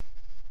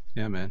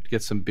Yeah, man.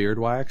 Get some beard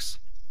wax.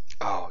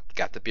 Oh,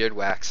 got the beard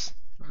wax.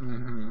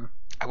 Mm-hmm.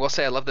 I will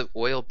say I love the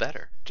oil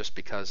better, just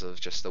because of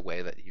just the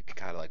way that you can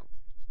kind of like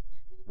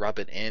rub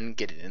it in,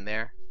 get it in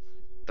there.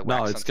 The No,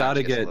 wax it's sometimes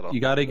gotta gets a get little.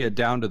 you gotta get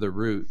down to the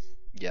root.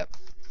 Yep.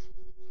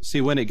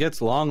 See, when it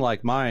gets long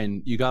like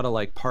mine, you gotta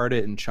like part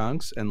it in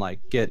chunks and like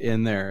get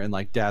in there and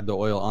like dab the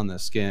oil on the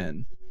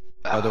skin.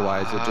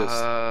 Otherwise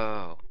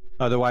Oh.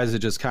 it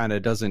just kind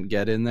of doesn't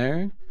get in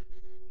there.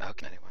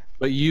 Okay. Anyway.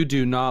 But you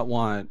do not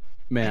want,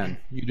 man,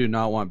 you do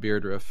not want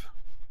beard riff.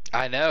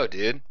 I know,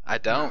 dude. I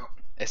don't.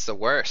 It's the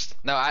worst.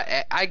 No,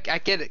 I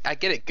get it. I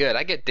get it good.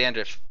 I get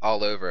dandruff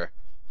all over.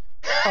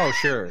 Oh,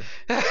 sure.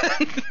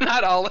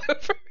 Not all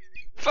over,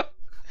 but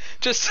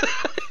just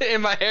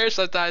in my hair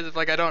sometimes. If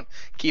like I don't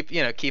keep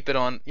it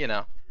on,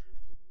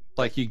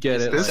 Like you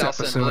get it. This Like, Salsa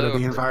episode of Blue.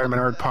 the Environment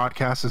Art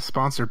Podcast is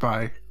sponsored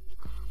by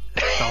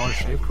Dollar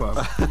Shave Club.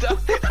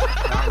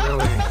 Not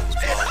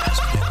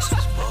really.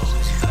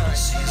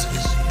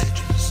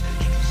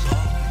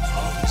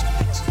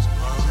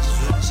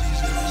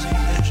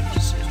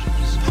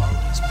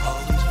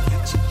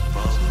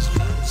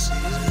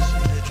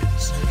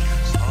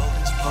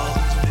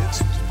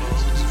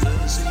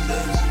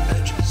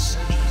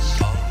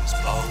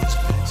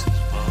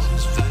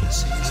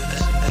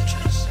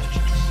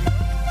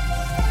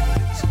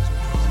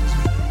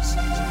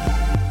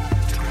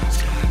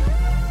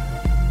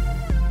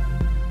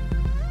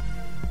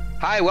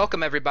 Hi,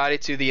 welcome everybody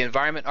to the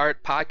Environment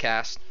Art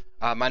Podcast.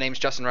 My name is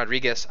Justin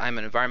Rodriguez. I'm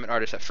an environment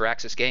artist at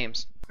Firaxis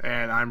Games.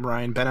 And I'm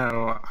Ryan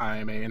Benno.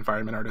 I'm an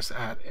environment artist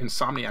at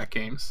Insomniac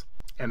Games.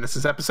 And this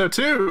is episode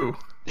 2.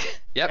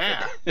 Yep,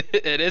 Yeah.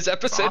 it is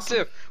episode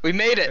Awesome. 2. We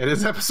made it. It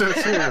is episode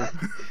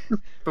 2.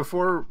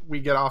 Before we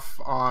get off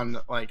on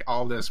like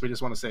all this, we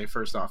just want to say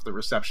first off the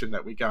reception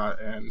that we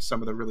got and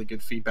some of the really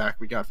good feedback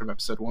we got from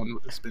episode 1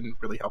 has been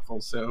really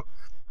helpful. So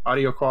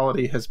audio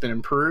quality has been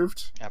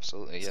improved.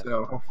 Absolutely, yeah.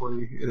 So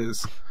hopefully it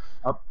is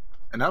up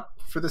and up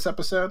for this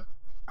episode.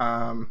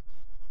 But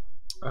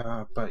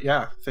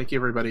yeah, thank you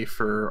everybody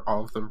for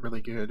all of the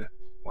really good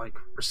like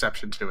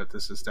reception to it.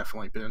 This has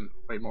definitely been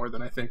way more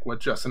than I think what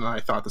Justin and I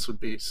thought this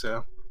would be.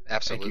 So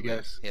Absolutely. thank you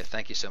guys. Yeah,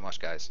 thank you so much,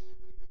 guys.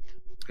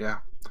 Yeah.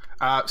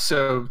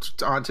 So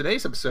on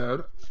today's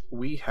episode,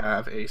 we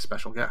have a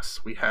special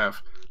guest. We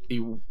have the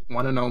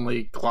one and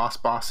only gloss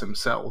boss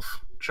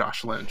himself,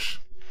 Josh Lynch,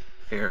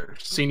 here,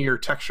 senior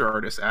texture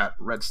artist at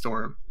Red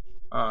Storm,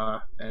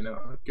 and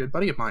a good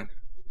buddy of mine.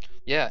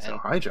 Yeah, So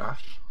and, hi,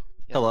 Josh.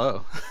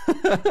 hello.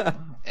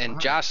 and Hi,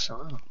 Josh,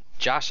 hello.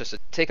 just to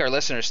take our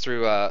listeners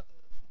through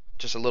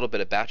just a little bit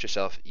about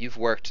yourself. You've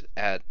worked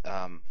at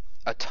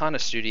a ton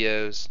of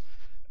studios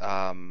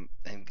and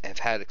have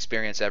had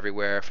experience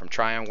everywhere from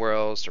Trion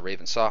Worlds to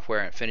Raven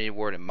Software, Infinity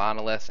Ward, and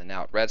Monolith, and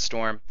now at Red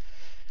Storm.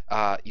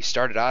 You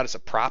started out as a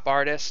prop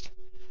artist,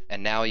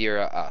 and now you're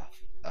a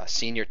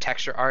senior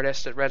texture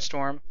artist at Red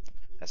Storm.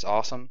 That's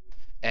awesome.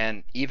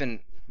 And even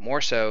more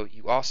so,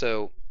 you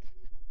also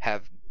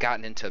have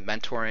gotten into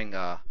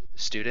mentoring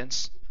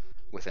students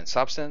within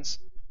Substance,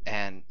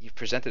 and you've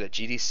presented at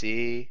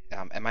GDC,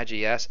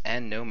 MIGS,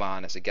 and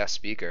Nomon as a guest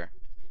speaker.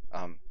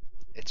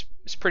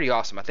 It's pretty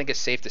awesome. I think it's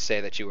safe to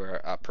say that you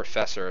are a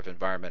professor of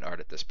environment art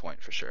at this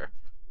point, for sure.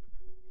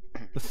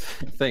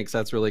 Thanks,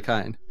 that's really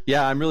kind.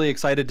 Yeah, I'm really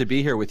excited to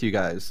be here with you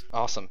guys.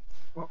 Awesome.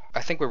 Well-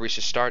 I think where we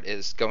should start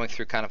is going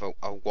through kind of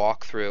a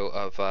walkthrough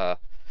of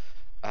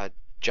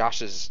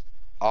Josh's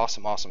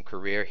awesome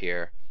career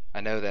here.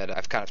 I know that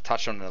I've kind of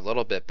touched on it a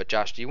little bit, but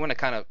Josh, do you want to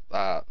kind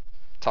of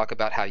talk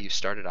about how you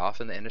started off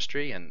in the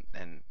industry and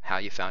how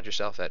you found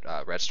yourself at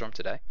Red Storm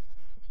today?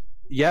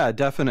 Yeah,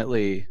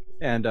 definitely.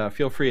 And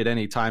feel free at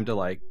any time to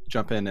like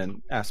jump in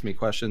and ask me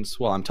questions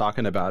while I'm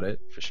talking about it.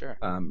 For sure.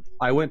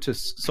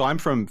 So I'm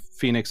from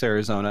Phoenix,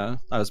 Arizona.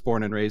 I was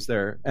born and raised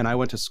there, and I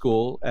went to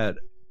school at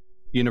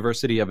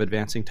University of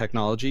Advancing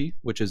Technology,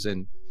 which is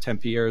in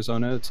Tempe,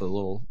 Arizona. It's a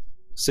little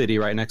city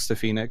right next to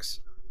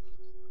Phoenix.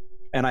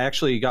 And I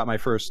actually got my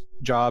first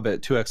job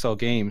at 2XL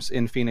Games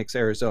in Phoenix,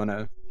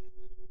 Arizona.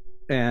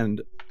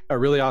 And a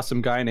really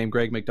awesome guy named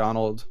Greg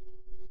McDonald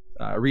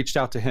reached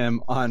out to him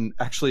on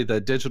actually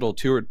the Digital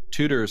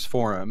Tutors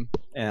Forum.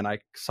 And I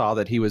saw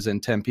that he was in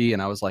Tempe,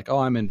 and I was like, oh,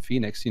 I'm in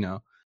Phoenix,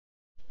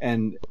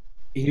 And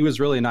he was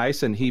really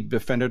nice, and he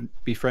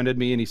befriended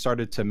me, and he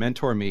started to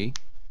mentor me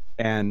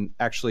and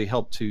actually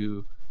helped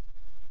to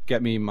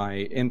get me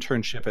my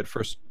internship at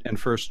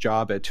first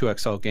job at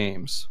 2XL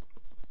Games.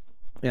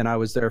 And I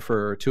was there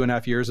for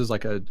 2.5 years as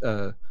like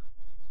a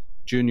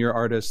junior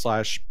artist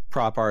 /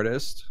 prop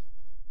artist.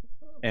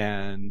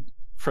 And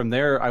from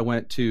there, I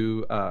went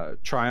to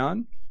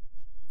Trion,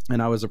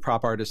 and I was a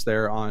prop artist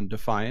there on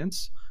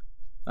Defiance.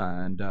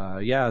 And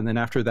and then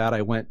after that,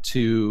 I went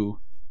to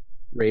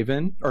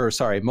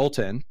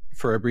Molten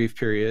for a brief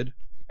period.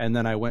 And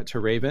then I went to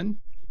Raven,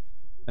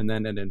 and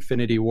then an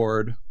Infinity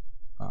Ward,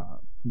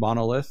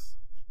 Monolith,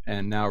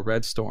 and now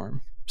Red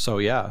Storm. So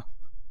yeah.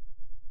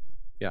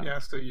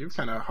 So you've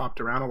kind of hopped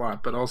around a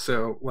lot, but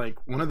also like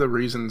one of the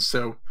reasons.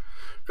 So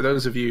for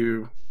those of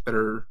you that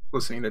are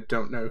listening that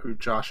don't know who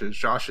Josh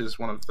is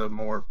one of the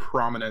more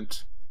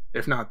prominent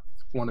if not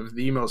one of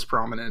the most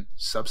prominent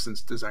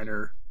substance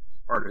designer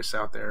artists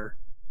out there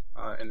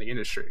in the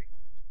industry.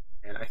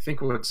 And I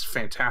think what's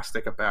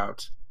fantastic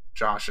about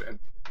Josh, and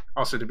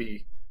also to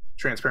be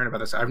transparent about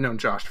this, I've known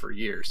Josh for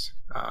years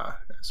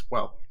as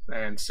well.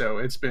 And so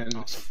it's been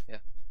Awesome. Yeah.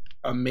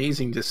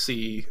 amazing to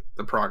see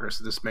the progress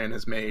that this man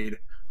has made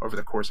over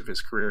the course of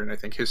his career. And I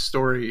think his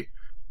story,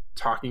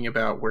 talking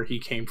about where he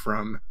came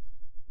from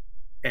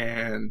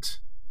and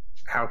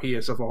how he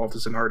has evolved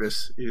as an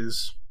artist,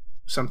 is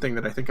something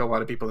that I think a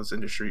lot of people in this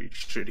industry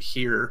should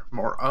hear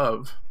more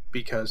of,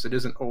 because it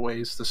isn't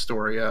always the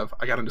story of,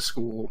 I got into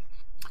school,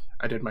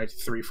 I did my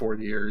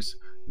 3-4 years,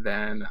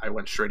 then I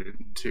went straight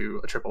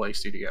into a AAA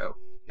studio,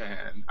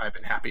 and I've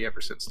been happy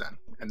ever since then.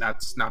 And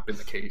that's not been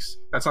the case.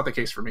 That's not the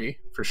case for me,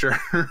 for sure.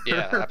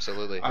 Yeah,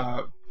 absolutely.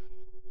 And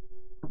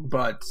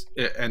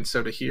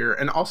so to hear,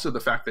 and also the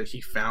fact that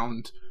he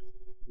found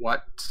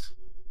what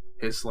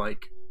his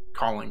like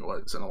calling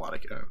was, and a lot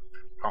of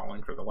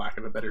calling, for the lack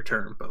of a better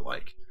term, but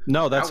like,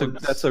 no, that's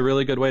a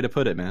really good way to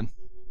put it, man.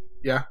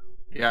 Yeah.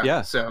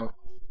 So,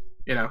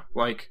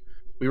 like,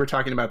 we were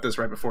talking about this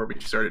right before we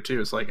started too.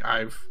 It's like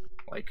I've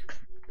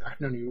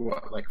known you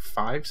like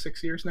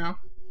 5-6 years now.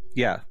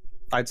 Yeah,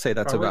 I'd say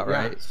that's Probably, about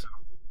right. So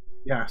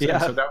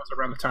that was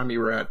around the time you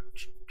were at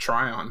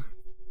Tryon.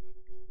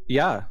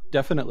 Yeah,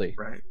 definitely.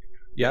 Right.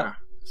 Yeah.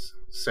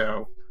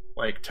 So,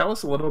 like, tell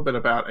us a little bit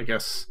about, I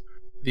guess,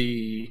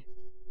 the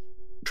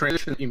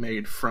transition that you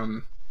made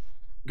from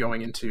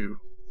going into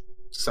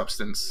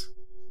substance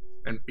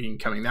and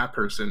becoming that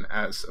person,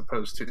 as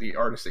opposed to the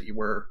artist that you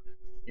were,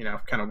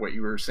 kind of what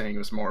you were saying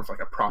was more of like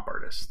a prop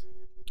artist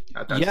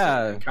at that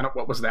time. Kind of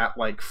what was that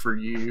like for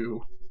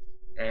you,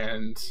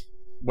 and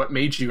what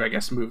made you, I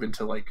guess, move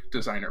into like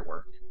designer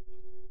work?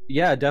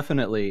 Yeah,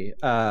 definitely.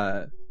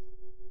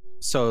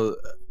 So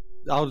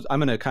I'm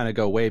going to kind of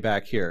go way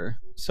back here.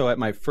 So at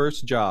my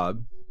first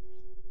job,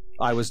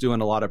 I was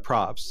doing a lot of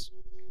props,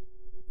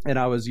 and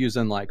I was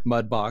using like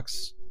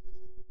Mudbox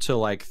to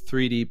like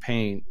 3D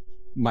paint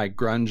my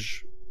grunge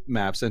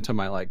maps into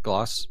my like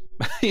gloss,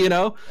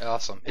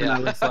 Awesome. And I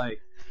was like,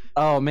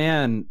 oh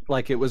man,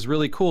 like it was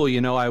really cool.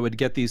 I would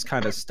get these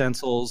kind of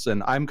stencils,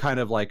 and I'm kind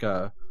of like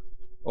a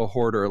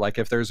hoarder. Like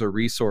if there's a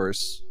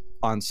resource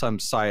on some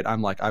site,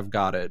 I'm like, I've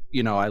got it.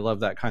 I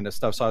love that kind of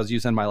stuff. So I was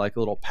using my like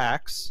little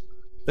packs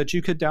that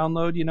you could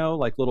download,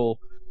 like little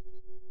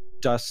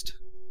dust,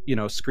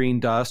 screen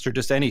dust, or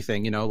just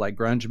anything, like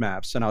grunge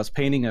maps. And I was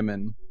painting them,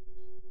 and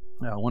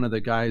one of the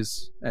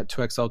guys at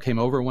 2XL came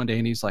over one day,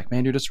 and he's like,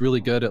 man, you're just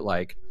really good at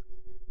like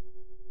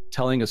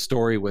telling a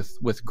story with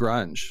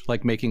grunge,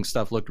 like making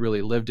stuff look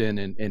really lived in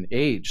and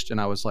aged.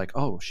 And I was like,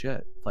 oh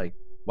shit, like,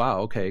 wow,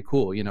 okay,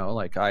 cool.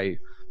 Like I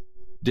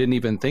didn't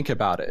even think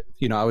about it.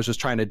 I was just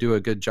trying to do a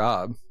good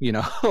job,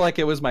 like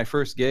it was my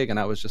first gig, and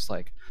I was just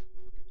like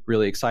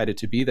really excited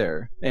to be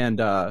there. And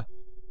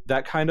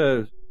that kind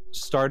of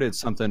started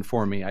something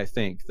for me. I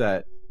think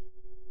that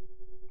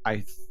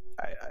I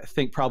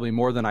think probably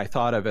more than I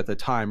thought of at the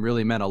time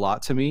really meant a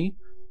lot to me,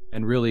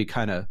 and really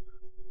kind of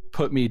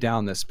put me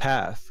down this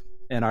path.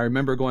 And I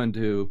remember going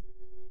to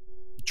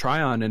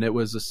Tryon, and it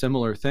was a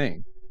similar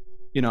thing.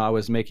 I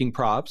was making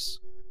props,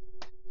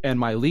 and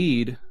my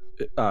lead,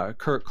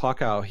 Kurt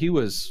Klockow, he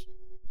was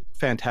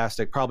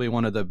fantastic, probably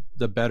one of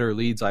the better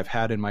leads I've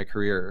had in my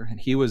career. And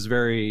he was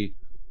very,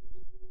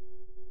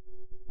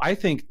 I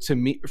think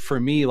for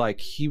me,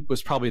 like he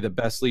was probably the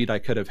best lead I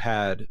could have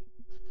had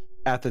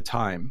at the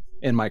time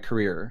in my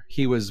career.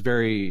 He was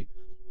very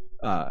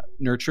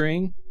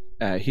nurturing.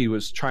 He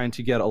was trying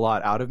to get a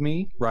lot out of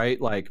me, right?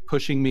 Like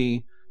pushing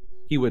me.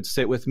 He would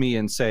sit with me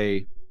and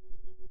say,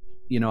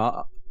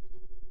 a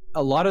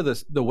lot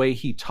of the way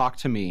he talked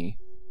to me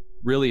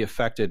really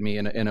affected me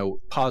in a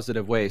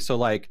positive way. So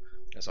like,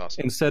 that's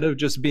awesome. Instead of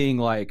just being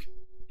like,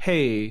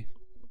 hey,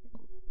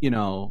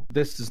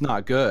 this is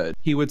not good,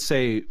 he would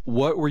say,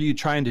 what were you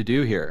trying to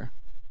do here?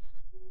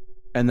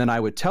 And then I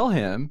would tell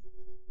him,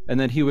 and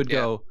then he would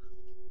go,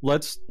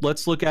 let's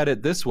look at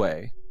it this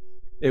way.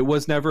 It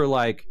was never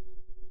like,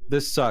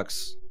 this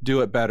sucks,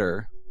 do it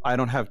better, I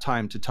don't have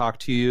time to talk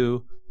to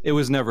you. It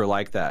was never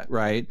like that,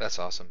 right? That's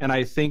awesome. And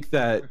I think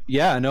that,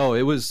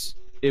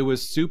 it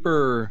was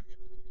super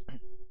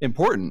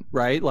important,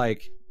 right?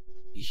 Like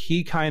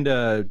he kind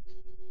of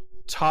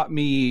taught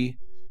me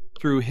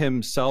through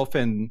himself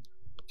and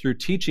through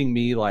teaching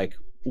me like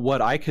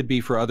what I could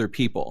be for other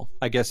people,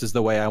 I guess is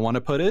the way I want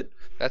to put it.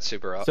 That's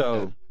super awesome.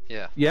 So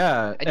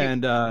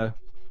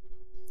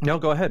no,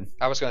 go ahead.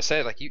 I was going to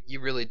say, like, you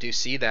really do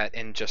see that,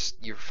 and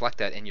just you reflect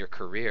that in your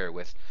career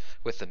with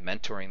the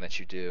mentoring that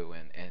you do,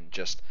 and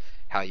just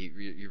how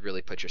you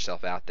really put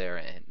yourself out there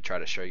and try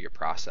to show your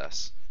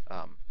process.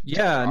 I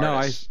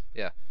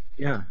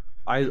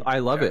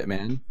love it,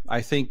 man. I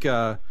think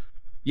so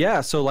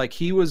like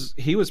he was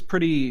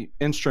pretty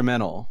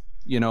instrumental,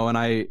 and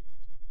I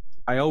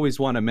always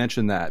want to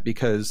mention that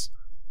because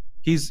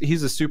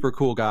he's a super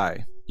cool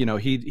guy.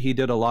 He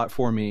did a lot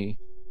for me,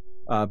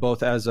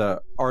 both as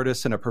a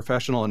artist and a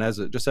professional, and as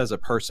a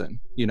person,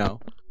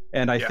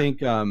 and I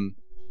think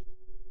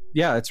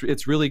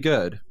it's really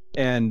good.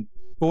 And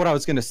But what I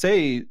was going to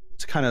say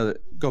to kind of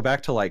go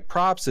back to like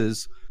props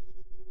is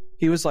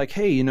he was like,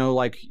 hey, you know,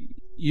 like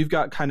you've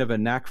got kind of a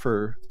knack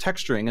for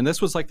texturing. And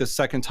this was like the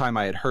second time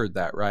I had heard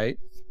that. Right.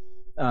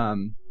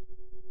 And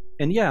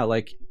yeah,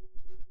 like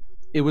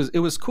it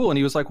was cool. And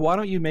he was like, why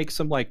don't you make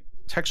some like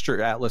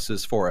texture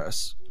atlases for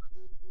us?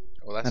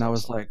 Well, that's and awesome. I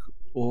was like,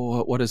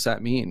 well, what does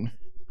that mean?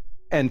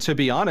 And to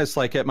be honest,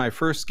 like at my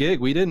first gig,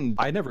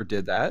 I never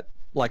did that.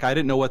 Like I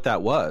didn't know what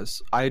that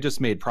was. I just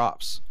made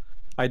props.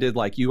 I did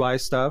like UI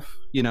stuff.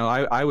 You know,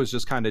 I was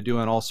just kind of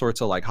doing all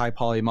sorts of like high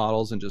poly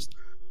models and just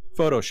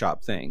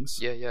Photoshop things.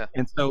 Yeah, yeah.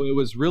 And so it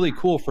was really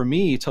cool for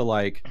me to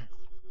like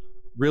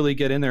really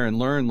get in there and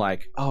learn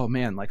like, oh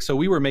man, like, so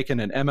we were making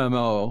an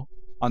MMO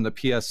on the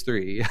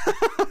PS3.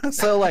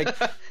 So like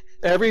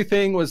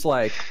everything was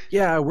like,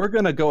 yeah, we're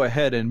going to go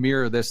ahead and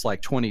mirror this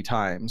like 20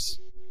 times.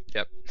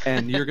 Yep.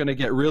 And you're going to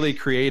get really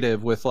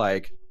creative with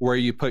like where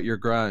you put your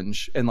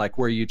grunge and like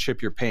where you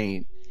chip your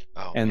paint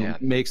and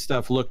make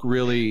stuff look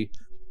really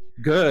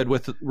good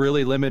with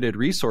really limited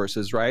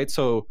resources, right?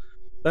 So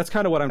that's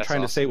kind of what I'm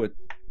trying to say with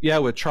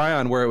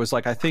Tryon, where it was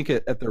like I think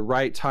at the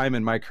right time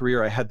in my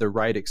career I had the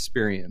right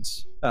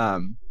experience,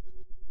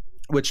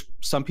 which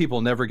some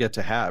people never get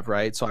to have,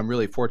 right? So I'm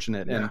really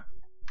fortunate.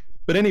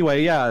 But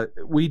anyway, yeah,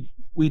 we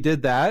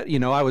did that. You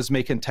know, I was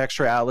making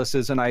texture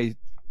atlases, and I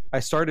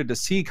started to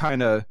see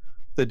kind of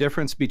the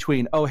difference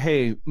between, oh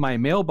hey, my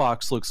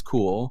mailbox looks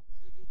cool,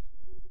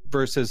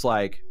 versus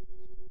like,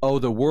 oh,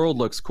 the world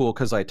looks cool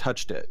because I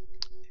touched it.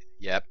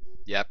 Yep.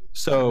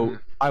 So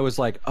I was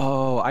like,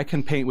 oh, I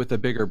can paint with a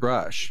bigger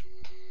brush.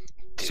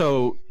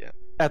 So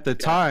at the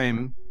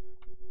time,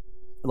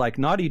 like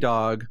Naughty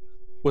Dog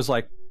was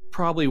like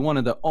probably one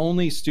of the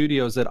only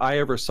studios that I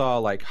ever saw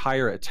like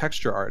hire a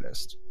texture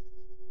artist.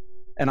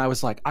 And I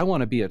was like, I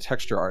want to be a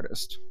texture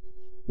artist.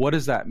 What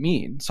does that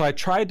mean? So I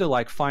tried to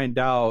like find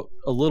out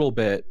a little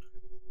bit,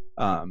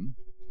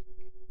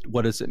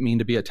 what does it mean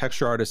to be a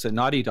texture artist at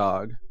Naughty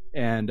Dog?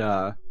 And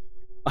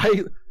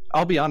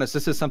I'll be honest,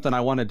 this is something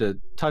I wanted to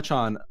touch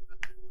on.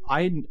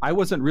 I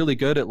wasn't really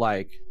good at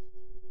like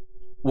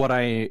what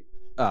I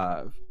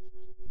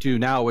do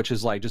now, which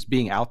is like just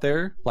being out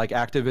there, like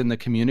active in the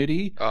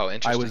community. Oh,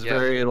 interesting. I was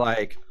very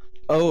like,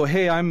 oh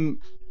hey,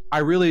 I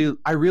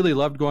really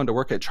loved going to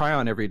work at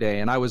Tryon every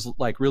day, and I was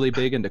like really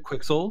big into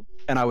Quixel,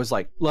 and I was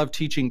like loved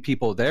teaching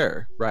people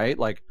there, right?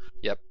 Like,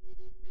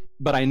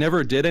 but I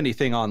never did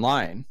anything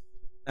online,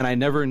 and I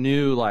never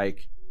knew,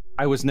 like,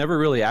 I was never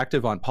really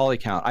active on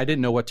Polycount. I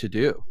didn't know what to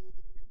do.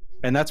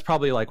 And that's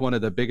probably like one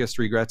of the biggest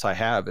regrets I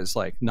have, is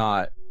like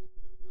not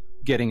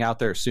getting out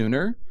there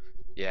sooner.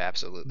 Yeah,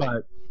 absolutely.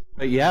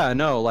 But yeah,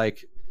 no,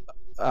 like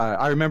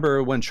I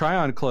remember when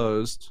Tryon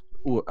closed,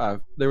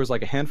 there was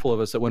like a handful of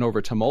us that went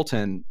over to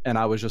Molten, and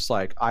I was just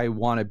like, I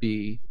want to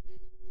be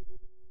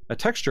a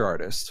texture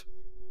artist.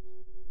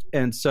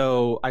 And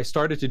so I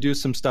started to do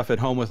some stuff at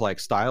home with like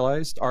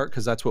stylized art,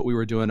 because that's what we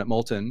were doing at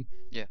Molten.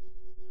 Yeah.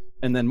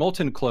 And then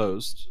Molten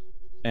closed,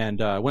 and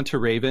went to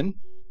Raven,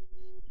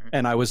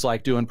 and I was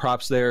like doing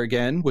props there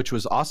again, which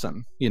was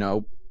awesome. You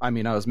know, I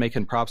mean, I was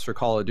making props for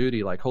Call of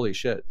Duty, like holy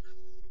shit.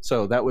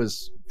 So that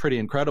was pretty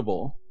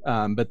incredible.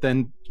 But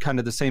then kind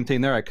of the same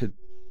thing there,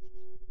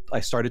 I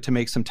started to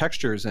make some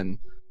textures, and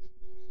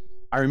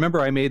I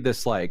remember I made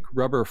this like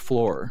rubber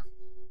floor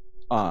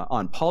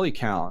on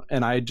Polycount,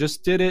 and I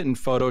just did it in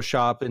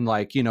Photoshop, and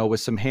like, you know,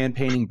 with some hand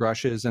painting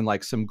brushes and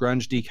like some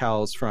grunge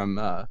decals from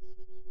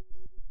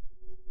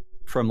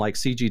like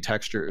CG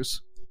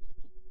Textures.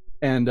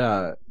 And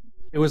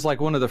it was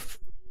like one of the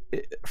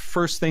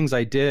first things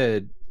I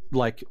did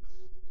like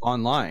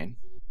online,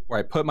 where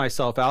I put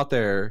myself out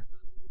there,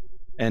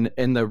 and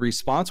the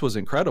response was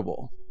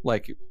incredible.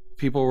 Like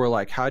people were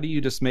like, how do you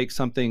just make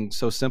something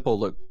so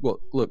simple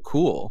look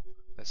cool?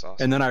 That's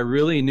awesome. And then I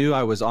really knew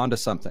I was onto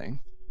something.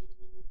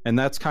 And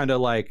that's kind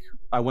of like,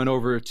 I went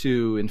over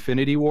to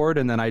Infinity Ward,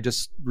 and then I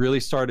just really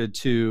started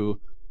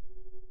to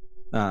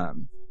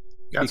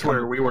that's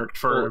where we worked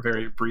for a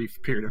very brief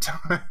period of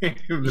time.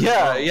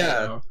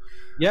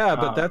 Yeah,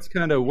 but that's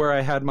kind of where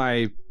I had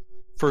my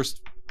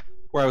first,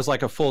 where I was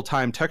like a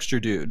full-time texture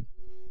dude.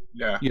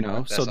 Yeah. You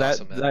know, That's so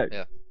awesome,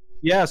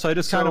 so I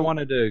just kind of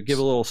wanted to give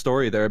a little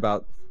story there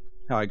about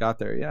how I got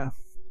there.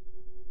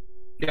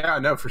 Yeah,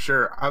 no, for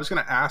sure. I was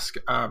going to ask,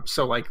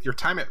 so like your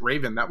time at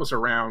Raven, that was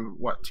around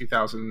what,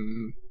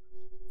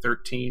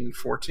 2013,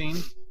 14?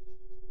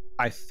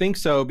 I think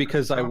so,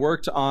 because I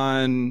worked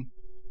on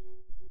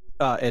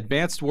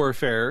Advanced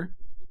Warfare.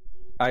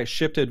 I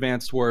shipped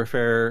Advanced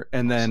Warfare,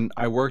 and then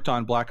I worked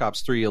on Black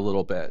Ops 3 a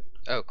little bit.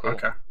 Oh, cool.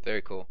 Okay.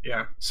 Very cool.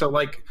 Yeah. So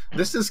like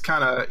this is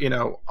kind of, you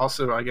know,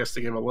 also I guess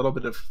to give a little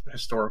bit of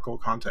historical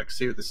context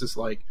too, this is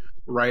like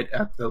right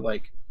at the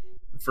like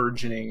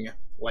burgeoning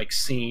like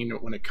scene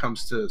when it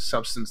comes to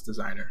substance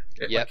designer.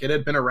 Like it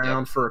had been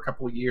around for a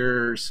couple of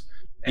years.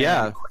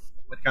 And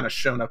it kind of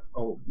shown up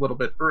a little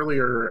bit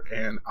earlier,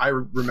 and I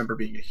remember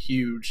being a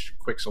huge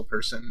Quixel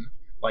person,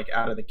 like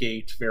out of the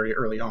gate very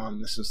early on.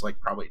 This is like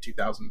probably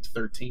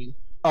 2013.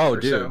 Oh,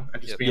 dude. So.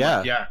 And just being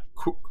like,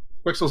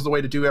 Quixel's the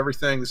way to do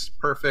everything. This is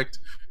perfect.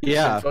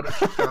 Yeah.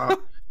 Photoshop.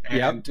 And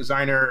Yep.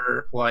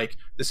 designer, like,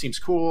 this seems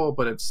cool,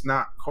 but it's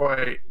not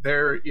quite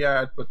there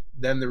yet. But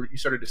then you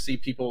started to see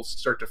people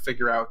start to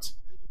figure out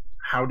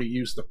how to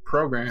use the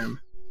program.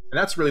 And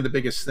that's really the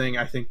biggest thing,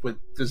 I think, with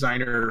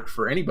designer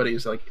for anybody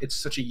is, like, it's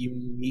such a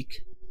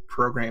unique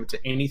program to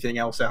anything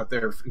else out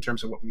there in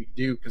terms of what we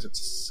do, because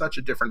it's such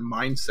a different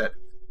mindset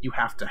you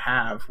have to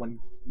have when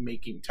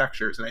making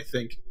textures. And I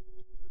think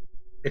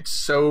it's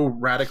so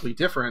radically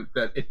different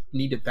that it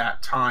needed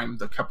that time,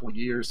 the couple of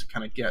years, to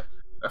kind of get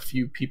a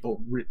few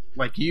people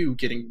like you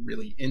getting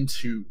really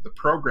into the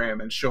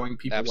program and showing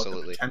people Absolutely.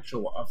 what the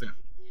potential of it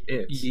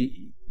is.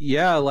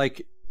 Yeah,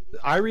 like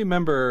I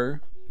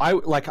remember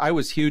I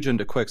was huge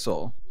into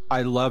Quixel.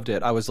 I loved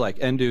it. I was like,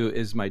 Endu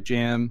is my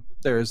jam.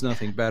 There is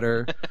nothing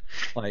better.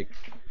 Like,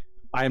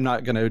 I'm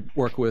not going to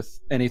work with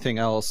anything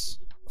else.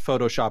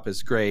 Photoshop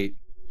is great,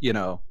 you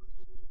know.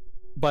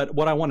 But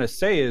what I want to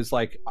say is,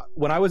 like,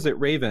 when I was at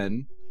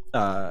Raven,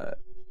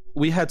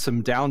 we had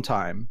some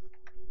downtime.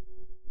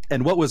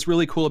 And what was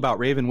really cool about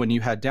Raven when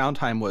you had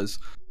downtime was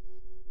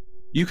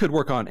you could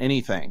work on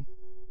anything,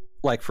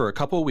 like for a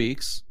couple of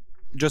weeks,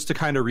 just to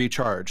kind of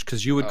recharge,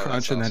 because you would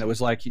crunch, and then it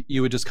was like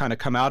you would just kind of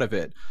come out of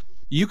it.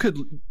 You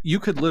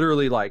could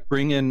literally like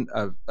bring in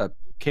a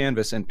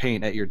canvas and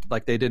paint at your,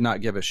 like, they did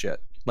not give a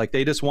shit. Like,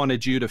 they just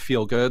wanted you to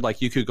feel good.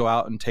 Like, you could go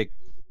out and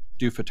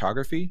do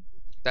photography.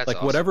 That's like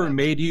awesome, whatever man.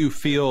 made you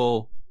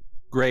feel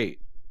great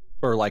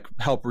or like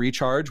help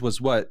recharge was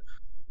what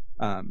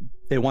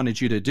they wanted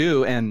you to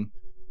do. And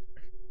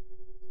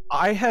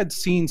I had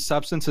seen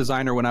Substance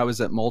Designer when I was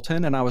at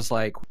Molten, and I was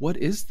like, what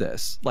is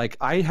this? Like,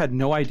 I had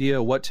no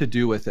idea what to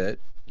do with it.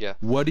 Yeah.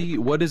 What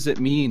does it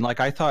mean? Like,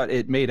 I thought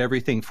it made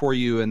everything for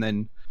you and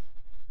then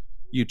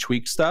you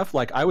tweak stuff.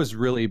 Like, I was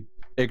really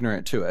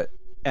ignorant to it.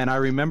 And I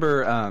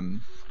remember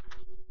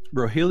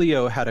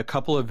Rogelio had a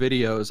couple of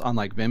videos on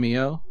like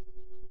Vimeo.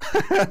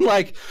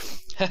 Like,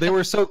 they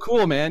were so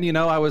cool, man. You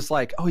know, I was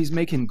like, oh, he's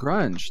making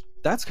grunge.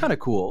 That's kind of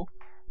cool.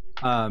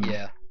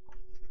 Yeah.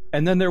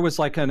 And then there was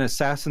like an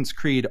Assassin's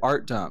Creed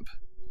art dump,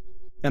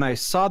 and I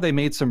saw they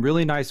made some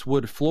really nice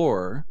wood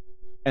floor,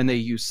 and they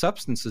used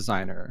Substance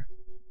Designer.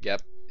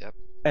 Yep.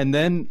 And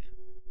then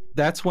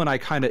that's when it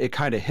kind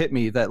of hit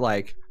me that,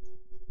 like,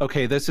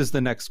 okay, this is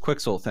the next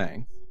Quixel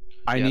thing.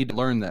 I need to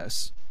learn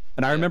this.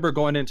 And I remember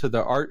going into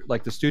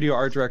the studio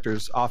art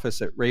director's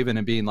office at Raven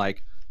and being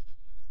like,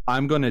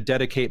 I'm going to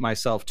dedicate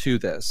myself to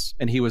this.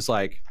 And he was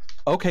like,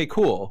 okay,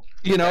 cool.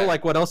 You know,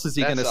 like, what else is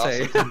he going to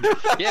say?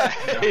 Yeah.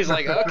 He's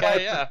like,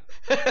 okay, yeah.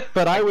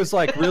 But I was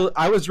like,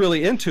 I was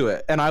really into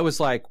it. And I was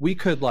like, we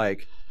could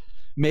like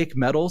make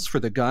medals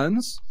for the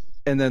guns,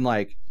 and then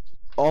like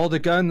all the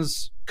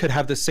guns could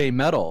have the same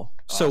medal.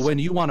 Awesome. So when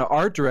you want to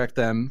art direct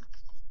them,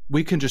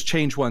 we can just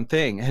change one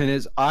thing. And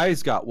his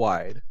eyes got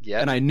wide. Yeah.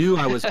 And I knew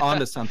I was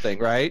onto something,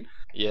 right?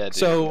 Yeah. Dude.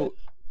 So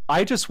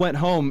I just went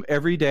home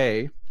every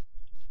day,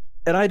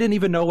 and I didn't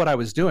even know what I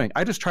was doing.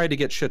 I just tried to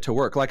get shit to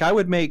work. Like, I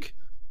would make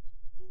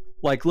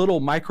like little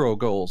micro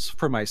goals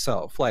for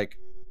myself. Like,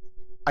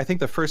 I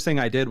think the first thing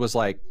I did was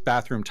like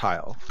bathroom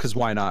tile, because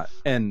why not?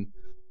 And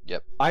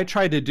I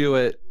tried to do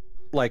it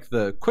like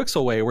the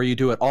Quixel way, where you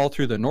do it all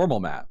through the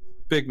normal map.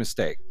 Big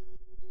mistake.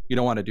 You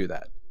don't want to do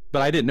that.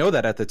 But I didn't know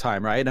that at the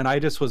time, right? And I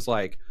just was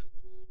like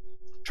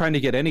trying to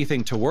get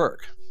anything to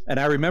work. And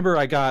I remember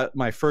I got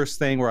my first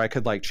thing where I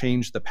could like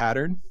change the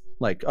pattern,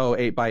 like,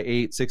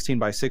 8x8,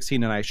 16x16,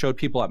 and I showed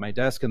people at my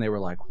desk, and they were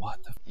like, what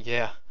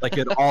the like,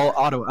 it all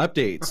auto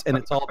updates, and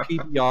it's all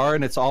PBR,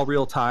 and it's all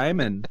real time,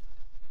 and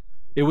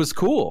it was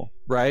cool,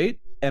 right?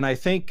 And I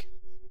think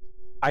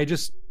I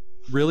just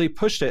really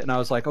pushed it, and I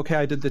was like, okay,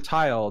 I did the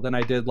tile, then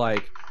I did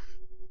like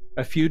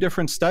a few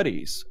different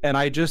studies, and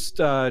I just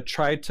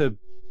tried to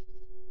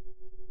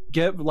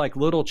give like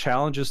little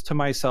challenges to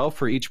myself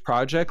for each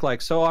project.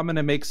 Like, so I'm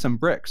gonna make some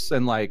bricks,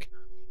 and like,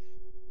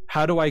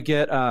 how do I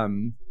get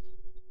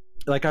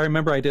like, I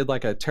remember I did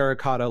like a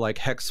terracotta like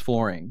hex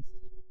flooring,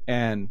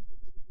 and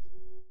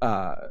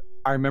I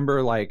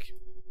remember like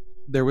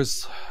there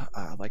was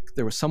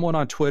someone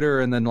on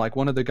Twitter, and then like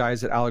one of the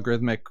guys at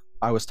Algorithmic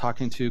I was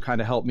talking to kind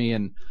of helped me,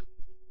 and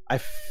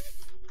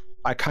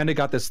I kind of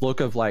got this look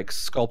of like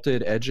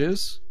sculpted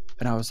edges,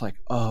 and I was like,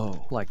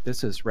 oh, like,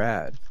 this is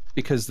rad,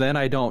 because then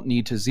I don't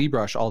need to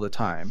ZBrush all the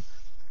time.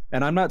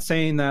 And I'm not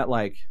saying that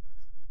like,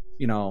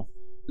 you know,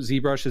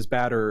 ZBrush is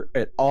bad or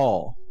at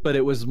all, but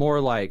it was more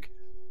like,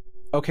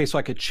 okay, so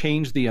I could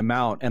change the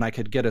amount and I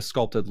could get a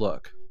sculpted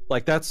look.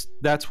 Like, that's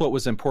what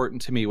was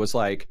important to me, was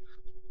like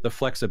the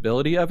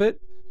flexibility of it,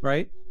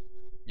 right?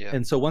 Yeah.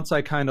 And so once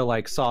I kind of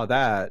like saw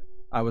that,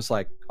 I was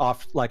like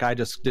off, like, I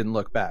just didn't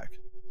look back.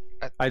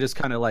 I just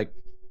kind of like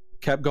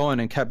kept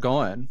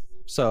going.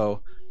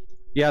 So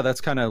yeah,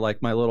 that's kind of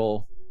like my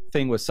little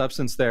thing with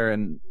Substance there.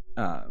 And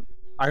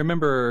I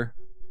remember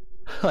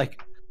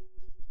like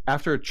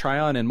after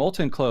Tryon and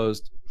Molten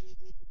closed,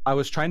 I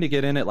was trying to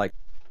get in it like,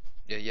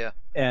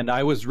 and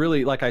I was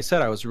really, like I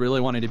said, I was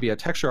really wanting to be a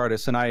texture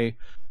artist. And I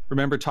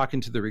remember talking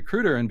to the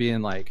recruiter and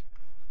being like,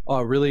 oh,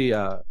 I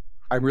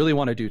really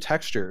want to do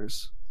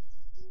textures.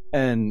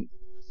 And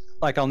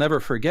like, I'll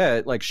never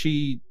forget, like,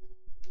 she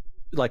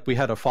like we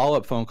had a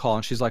follow-up phone call,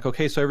 and she's like,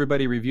 okay, so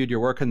everybody reviewed your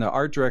work, and the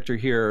art director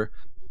here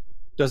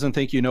doesn't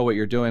think you know what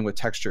you're doing with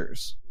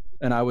textures.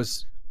 And I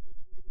was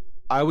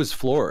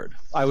floored.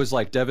 I was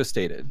like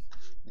devastated.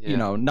 You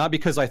know, not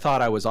because I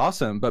thought I was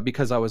awesome, but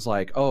because I was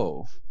like,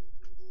 oh,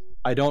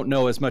 I don't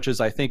know as much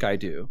as I think I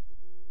do.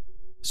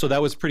 So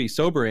that was pretty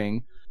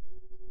sobering,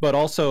 but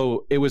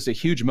also it was a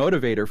huge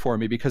motivator for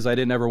me because I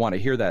didn't ever want to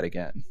hear that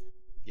again.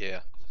 Yeah.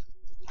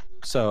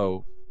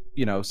 So,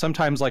 you know,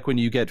 sometimes like when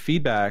you get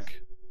feedback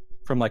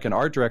from like an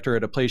art director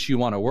at a place you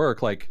want to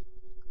work, like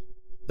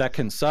that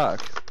can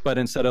suck, but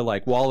instead of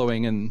like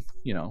wallowing in,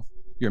 you know,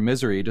 your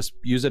misery, just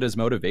use it as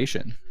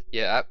motivation.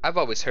 Yeah, I've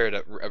always heard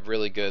a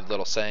really good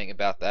little saying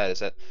about that is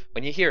that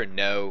when you hear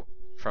no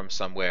from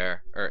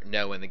somewhere, or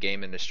no in the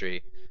game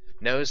industry,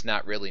 no's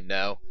not really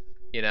no,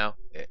 you know,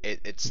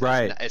 it's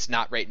right. It's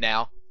not right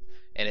now,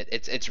 and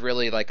it's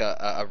really like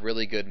a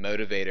really good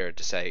motivator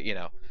to say, you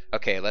know,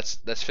 okay,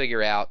 let's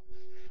figure out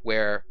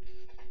where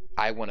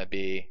I want to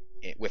be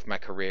with my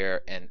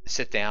career, and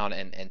sit down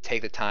and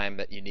take the time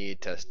that you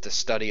need to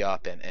study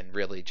up and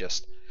really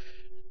just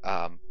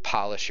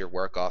polish your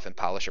work off and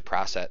polish your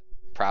process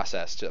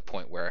to a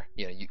point where,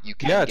 you know, you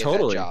can get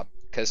totally. that job,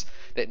 because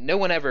that no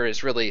one ever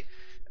is really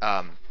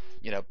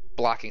you know,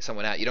 blocking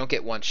someone out. You don't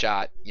get one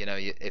shot. You know,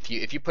 if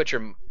you put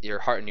your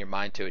heart and your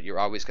mind to it, you're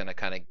always going to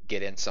kind of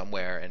get in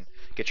somewhere and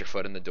get your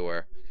foot in the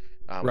door,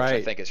 right. Which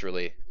I think is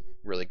really,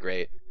 really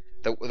great.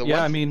 The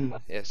yeah, I mean,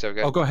 yeah, so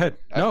go, oh, go ahead.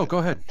 No, go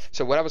ahead.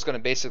 So what I was going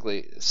to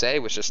basically say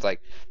was just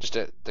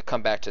to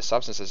come back to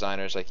substance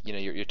designers, like, you know,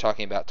 you're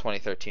talking about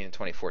 2013 and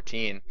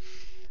 2014.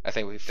 I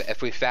think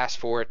if we fast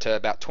forward to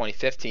about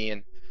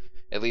 2015,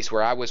 at least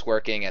where I was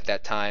working at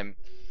that time,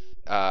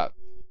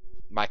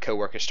 my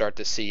coworkers started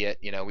to see it.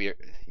 You know,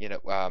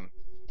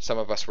 some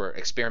of us were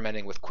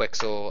experimenting with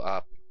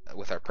Quixel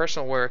with our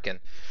personal work, and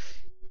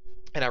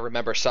I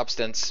remember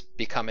Substance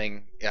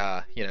becoming,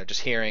 you know,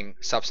 just hearing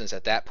Substance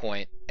at that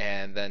point,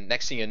 and then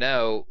next thing you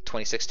know,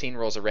 2016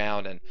 rolls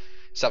around, and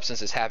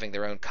Substance is having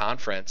their own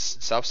conference,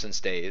 Substance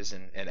Days,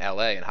 in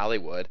LA, in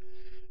Hollywood,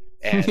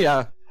 and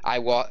yeah. I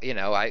walk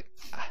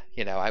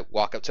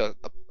up to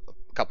a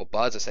couple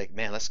buds and say,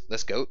 man,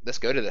 let's go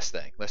to this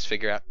thing. Let's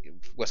figure out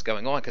what's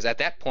going on, because at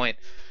that point,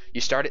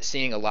 you started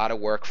seeing a lot of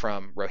work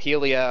from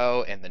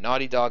Rogelio and the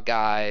Naughty Dog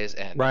guys,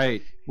 and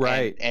right,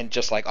 and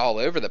just like all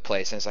over the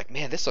place. And it's like,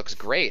 man, this looks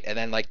great. And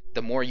then like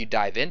the more you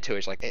dive into it,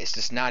 it's like it's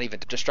just not even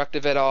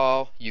destructive at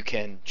all. You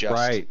can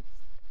just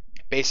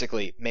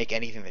basically make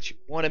anything that you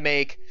want to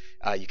make.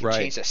 You can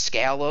change the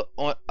scale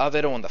of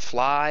it on the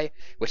fly,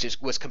 which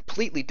was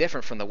completely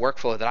different from the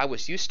workflow that I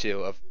was used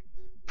to of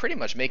pretty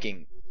much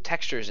making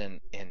textures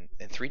in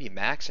 3D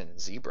Max and in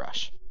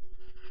ZBrush.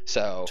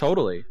 So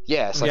totally.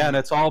 Yeah, it's like, yeah, and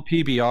it's all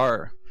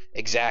PBR.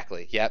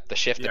 Exactly. Yep. The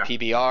shift to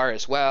PBR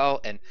as well,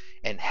 and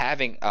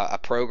having a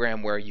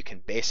program where you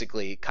can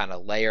basically kind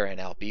of layer an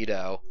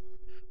albedo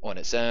on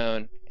its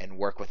own and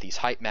work with these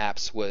height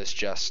maps was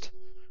just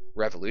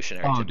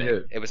revolutionary to me.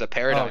 Dude. It was a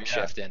paradigm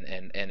shift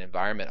in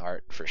environment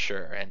art for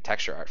sure, and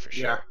texture art for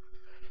sure.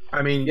 Yeah.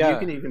 I mean, you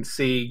can even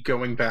see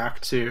going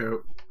back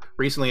to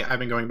recently. I've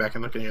been going back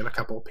and looking at a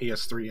couple of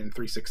PS3 and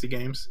 360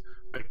 games.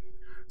 Like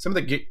some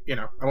of the, you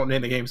know, I won't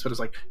name the games, but it's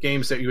like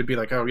games that you would be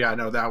like, oh yeah,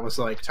 no, that was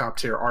like top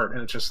tier art,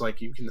 and it's just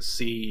like you can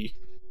see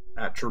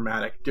that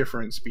dramatic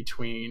difference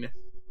between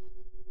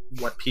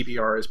what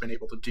PBR has been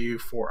able to do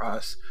for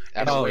us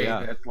in a way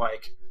that,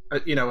 like,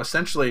 you know,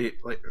 essentially,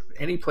 like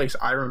any place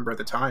I remember at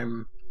the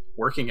time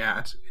working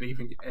at, and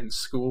even in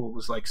school,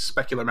 was like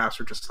specular maps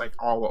were just like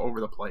all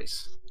over the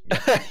place.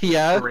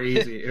 Yeah,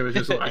 crazy. It was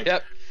just like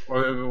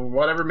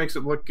whatever makes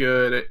it look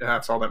good,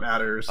 that's all that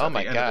matters. Oh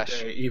my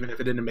gosh! Day, even if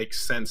it didn't make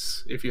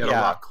sense, if you had a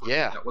rock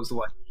cliff that was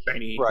like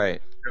shiny, right?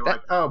 You're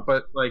like, oh,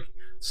 but like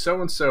so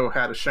and so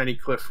had a shiny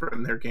cliff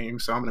in their game,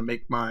 so I'm gonna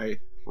make my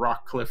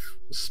rock cliff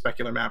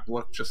specular map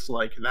look just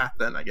like that.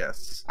 Then I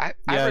guess.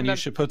 And you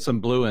should put some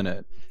blue in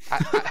it.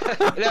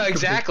 No,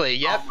 exactly.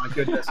 Yep. Oh my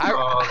goodness.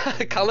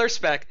 Color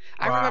spec.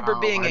 I remember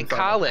being in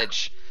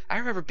college.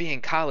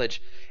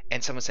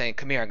 And someone saying,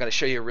 come here, I'm going to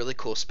show you a really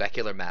cool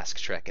specular mask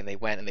trick. And they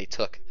went and they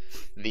took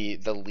the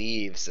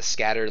leaves, the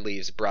scatter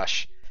leaves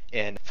brush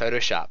in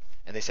Photoshop.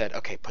 And they said,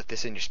 okay, put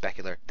this in your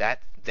specular. That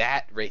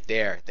right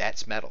there,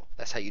 that's metal.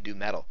 That's how you do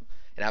metal.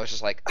 And I was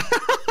just like,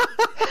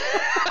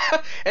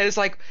 and it's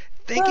like,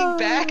 thinking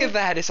back of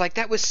that, it's like,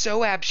 that was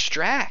so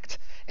abstract.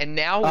 And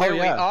now where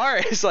we are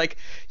is like,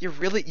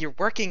 you're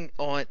working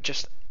on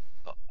just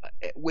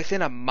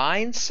within a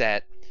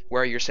mindset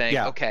where you're saying,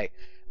 okay,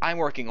 I'm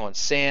working on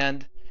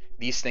sand.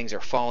 These things are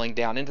falling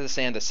down into the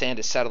sand. The sand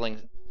is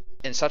settling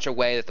in such a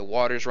way that the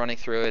water's running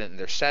through it, and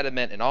there's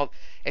sediment and all.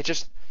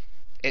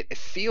 It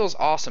feels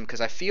awesome, because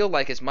I feel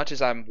like as much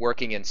as I'm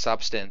working in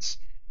Substance,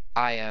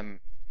 I am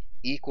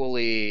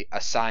equally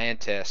a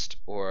scientist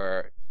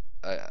or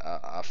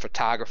a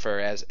photographer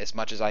as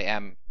much as I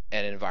am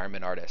an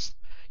environment artist.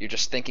 You're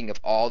just thinking of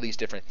all these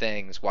different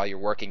things while you're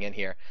working in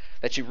here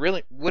that you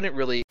really wouldn't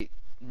really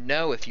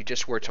know if you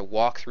just were to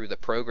walk through the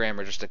program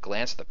or just a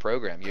glance at the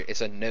program.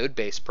 It's a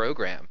node-based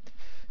program,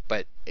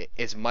 but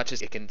as much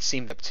as it can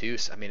seem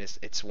obtuse, I mean,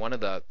 it's one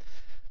of the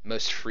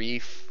most free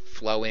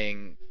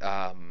flowing,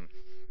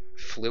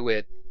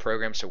 fluid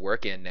programs to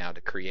work in now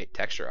to create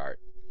texture art.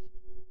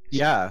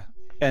 Yeah,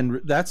 and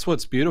that's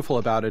what's beautiful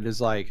about it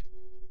is like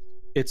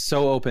it's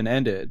so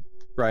open-ended,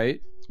 right?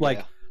 Like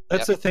Yeah.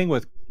 that's the thing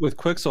with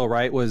Quixel,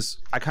 right?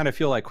 Was I kind of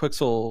feel like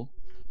Quixel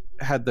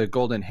had the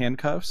golden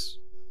handcuffs,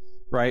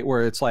 right?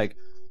 Where it's like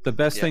the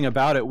best thing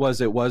about it was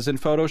in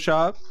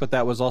Photoshop, but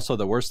that was also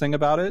the worst thing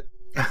about it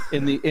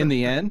in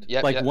the end.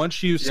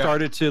 Once you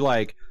started to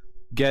like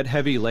get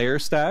heavy layer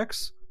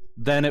stacks,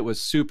 then it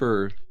was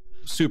super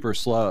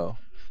slow.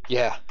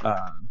 Yeah.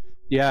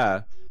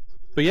 Yeah.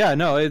 But yeah,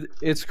 no,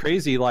 it's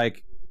crazy.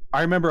 Like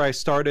I remember I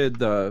started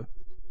the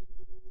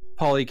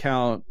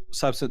polycount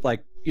substance,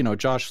 like, you know,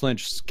 Josh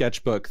Lynch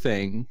sketchbook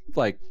thing,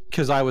 like,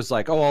 because I was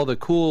like, oh, all the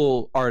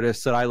cool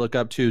artists that I look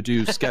up to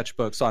do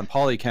sketchbooks on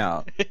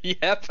polycount.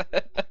 Yep.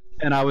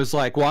 And I was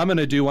like, well, I'm going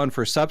to do one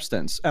for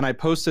Substance. And I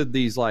posted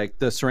these, like,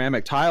 the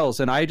ceramic tiles,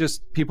 and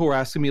people were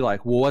asking me,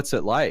 like, well, what's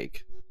it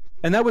like?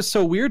 And that was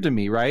so weird to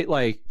me, right?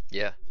 Like,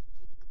 yeah.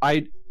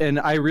 I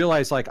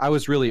realized, like, I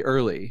was really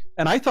early.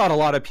 And I thought a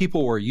lot of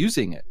people were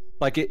using it.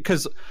 Like,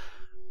 because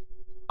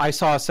I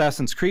saw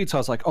Assassin's Creed, so I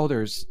was like, oh,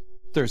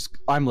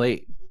 I'm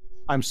late.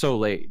 I'm so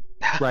late,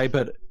 right?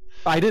 But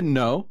I didn't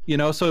know, you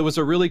know? So it was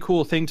a really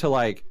cool thing to,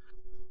 like,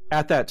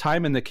 at that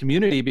time in the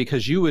community,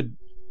 because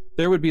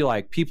there would be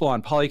like people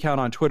on Polycount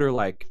on Twitter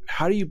like,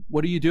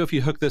 what do you do if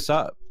you hook this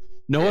up?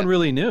 No one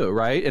really knew,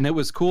 right? And it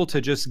was cool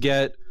to just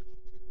get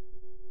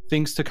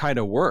things to kind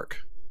of work,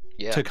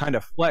 to kind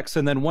of flex.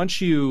 And then once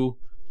you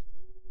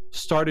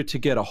started to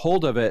get a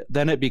hold of it,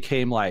 then it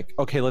became like,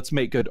 okay, let's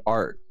make good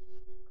art.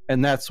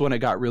 And that's when it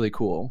got really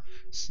cool.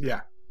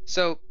 Yeah.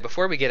 So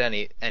before we get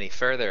any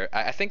further,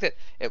 I think that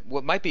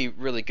what might be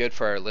really good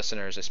for our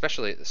listeners,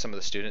 especially some of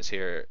the students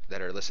here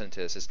that are listening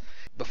to this, is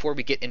before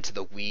we get into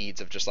the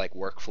weeds of just like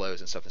workflows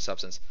and stuff in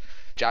Substance,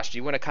 Josh, do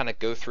you want to kind of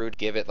go through,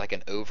 give it like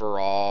an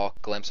overall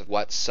glimpse of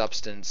what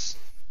Substance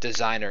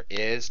Designer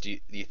is? Do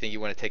you think you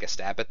want to take a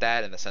stab at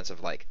that in the sense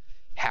of like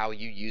how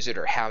you use it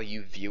or how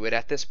you view it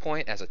at this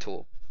point as a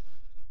tool?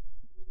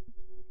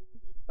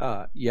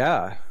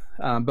 Yeah.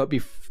 But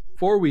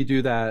before we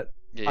do that,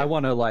 I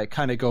want to like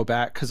kind of go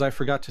back because I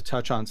forgot to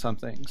touch on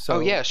something. So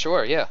yeah,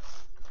 sure, yeah,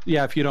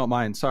 if you don't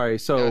mind, sorry.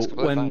 So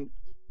when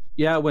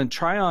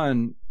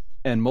Tryon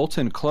and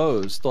Molten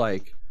closed,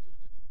 like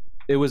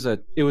it was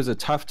a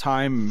tough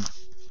time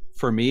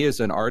for me as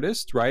an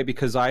artist, right?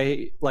 Because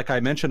like I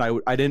mentioned,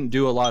 I didn't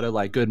do a lot of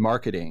like good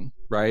marketing,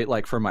 right?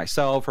 Like for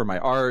myself or my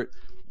art.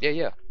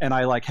 Yeah. And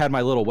I like had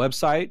my little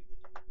website.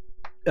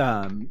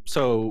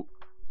 So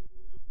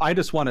I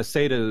just want to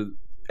say to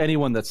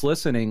anyone that's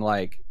listening,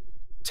 like,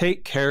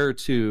 take care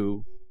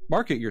to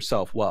market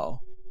yourself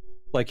well.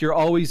 Like you're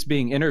always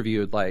being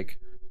interviewed, like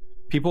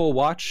people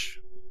watch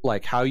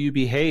like how you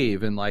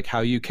behave and like how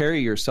you carry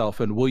yourself,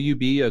 and will you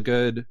be a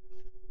good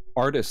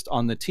artist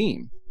on the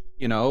team?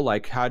 You know,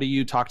 like how do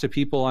you talk to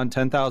people on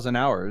 10,000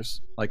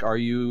 hours? Like, are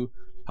you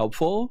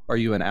helpful? Are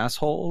you an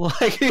asshole?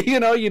 Like, you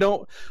know, you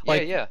don't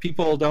like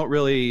people don't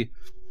really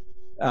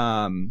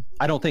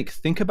I don't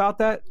think about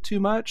that too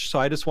much. So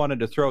I just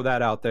wanted to throw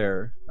that out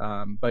there.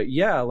 But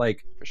yeah,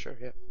 like for sure,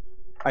 yeah.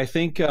 I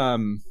think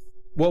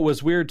what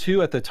was weird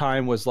too at the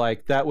time was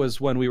like that was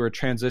when we were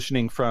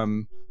transitioning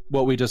from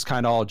what we just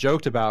kind of all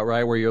joked about,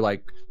 right? Where you're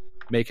like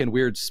making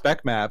weird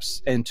spec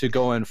maps and to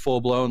going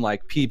full blown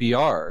like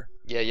PBR.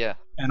 Yeah.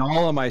 And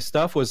all of my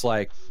stuff was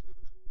like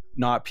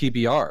not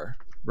PBR,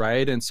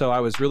 right? And so I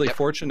was really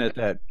fortunate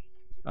that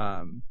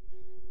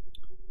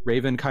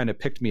Raven kind of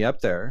picked me up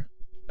there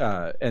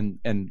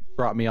and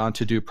brought me on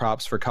to do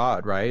props for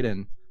COD, right?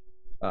 And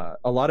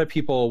a lot of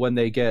people, when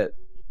they get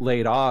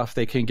laid off,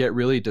 they can get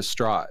really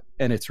distraught,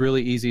 and it's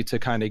really easy to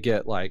kind of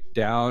get like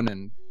down,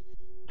 and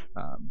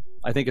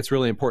I think it's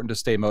really important to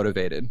stay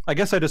motivated. I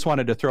guess I just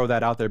wanted to throw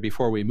that out there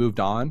before we moved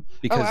on,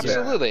 because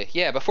absolutely,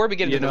 before we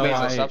get into the weeds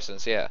of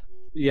Substance,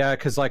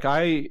 because like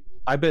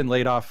I've been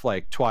laid off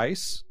like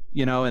twice,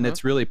 you know, and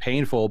it's really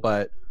painful,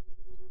 but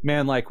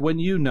man, like when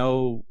you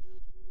know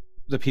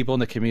the people in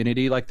the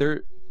community, like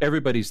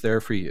everybody's there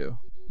for you,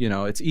 you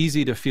know. It's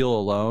easy to feel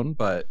alone,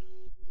 but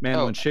man,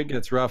 when shit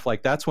gets rough,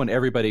 like that's when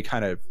everybody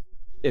kind of,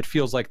 it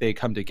feels like they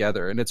come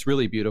together, and it's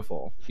really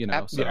beautiful, you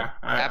know. Yeah,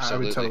 I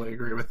would totally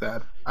agree with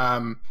that.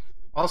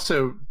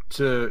 Also,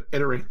 to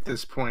iterate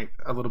this point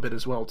a little bit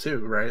as well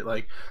too, right?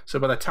 Like, so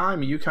by the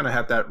time you kind of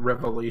had that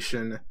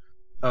revelation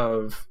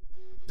of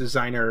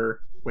designer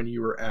when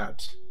you were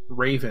at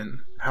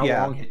Raven, how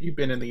long had you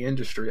been in the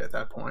industry at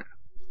that point?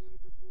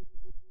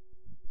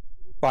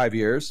 5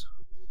 years.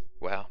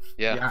 Wow.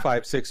 Yeah.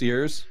 5-6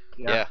 years.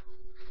 Yeah.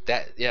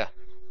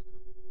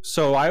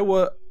 So like,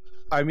 what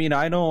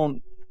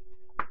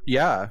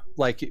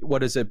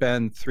has it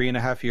been,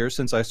 3.5 years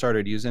since I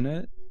started using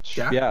it?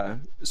 Yeah.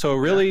 So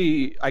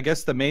really, I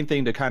guess the main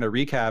thing to kind of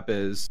recap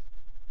is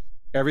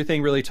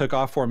everything really took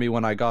off for me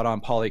when I got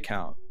on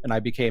Polycount and I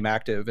became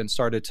active and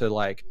started to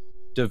like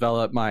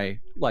develop my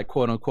like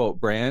quote unquote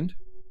brand,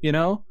 you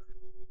know?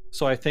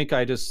 So I think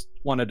I just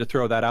wanted to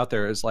throw that out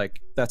there as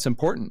like, that's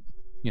important,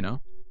 you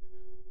know,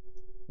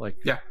 like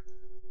Yeah.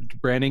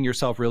 branding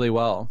yourself really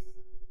well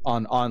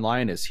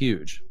online is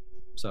huge.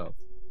 So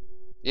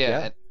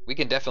Yeah, and we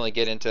can definitely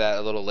get into that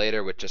a little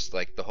later with just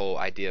like the whole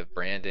idea of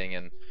branding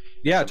and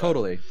yeah,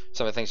 totally.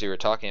 Some of the things you were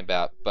talking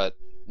about. But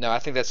no, I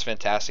think that's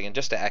fantastic. And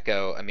just to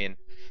echo, I mean,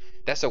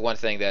 that's the one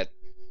thing that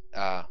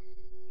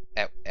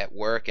at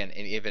work and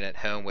even at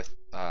home with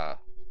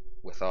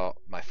all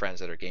my friends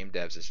that are game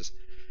devs is just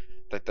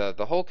like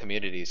the whole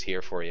community is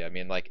here for you. I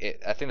mean, like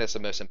I think that's the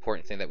most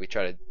important thing that we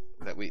try to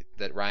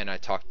that Ryan and I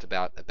talked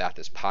about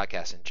this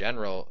podcast in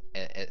general,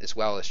 as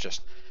well as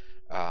just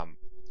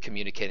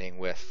communicating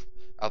with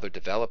other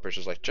developers,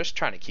 is like just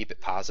trying to keep it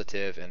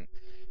positive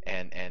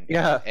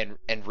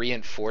and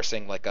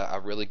reinforcing like a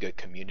really good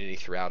community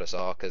throughout us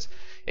all, because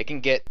it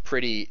can get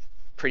pretty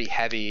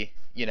heavy,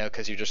 you know,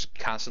 because you're just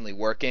constantly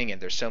working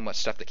and there's so much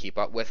stuff to keep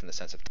up with in the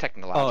sense of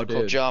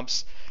technological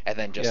jumps, and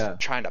then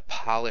just trying to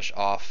polish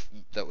off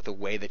the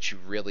way that you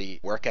really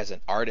work as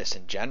an artist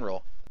in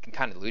general. You can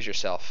kind of lose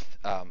yourself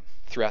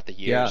throughout the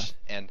years,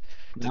 and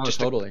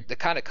to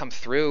kind of come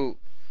through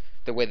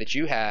the way that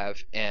you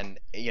have, and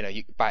you know,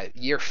 by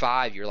year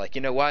 5 you're like,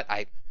 you know what,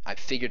 I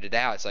figured it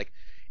out. It's like,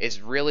 it's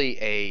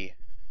really a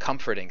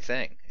comforting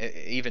thing,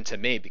 even to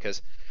me,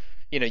 because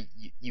you know,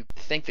 you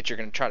think that you're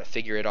going to try to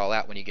figure it all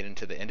out when you get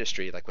into the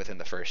industry, like within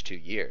the first 2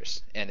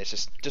 years, and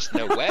it's just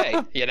no way,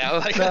 you know,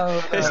 like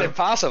it's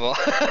impossible.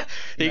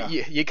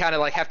 You kind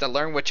of like have to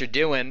learn what you're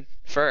doing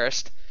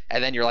first,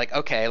 and then you're like,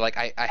 okay, like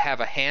I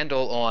have a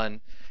handle on,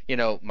 you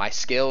know, my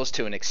skills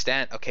to an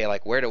extent. Okay,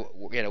 like where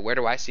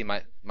do I see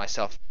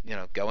myself, you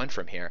know, going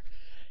from here?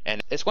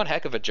 And it's one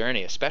heck of a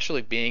journey,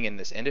 especially being in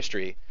this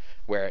industry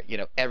where, you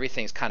know,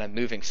 everything's kind of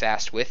moving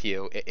fast with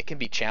you. It can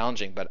be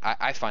challenging, but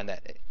I find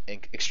that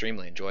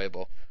extremely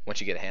enjoyable once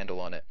you get a handle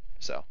on it.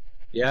 So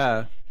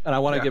yeah, and I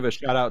want to give a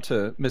shout out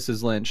to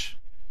Mrs. Lynch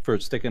for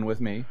sticking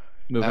with me,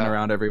 moving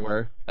around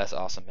everywhere. That's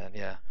awesome, man.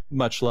 Yeah,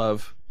 much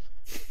love.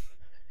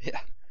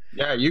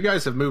 Yeah, you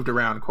guys have moved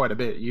around quite a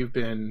bit. You've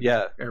been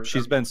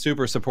she's been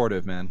super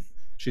supportive, man.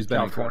 She's been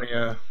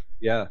California,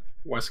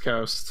 West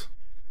Coast,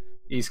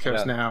 East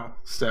Coast now.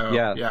 So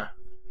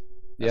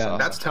awesome.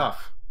 That's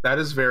tough. That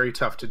is very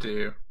tough to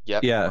do.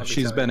 Yep. Yeah,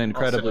 she's been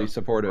incredibly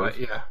supportive. But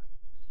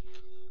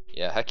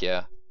yeah, heck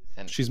yeah.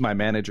 And she's my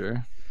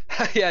manager.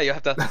 Yeah, you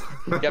have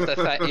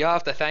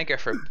to thank her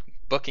for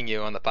booking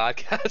you on the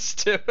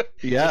podcast too.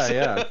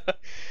 Yeah.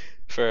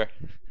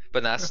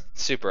 But that's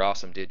super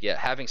awesome, dude. Yeah,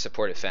 having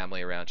supportive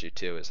family around you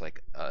too is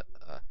like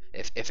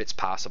if it's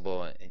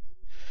possible,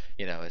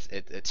 you know,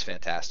 it's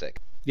fantastic.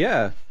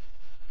 Yeah.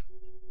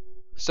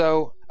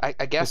 So I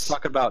guess let's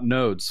talk about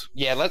nodes.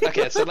 Yeah. Let's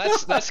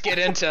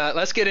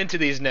get into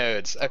these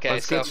nodes. Okay.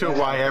 Let's get to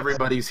why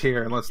everybody's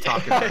here, and let's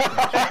talk about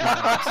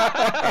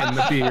and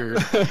the beard.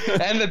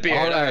 And the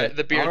beard. All right.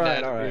 The beard. All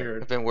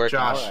right. I've been working.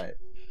 Josh. All right.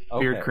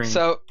 Beard cream.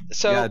 So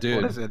yeah,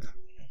 dude. What is it?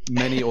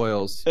 Many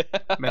oils.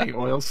 Many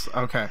oils.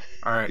 Okay.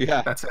 All right.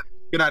 Yeah. That's it.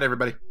 Good night,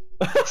 everybody.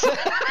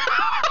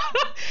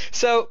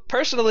 So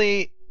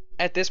personally,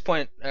 at this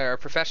point, or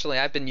professionally,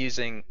 I've been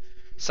using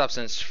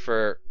Substance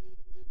for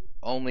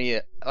only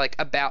like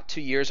about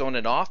 2 years on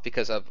and off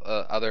because of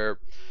other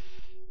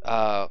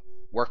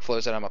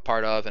workflows that I'm a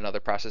part of and other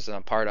processes that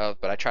I'm part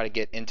of, but I try to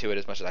get into it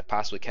as much as I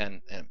possibly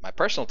can in my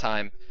personal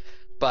time.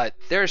 But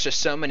there's just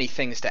so many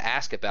things to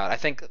ask about. I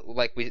think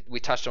like we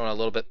touched on a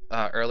little bit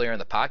earlier in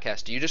the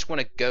podcast. Do you just want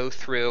to go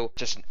through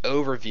just an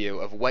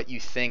overview of what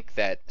you think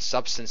that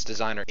Substance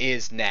Designer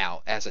is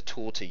now as a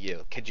tool to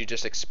you? Could you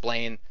just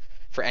explain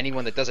for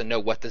anyone that doesn't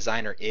know what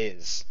Designer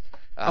is?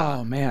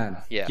 Oh man.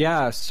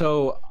 Yeah.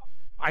 So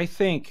I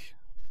think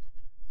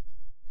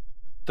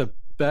the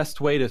best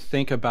way to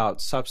think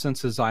about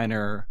Substance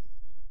Designer,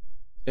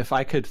 if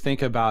I could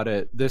think about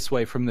it this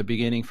way from the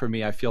beginning, for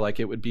me, I feel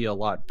like it would be a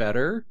lot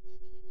better.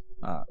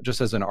 Just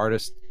as an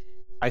artist,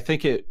 I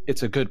think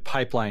it's a good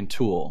pipeline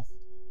tool.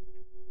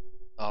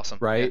 Awesome.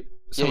 Right?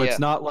 Yeah. So it's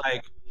not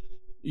like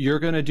you're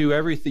going to do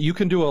everything. You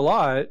can do a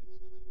lot,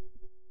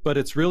 but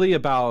it's really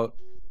about,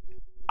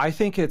 I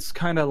think it's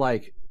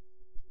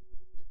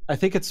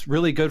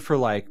really good for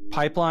like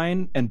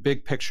pipeline and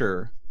big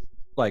picture,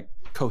 like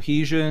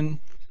cohesion,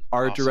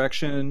 art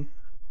direction,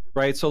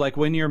 right? So like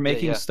when you're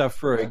making stuff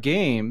for a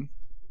game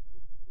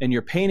and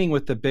you're painting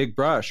with the big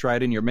brush,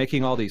 right? And you're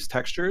making all these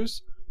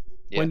textures.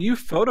 When you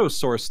photo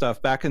source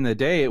stuff back in the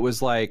day, it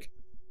was like,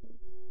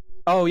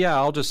 oh yeah,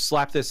 I'll just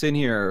slap this in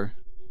here.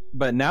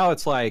 But now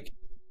it's like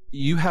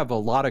you have a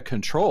lot of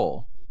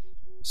control.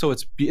 So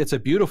it's a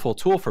beautiful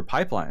tool for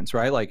pipelines,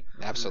 right? Like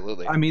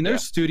absolutely. I mean,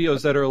 there's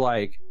studios that are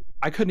like,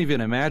 I couldn't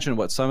even imagine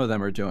what some of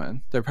them are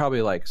doing. They're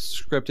probably like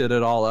scripted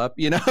it all up,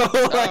 you know?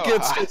 Like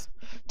it's just,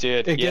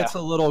 dude, it gets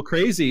a little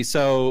crazy.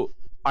 So,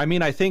 I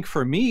mean, I think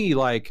for me,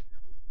 like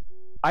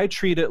I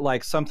treat it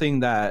like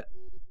something that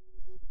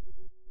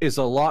is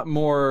a lot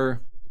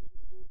more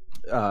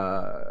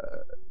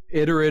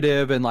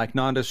iterative and like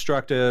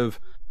non-destructive,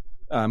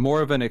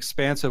 more of an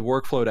expansive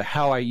workflow to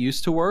how I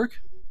used to work.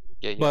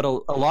 But a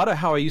lot of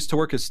how I used to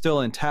work is still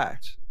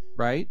intact,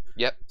 right?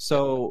 Yep.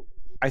 So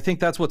I think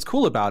that's what's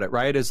cool about it,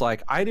 right? Is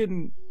like I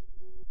didn't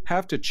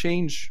have to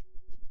change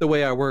the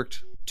way I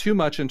worked too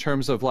much in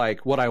terms of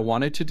like what I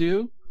wanted to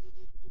do.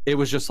 It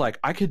was just like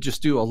I could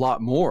just do a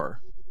lot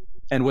more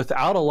and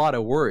without a lot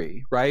of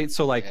worry, right?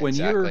 So like when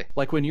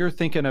you're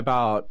thinking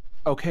about,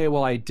 okay,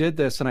 well, I did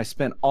this and I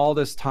spent all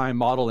this time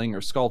modeling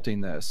or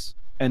sculpting this,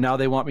 and now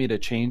they want me to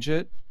change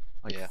it.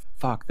 Like,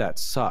 fuck, that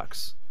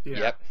sucks. Yeah.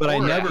 Yep. But I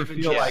never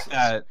feel like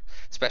that.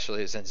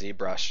 Especially as in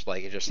ZBrush,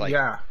 like you're just like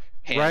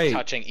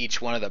touching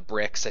each one of the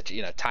bricks that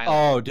tiling.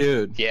 Oh,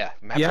 dude. Yeah.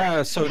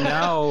 Yeah. So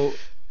now,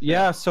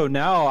 so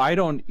now I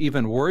don't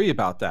even worry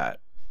about that.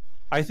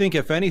 I think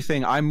if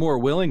anything, I'm more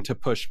willing to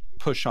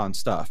push on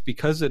stuff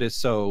because it is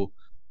so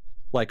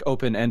like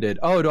open-ended.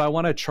 Oh, do I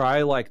want to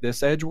try like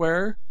this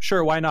edgeware?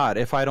 Sure, why not?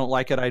 If I don't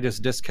like it, I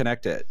just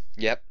disconnect it.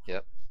 Yep.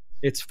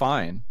 It's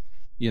fine,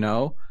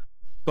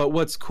 But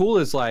what's cool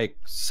is like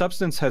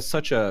Substance has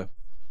such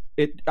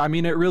it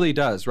really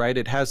does, right?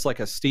 It has like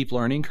a steep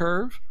learning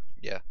curve.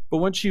 Yeah. But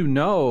once you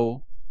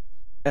know,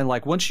 and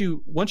like once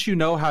you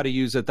know how to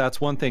use it, that's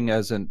one thing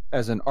as an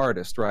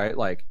artist, right?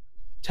 Like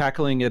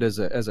tackling it as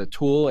a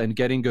tool and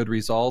getting good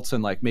results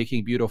and like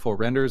making beautiful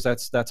renders,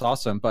 that's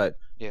awesome. But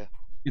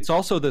it's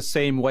also the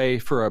same way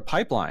for a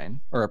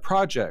pipeline or a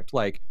project.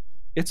 Like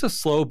it's a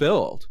slow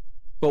build.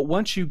 But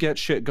once you get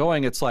shit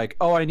going, it's like,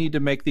 oh, I need to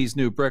make these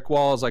new brick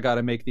walls. I got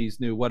to make these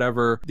new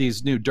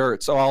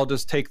dirt. So I'll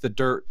just take the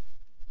dirt,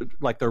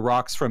 like the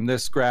rocks from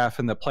this graph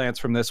and the plants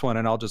from this one,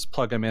 and I'll just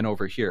plug them in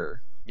over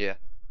here. Yeah.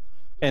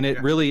 And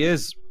it really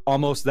is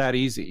almost that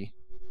easy.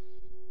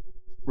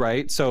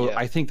 Right? So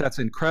I think that's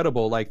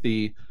incredible. Like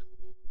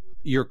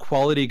your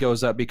quality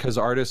goes up because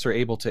artists are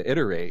able to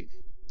iterate.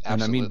 Absolutely.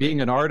 And I mean,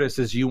 being an artist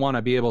is you want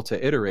to be able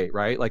to iterate,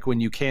 right? Like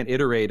when you can't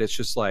iterate, it's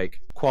just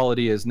like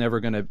quality is never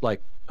going to,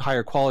 like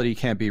higher quality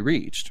can't be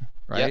reached,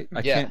 right?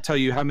 I can't tell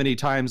you how many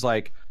times,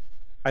 like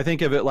I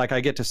think of it like I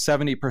get to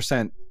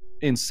 70%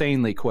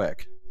 insanely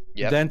quick,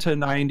 then to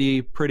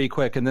 90 pretty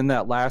quick. And then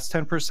that last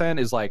 10%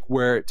 is like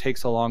where it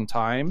takes a long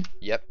time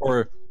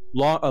or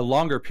a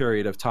longer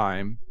period of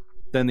time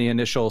than the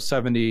initial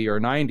 70 or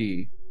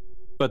 90.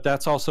 But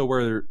that's also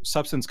where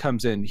Substance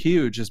comes in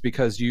huge, is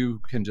because you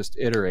can just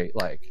iterate.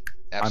 Like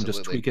I'm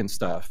just tweaking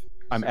stuff.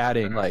 I'm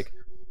adding like,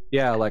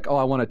 oh,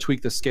 I want to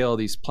tweak the scale of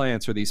these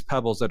plants or these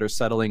pebbles that are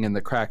settling in the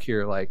crack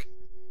here. Like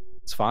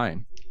it's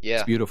fine. Yeah.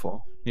 It's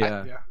beautiful.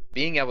 Yeah.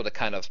 Being able to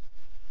kind of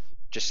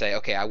just say,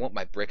 okay, I want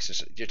my bricks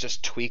to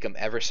just tweak them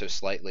ever so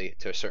slightly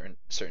to a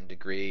certain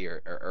degree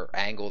or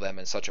angle them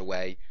in such a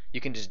way,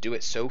 you can just do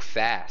it so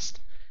fast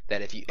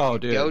that if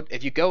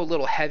you go a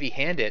little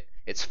heavy-handed,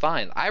 it's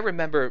fine. I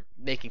remember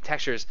making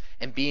textures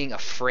and being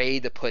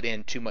afraid to put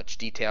in too much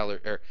detail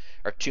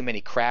or too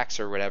many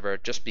cracks or whatever,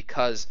 just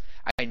because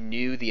I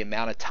knew the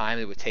amount of time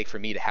it would take for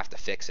me to have to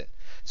fix it.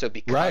 So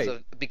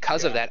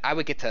because of that, I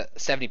would get to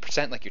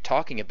 70% like you're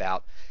talking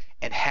about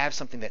and have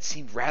something that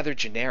seemed rather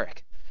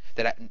generic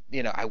that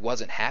I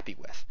wasn't happy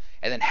with.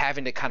 And then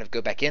having to kind of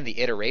go back in, the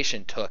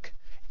iteration took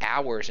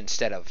hours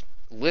instead of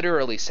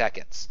literally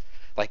seconds.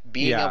 Like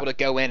being able to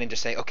go in and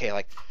just say, okay,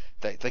 like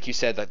you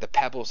said, like the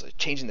pebbles,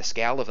 changing the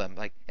scale of them,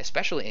 like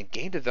especially in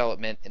game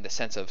development, in the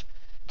sense of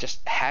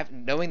just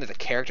knowing that the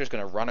character is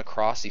going to run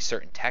across these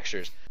certain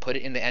textures, put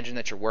it in the engine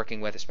that you're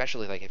working with,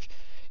 especially like if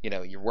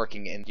you're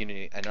working in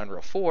Unity and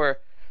Unreal 4,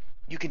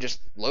 you can just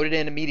load it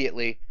in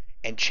immediately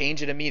and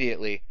change it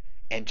immediately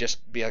and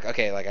just be like,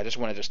 okay, like I just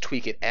want to just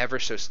tweak it ever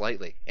so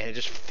slightly, and it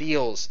just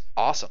feels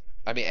awesome.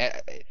 I mean,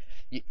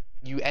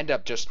 you end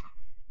up just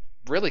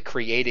really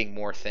creating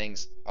more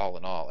things all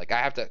in all. Like I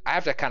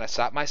have to kind of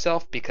stop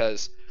myself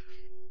because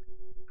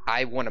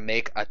I want to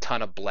make a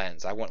ton of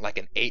blends. I want like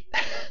an 8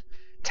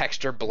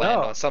 texture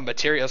blend on some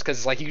materials, because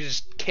it's like you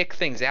just kick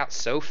things out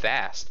so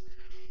fast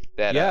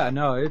that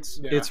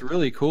it's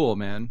really cool,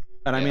 man.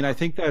 And I mean, I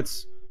think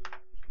that's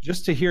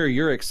just to hear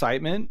your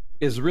excitement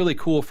is really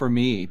cool for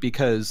me,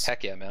 because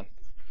heck yeah, man.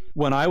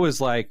 When I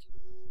was like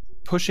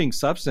pushing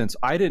Substance,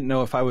 I didn't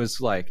know if I was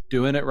like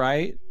doing it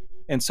right.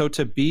 And so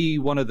to be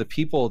one of the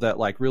people that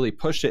like really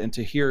pushed it, and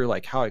to hear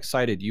like how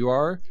excited you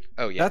are,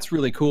 that's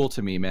really cool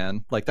to me,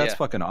 man. Like that's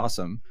fucking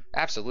awesome.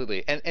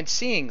 Absolutely. And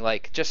seeing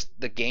like just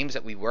the games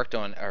that we worked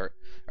on are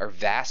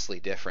vastly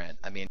different.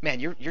 I mean,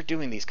 man, you're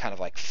doing these kind of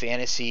like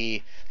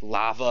fantasy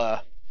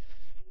lava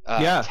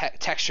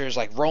textures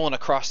like rolling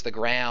across the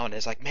ground.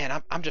 It's like,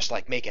 man, I'm just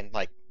like making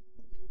like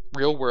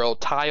real world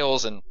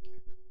tiles, and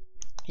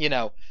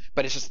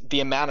but it's just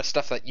the amount of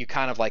stuff that you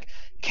kind of like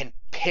can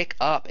pick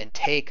up and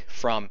take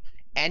from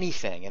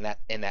anything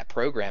in that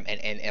program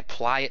and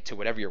apply it to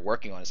whatever you're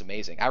working on is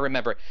amazing. I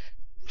remember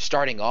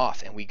starting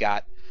off, and we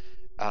got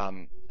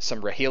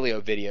some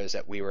Rogelio videos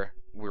that we were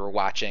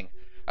watching,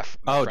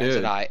 my friends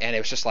and I, and it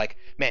was just like,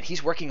 man,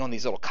 he's working on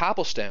these little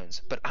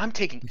cobblestones, but I'm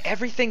taking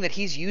everything that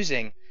he's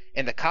using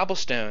in the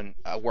cobblestone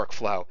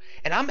workflow,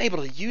 and I'm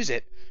able to use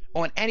it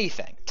on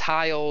anything,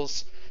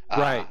 tiles,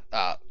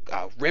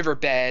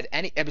 riverbed,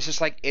 it was just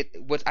like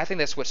I think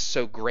that's what's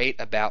so great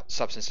about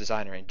Substance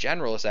Designer in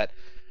general, is that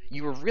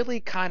you were really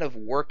kind of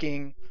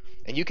working,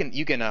 and you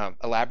can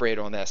elaborate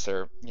on this,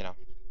 or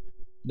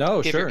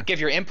No, sure. give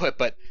your input,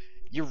 but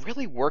you're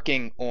really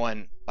working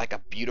on like a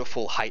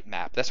beautiful height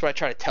map. That's what I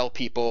try to tell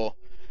people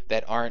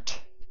that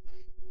aren't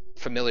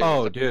familiar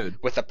Oh, dude.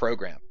 with the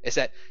program, is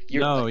that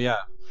you're No, yeah.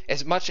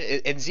 as much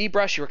in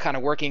ZBrush you were kind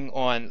of working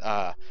on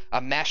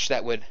a mesh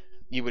that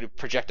you would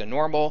project a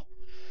normal,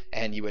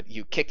 and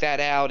you kick that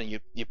out and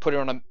you put it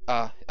on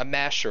a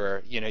mesh,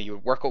 or you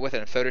would work with it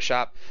in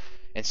Photoshop.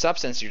 In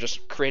Substance, you're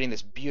just creating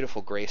this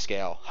beautiful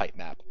grayscale height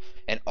map,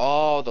 and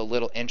all the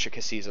little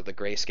intricacies of the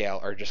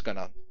grayscale are just going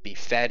to be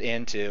fed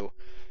into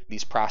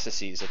these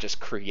processes that just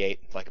create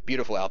like a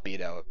beautiful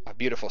albedo, a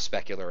beautiful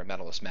specular or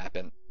metalist map,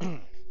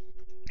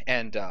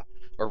 and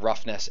or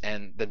roughness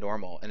and the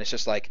normal. And it's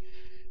just like,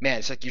 man,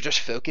 it's like you're just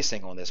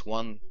focusing on this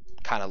one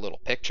kind of little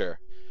picture,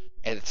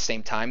 and at the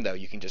same time though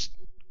you can just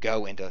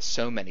go into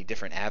so many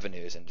different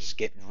avenues and just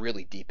get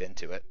really deep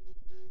into it.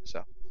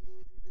 So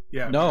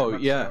yeah, no,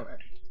 yeah. So.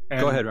 And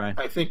go ahead, Ryan.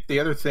 I think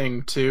the other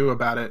thing too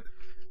about it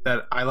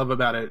that I love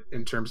about it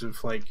in terms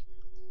of like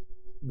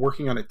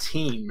working on a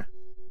team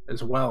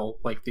as well,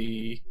 like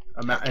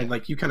and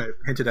like you kind of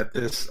hinted at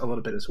this a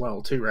little bit as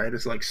well too, right?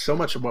 It's like so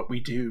much of what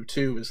we do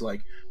too is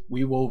like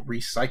we will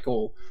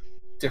recycle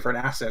different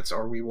assets,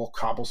 or we will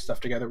cobble stuff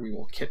together, we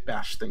will kit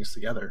bash things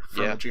together.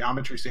 From a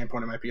geometry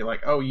standpoint, it might be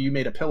like, oh, you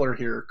made a pillar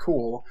here,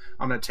 cool,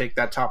 I'm going to take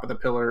that top of the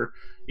pillar,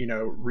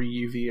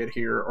 re-UV it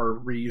here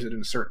or reuse it in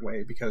a certain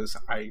way because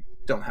I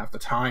don't have the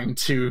time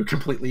to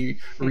completely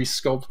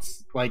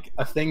resculpt like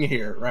a thing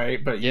here, right?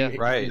 But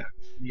right.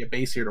 A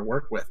base here to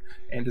work with.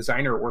 And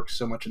Designer works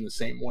so much in the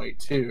same way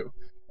too.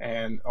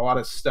 And a lot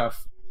of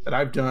stuff that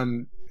I've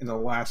done in the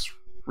last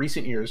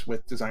recent years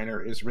with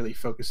Designer is really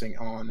focusing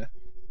on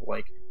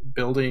like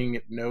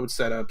building node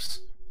setups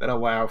that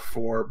allow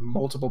for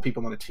multiple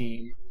people on a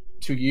team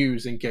to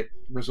use and get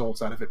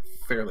results out of it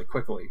fairly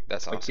quickly.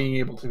 That's awesome. Like being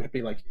able to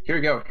be like, here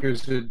you go,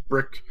 here's a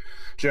brick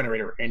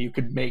generator, and you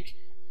could make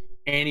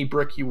any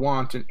brick you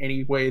want in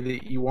any way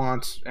that you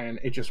want, and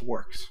it just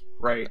works,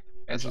 right?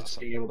 And That's just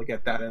awesome. being able to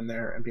get that in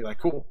there and be like,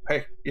 cool,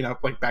 hey,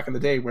 like back in the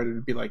day where it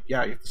would be like,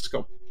 yeah, you have to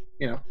sculpt,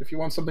 if you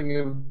want something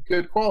of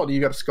good quality,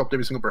 you got to sculpt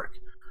every single brick.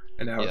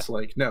 And now it's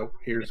like, no,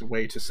 here's a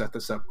way to set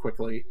this up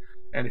quickly.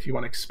 And if you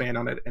want to expand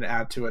on it and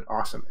add to it,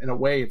 awesome. In a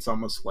way, it's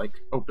almost like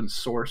open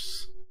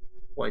source,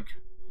 like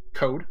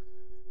code.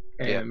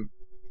 And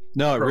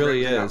no, it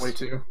really is. That way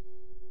too.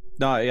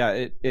 No,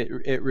 yeah,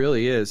 it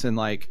really is. And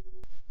like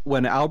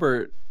when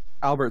Albert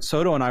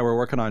Soto and I were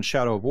working on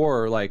Shadow of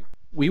War, like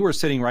we were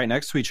sitting right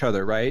next to each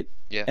other, right?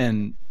 Yeah.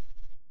 And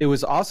it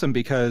was awesome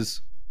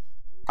because,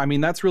 I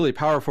mean, that's really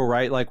powerful,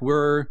 right? Like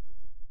we're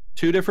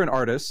two different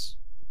artists.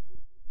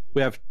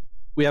 We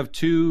have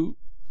two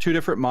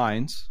different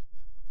minds,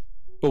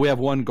 but we have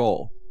one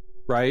goal,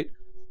 right?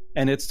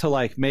 And it's to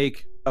like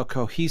make a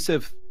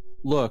cohesive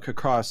look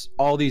across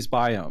all these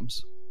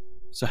biomes.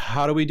 So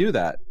how do we do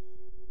that?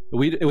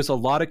 It was a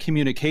lot of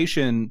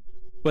communication,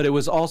 but it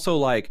was also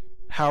like,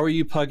 how are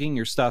you plugging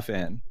your stuff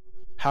in?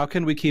 How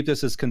can we keep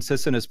this as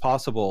consistent as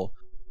possible?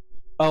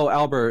 Oh,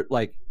 Albert,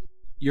 like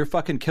you're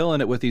fucking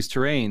killing it with these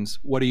terrains.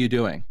 What are you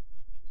doing?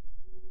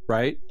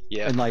 Right?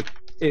 Yeah. And like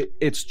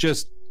it's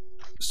just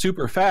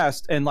super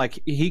fast, and like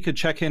he could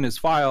check in his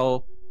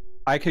file,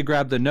 I could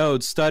grab the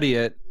node, study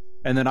it,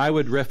 and then I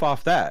would riff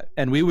off that,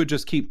 and we would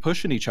just keep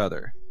pushing each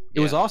other. It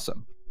was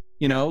awesome,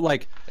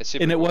 like,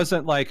 and it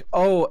wasn't like,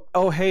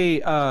 oh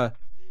hey,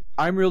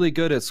 I'm really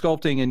good at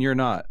sculpting and you're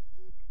not,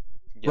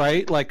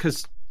 right? Like,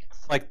 because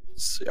like,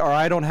 or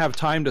I don't have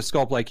time to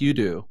sculpt like you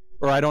do,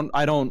 or I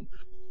don't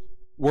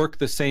work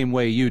the same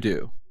way you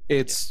do.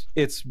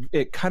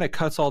 It kind of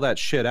cuts all that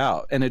shit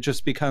out, and it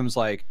just becomes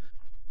like,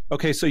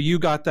 okay, so you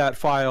got that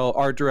file,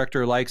 art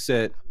director likes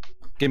it,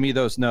 give me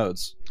those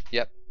nodes.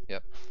 Yep.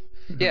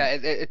 Yeah,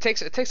 it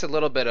takes a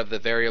little bit of the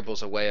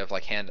variables away of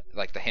like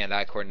the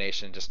hand-eye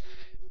coordination, just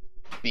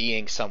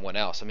being someone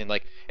else. I mean,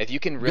 like if you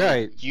can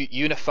really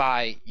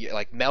unify,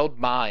 like meld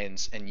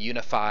minds and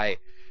unify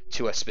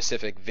to a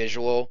specific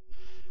visual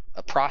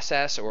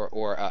process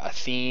or a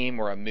theme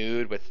or a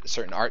mood with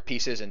certain art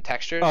pieces and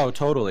textures. Oh,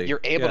 totally. You're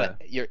able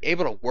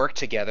to work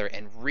together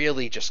and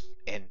really just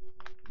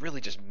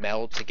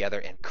meld together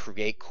and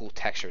create cool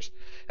textures.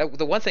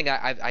 The one thing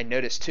I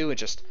noticed too, and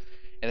just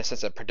in a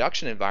sense of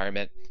production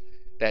environment,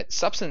 that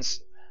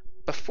Substance,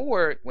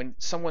 before, when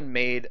someone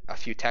made a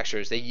few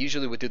textures, they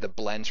usually would do the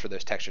blends for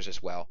those textures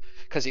as well,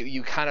 because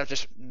you kind of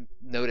just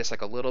notice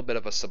like a little bit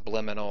of a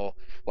subliminal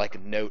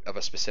like note of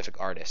a specific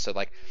artist. So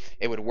like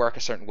it would work a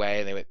certain way,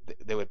 and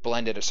they would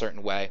blend it a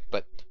certain way.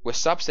 But with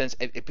Substance,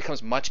 it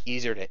becomes much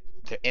easier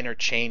to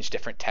interchange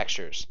different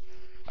textures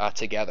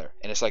together.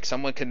 And it's like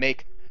someone could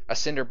make a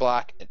cinder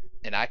block,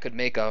 and I could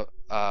make a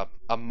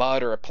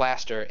mud or a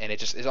plaster, and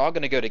it's all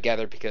going to go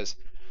together because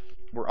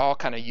we're all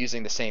kind of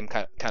using the same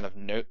kind of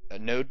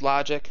node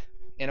logic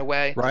in a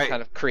way, right? To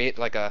kind of create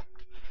like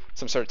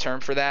some sort of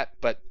term for that.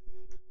 But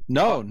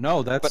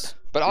that's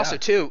but also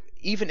too,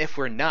 even if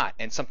we're not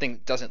and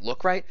something doesn't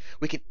look right,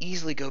 we can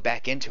easily go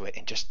back into it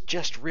and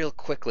just real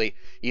quickly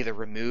either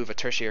remove a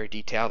tertiary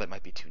detail that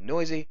might be too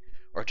noisy,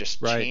 or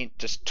just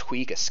just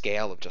tweak a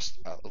scale of just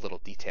a little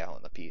detail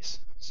in the piece.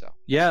 So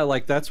yeah,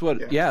 like that's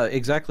what yeah,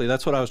 exactly,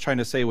 that's what I was trying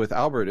to say with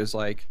Albert, is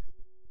like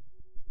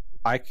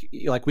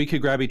we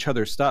could grab each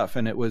other's stuff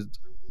and it was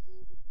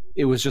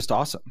just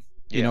awesome.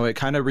 You know, it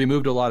kind of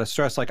removed a lot of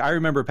stress. Like I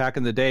remember back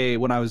in the day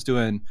when I was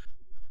doing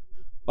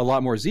a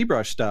lot more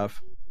ZBrush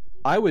stuff,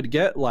 I would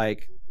get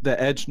like the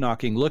edge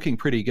knocking looking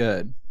pretty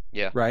good.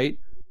 Yeah. Right.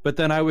 But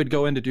then I would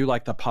go in to do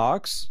like the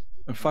pox,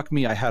 and fuck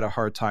me, I had a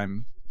hard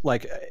time.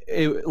 Like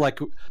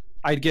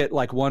I'd get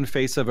like one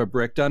face of a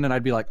brick done and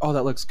I'd be like, oh,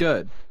 that looks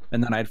good.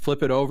 And then I'd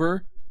flip it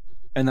over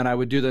and then I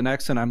would do the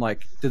next and I'm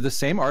like, did the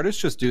same artist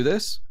just do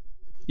this?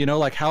 You know,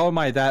 like how am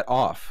I that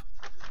off?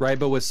 Right.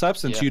 But with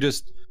Substance, you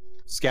just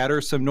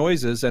scatter some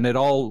noises and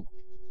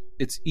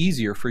it's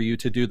easier for you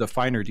to do the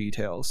finer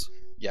details.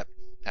 Yep.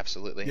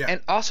 Absolutely. Yeah.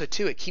 And also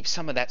too, it keeps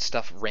some of that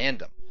stuff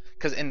random.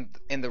 Because in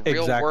the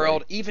real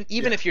world, even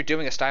if you're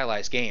doing a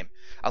stylized game,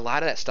 a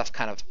lot of that stuff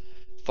kind of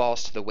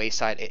falls to the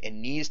wayside. It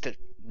needs to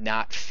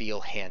not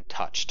feel hand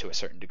touched to a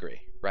certain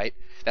degree, right?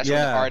 That's where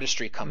the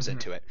artistry comes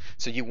into it.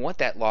 So you want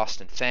that lost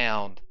and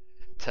found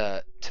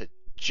to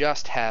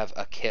just have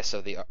a kiss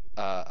of the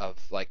of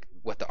like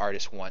what the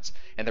artist wants,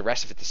 and the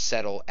rest of it to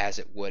settle as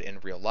it would in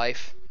real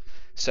life.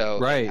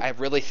 So I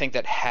really think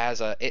that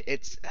has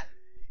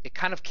it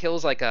kind of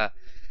kills like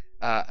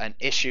an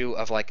issue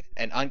of like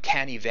an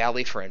uncanny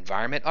valley for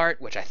environment art,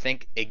 which I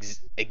think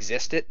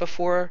existed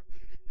before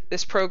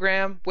this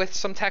program with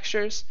some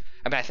textures.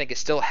 I mean, I think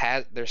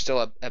there's still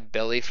a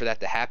ability for that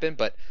to happen,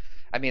 but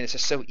I mean, it's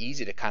just so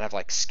easy to kind of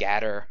like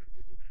scatter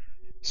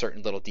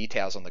certain little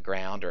details on the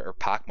ground or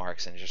pock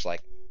marks, and it's just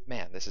like,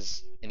 man,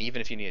 and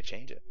even if you need to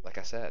change it, like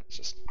I said, it's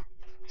just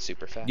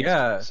super fast.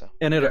 Yeah. So.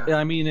 And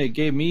I mean, it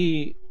gave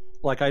me,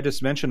 like I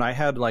just mentioned, I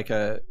had like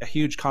a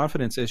huge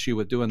confidence issue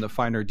with doing the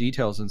finer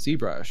details in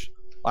ZBrush.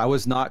 I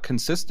was not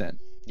consistent.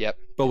 Yep.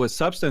 But with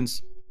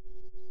Substance,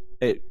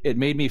 it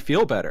made me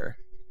feel better.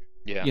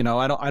 Yeah. You know,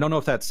 I don't know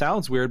if that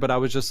sounds weird, but I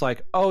was just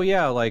like, oh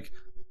yeah, like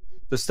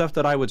the stuff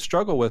that I would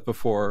struggle with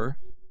before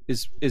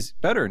is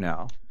better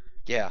now.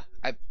 Yeah.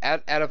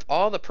 Out of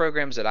all the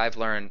programs that I've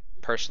learned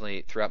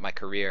personally throughout my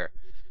career,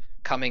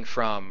 coming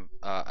from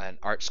an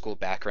art school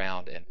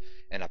background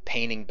and a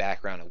painting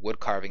background, a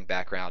wood carving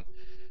background,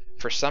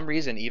 for some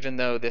reason, even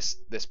though this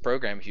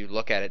program, if you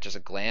look at it just a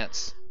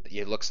glance,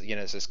 it looks, you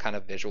know, it's this kind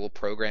of visual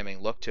programming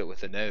look to it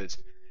with the nodes,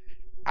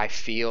 I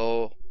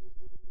feel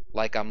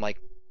like I'm like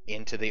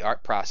into the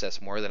art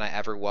process more than I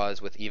ever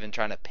was with even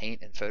trying to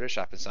paint in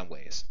Photoshop in some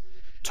ways.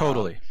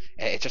 Totally.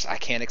 It's just, I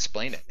can't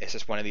explain it. It's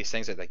just one of these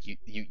things that like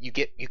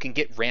you can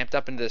get ramped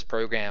up into this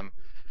program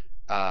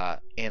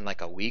in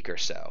like a week or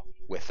so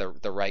with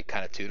the right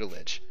kind of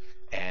tutelage,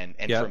 and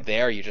from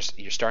there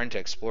you're starting to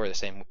explore the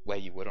same way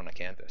you would on a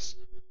canvas.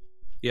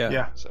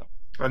 Yeah. So,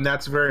 and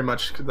that's very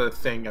much the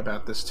thing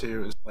about this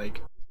too, is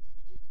like,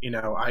 you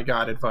know, I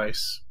got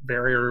advice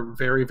very,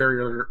 very,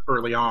 very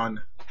early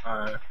on,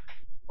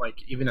 like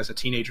even as a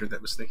teenager,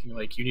 that was thinking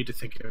like, you need to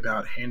think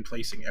about hand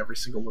placing every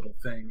single little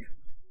thing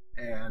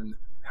and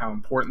how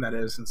important that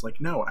is. And it's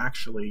like, no,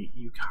 actually,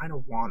 you kind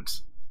of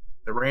want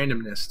the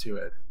randomness to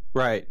it,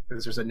 right?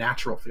 Because there's a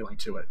natural feeling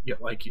to it. Yeah,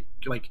 like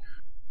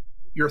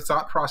your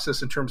thought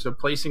process in terms of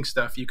placing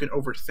stuff, you can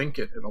overthink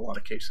it in a lot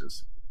of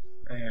cases,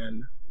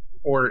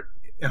 or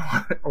in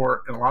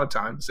a lot of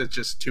times it's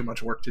just too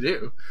much work to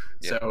do.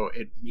 Yeah. So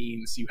it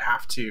means you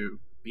have to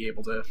be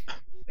able to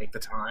make the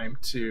time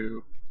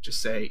to just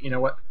say, you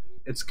know what,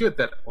 it's good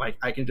that like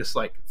I can just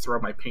like throw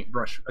my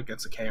paintbrush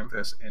against a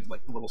canvas and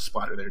like the little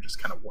splatter there just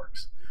kind of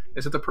works.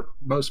 Is it the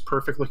most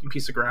perfect looking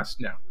piece of grass?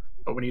 No.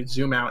 But when you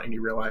zoom out and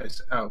you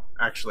realize, oh,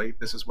 actually,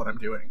 this is what I'm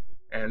doing,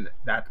 and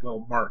that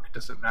little mark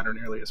doesn't matter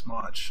nearly as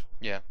much.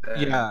 Yeah.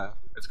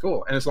 It's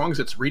cool. And as long as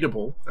it's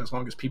readable, as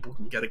long as people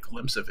can get a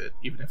glimpse of it,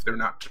 even if they're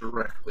not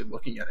directly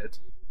looking at it,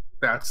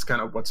 that's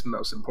kind of what's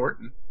most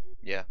important.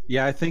 Yeah.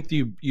 Yeah, I think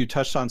you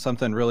touched on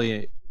something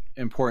really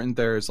important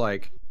there, is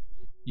like,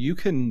 you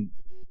can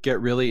get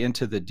really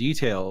into the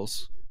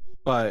details,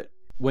 but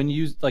when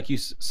you, like you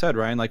said,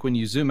 Ryan, like when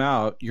you zoom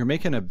out, you're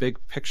making a big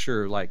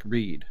picture like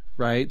read,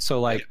 right? So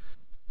like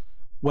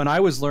when I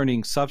was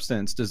learning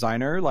Substance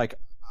Designer, like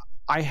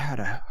I had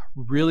a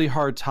really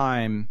hard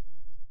time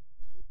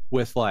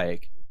with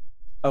like,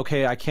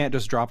 okay, I can't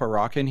just drop a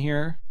rock in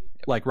here,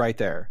 like right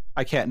there.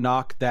 I can't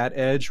knock that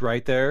edge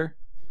right there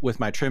with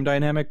my trim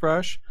dynamic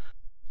brush.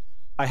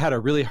 I had a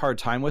really hard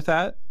time with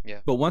that.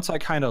 Yeah. But once I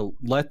kind of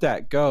let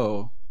that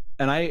go,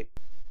 and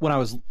when I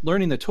was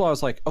learning the tool, I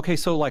was like, okay,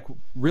 so like,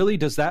 really,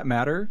 does that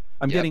matter?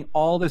 I'm getting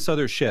all this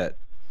other shit.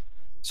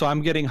 So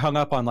I'm getting hung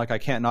up on like, I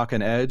can't knock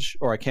an edge,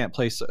 or I can't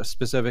place a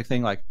specific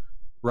thing like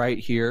right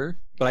here,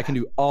 but I can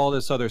do all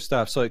this other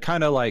stuff. So it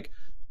kind of like,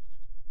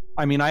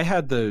 I mean, I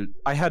had to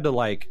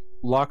like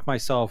lock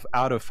myself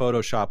out of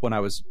Photoshop when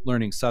I was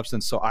learning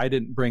Substance, so I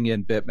didn't bring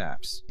in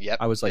bitmaps.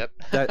 I was like,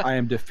 that I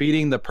am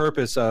defeating the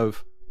purpose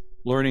of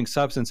learning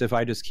Substance if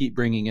I just keep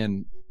bringing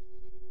in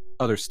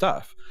other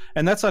stuff.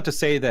 And that's not to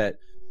say that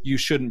you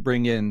shouldn't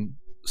bring in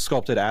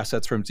sculpted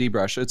assets from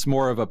ZBrush. It's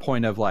more of a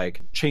point of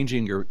like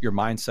changing your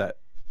mindset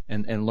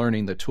and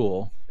learning the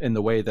tool in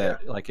the way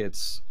that like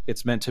it's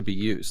meant to be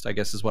used, I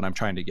guess is what I'm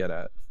trying to get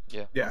at.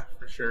 Yeah,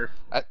 for sure.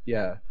 I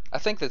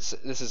think this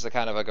is a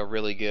kind of like a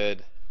really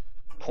good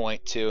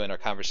point too in our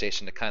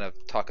conversation to kind of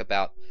talk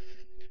about,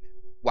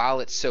 while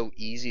it's so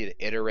easy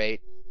to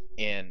iterate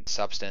in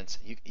Substance,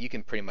 you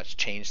can pretty much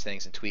change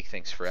things and tweak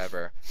things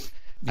forever.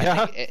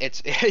 Yeah. I think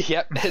it's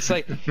yep, it's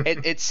like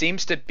it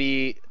seems to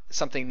be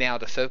something now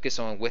to focus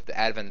on with the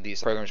advent of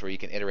these programs where you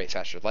can iterate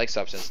faster, like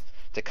Substance,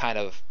 to kind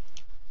of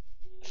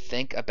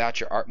think about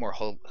your art more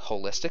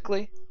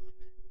holistically.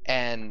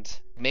 And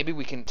maybe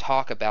we can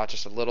talk about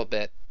just a little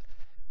bit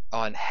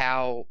on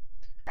how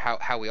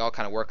we all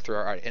kind of work through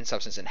our art in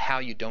Substance and how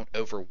you don't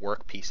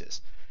overwork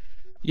pieces.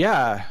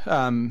 Yeah,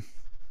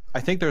 I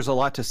think there's a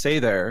lot to say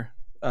there.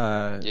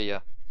 Yeah.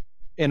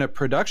 In a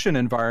production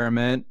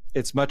environment,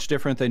 it's much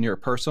different than your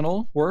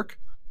personal work.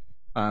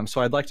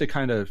 So I'd like to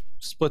kind of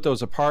split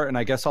those apart, and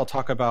I guess I'll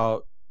talk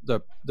about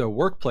the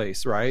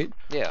workplace, right?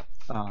 Yeah.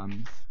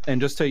 And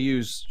just to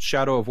use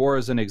Shadow of War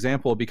as an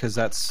example, because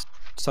that's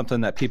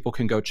something that people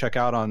can go check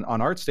out on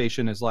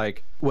ArtStation, is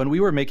like when we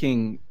were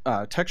making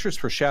textures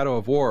for Shadow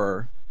of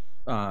War,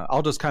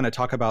 I'll just kind of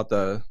talk about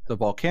the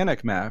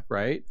volcanic map,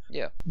 right?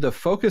 Yeah. The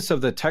focus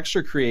of the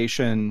texture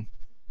creation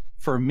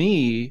for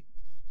me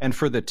and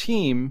for the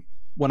team,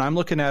 when I'm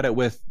looking at it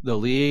with the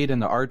lead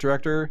and the art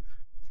director,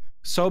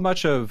 so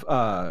much of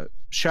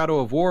Shadow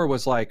of War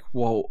was like,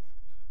 well,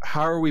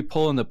 how are we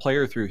pulling the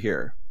player through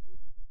here?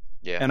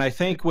 Yeah. And I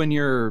think when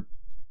you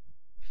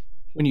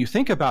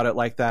think about it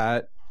like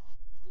that,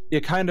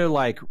 it kind of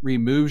like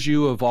removes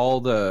you of all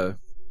the,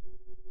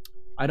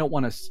 I don't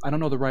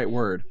know the right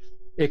word.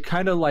 It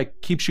kind of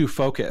like keeps you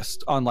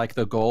focused on like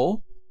the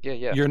goal.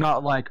 Yeah. You're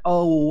not like,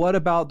 oh, what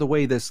about the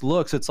way this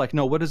looks? It's like,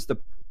 no, what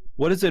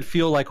does it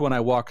feel like when I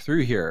walk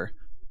through here?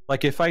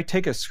 Like if I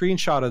take a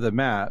screenshot of the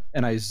map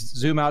and I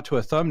zoom out to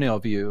a thumbnail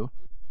view,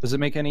 does it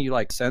make any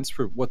like sense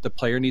for what the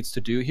player needs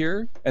to do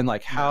here? And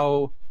like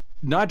how,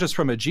 not just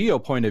from a geo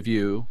point of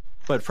view,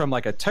 but from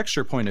like a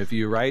texture point of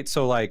view, right?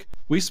 So like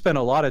we spent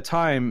a lot of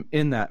time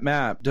in that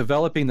map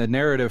developing the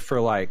narrative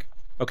for like,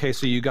 okay,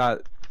 so you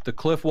got the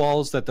cliff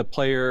walls that the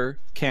player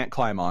can't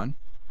climb on.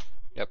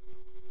 Yep.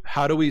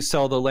 How do we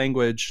sell the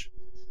language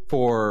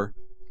for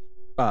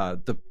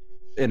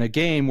in a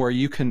game where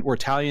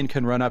Talion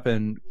can run up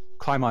and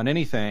climb on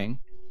anything,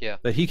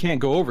 that he can't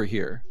go over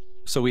here?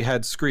 So we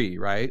had Scree,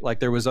 right? Like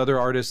there was other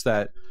artists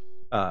that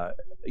at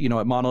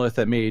Monolith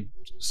that made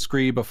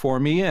Scree before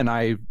me, and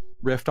I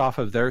riffed off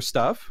of their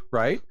stuff,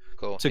 right?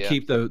 Cool. To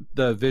keep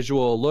the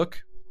visual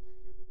look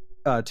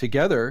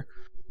together.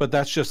 But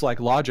that's just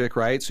like logic,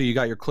 right? So you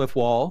got your cliff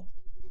wall,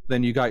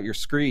 then you got your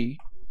Scree,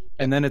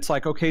 and then it's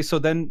like, okay, so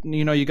then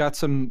you got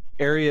some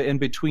area in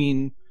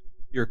between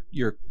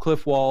your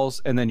cliff walls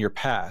and then your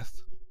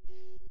path.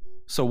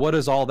 So what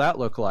does all that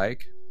look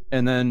like?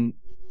 And then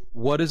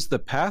what does the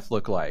path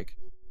look like?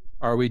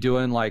 Are we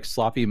doing like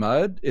sloppy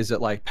mud? Is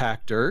it like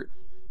packed dirt?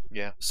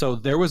 Yeah. So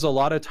there was a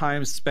lot of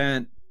time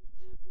spent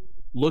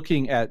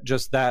looking at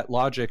just that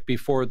logic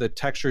before the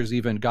textures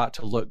even got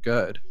to look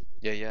good.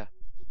 Yeah.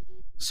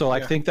 So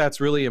I think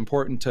that's really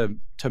important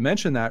to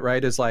mention that,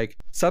 right? Is like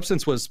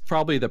Substance was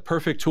probably the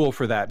perfect tool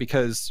for that,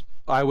 because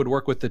I would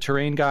work with the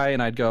terrain guy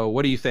and I'd go,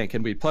 what do you think?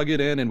 And we'd plug it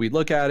in and we'd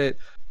look at it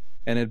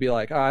and it'd be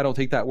like, I don't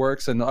think that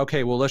works. And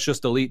okay, well, let's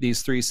just delete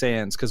these 3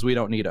 sands because we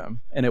don't need them.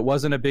 And it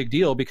wasn't a big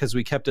deal because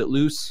we kept it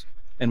loose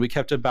and we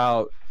kept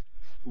about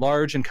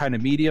large and kind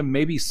of medium,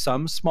 maybe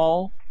some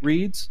small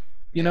reads,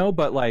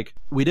 but like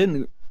we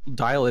didn't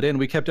dial it in.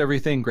 We kept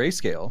everything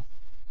grayscale.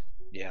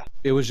 Yeah.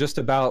 It was just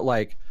about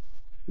like,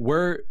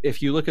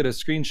 if you look at a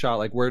screenshot,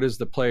 like where does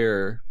the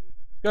player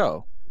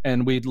go?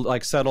 And we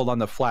like settled on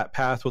the flat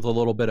path with a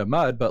little bit of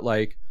mud, but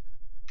like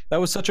that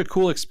was such a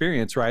cool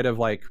experience, right? Of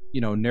like,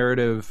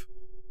 narrative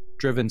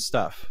driven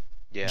stuff.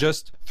 Yeah.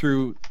 Just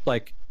through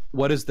like,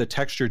 what is the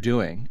texture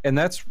doing? And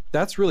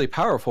that's really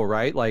powerful,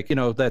 right? Like,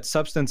 that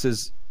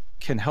Substances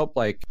can help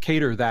like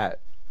cater that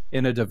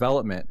in a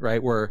development,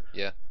 right? Where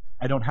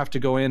I don't have to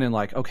go in and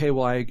like, okay,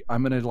 well,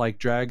 I'm going to like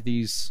drag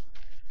these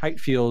height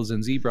fields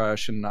and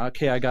ZBrush and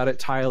okay, I got it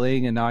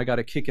tiling and now I got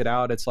to kick it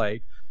out. It's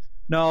like,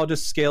 no, I'll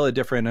just scale it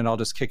different and I'll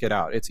just kick it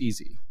out. It's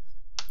easy.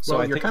 So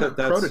well, you're kind of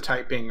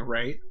prototyping,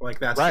 right? Like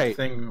that's the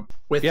thing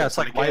with it's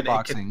like white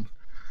boxing.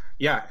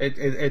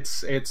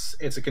 It's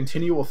a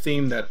continual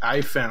theme that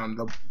I found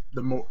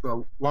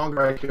the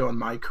longer I go in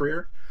my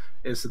career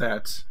is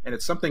that, and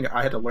it's something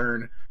I had to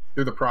learn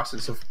through the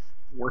process of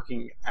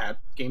working at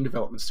game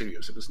development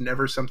studios. It was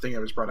never something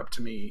that was brought up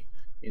to me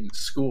in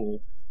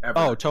school ever.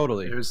 Oh,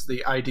 totally. It was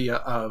the idea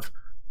of,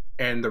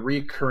 and the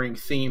recurring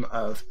theme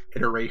of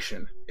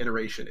iteration.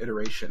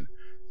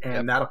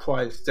 And that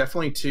applies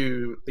definitely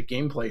to the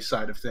gameplay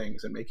side of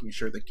things and making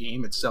sure the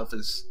game itself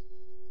is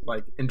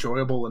like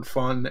enjoyable and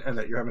fun and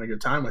that you're having a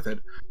good time with it.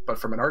 But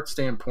from an art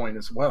standpoint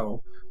as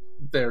well,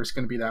 there's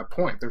going to be that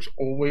point. There's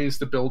always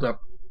the build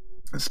up,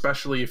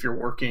 especially if you're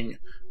working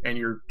and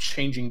you're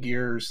changing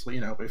gears,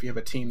 if you have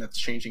a team that's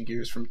changing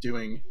gears from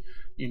doing,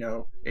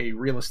 a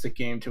realistic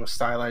game to a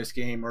stylized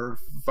game or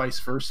vice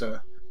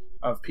versa.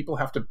 of people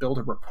have to build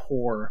a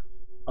rapport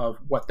of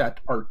what that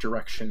art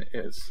direction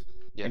is.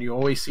 Yeah. And you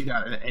always see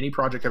that in any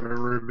project I've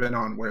ever been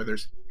on where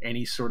there's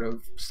any sort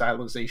of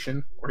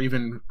stylization or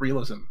even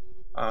realism.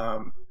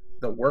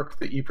 The work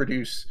that you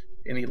produce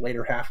in the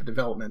later half of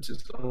development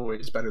is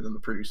always better than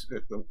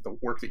the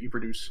work that you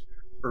produce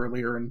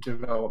earlier in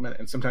development,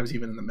 and sometimes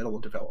even in the middle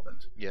of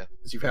development. Yeah.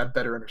 Because you've had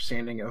better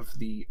understanding of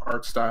the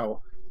art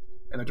style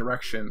and the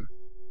direction,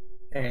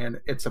 and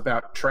it's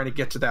about trying to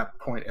get to that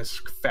point as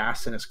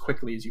fast and as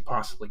quickly as you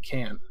possibly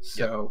can.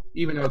 So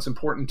even though it's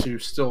important to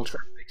still try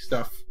to make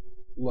stuff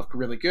look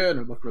really good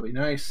or look really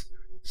nice,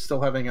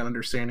 still having an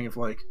understanding of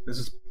like,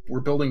 we're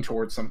building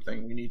towards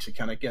something, we need to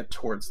kind of get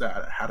towards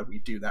that. How do we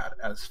do that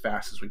as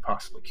fast as we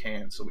possibly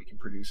can so we can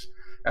produce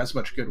as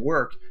much good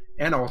work?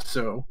 And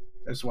also,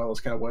 as well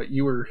as kind of what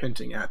you were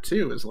hinting at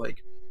too, is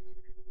like,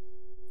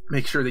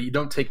 make sure that you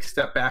don't take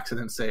step backs and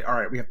then say, all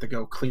right, we have to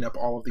go clean up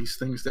all of these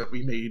things that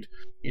we made,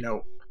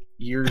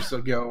 years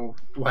ago,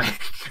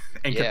 like,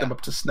 and get them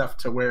up to snuff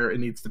to where it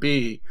needs to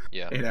be,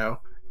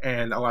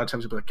 and a lot of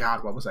times you'll be like,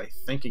 God, what was I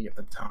thinking at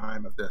the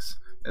time of this?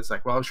 It's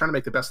like, well, I was trying to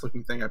make the best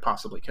looking thing I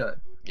possibly could.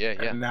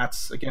 And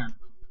that's, again,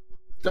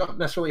 don't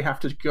necessarily have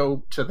to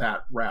go to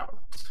that route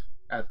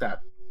at that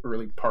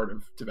early part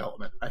of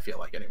development, I feel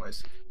like,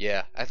 anyways.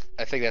 I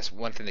think that's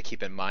one thing to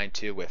keep in mind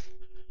too with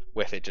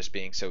it just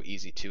being so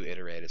easy to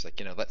iterate, is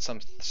like, let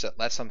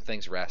some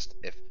things rest.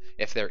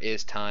 If there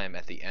is time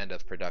at the end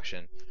of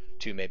production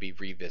to maybe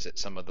revisit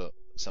some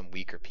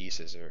weaker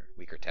pieces or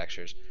weaker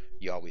textures,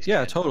 you always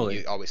can.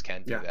 Totally. You always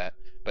can do that.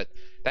 But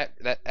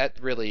that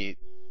really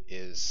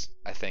is,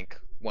 I think,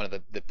 one of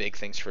the big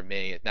things for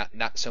me.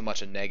 Not so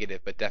much a negative,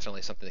 but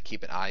definitely something to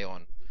keep an eye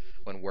on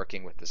when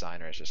working with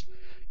designers. Just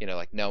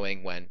like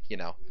knowing when,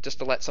 just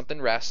to let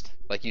something rest.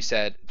 Like you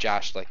said,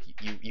 Josh, like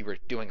you were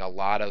doing a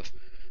lot of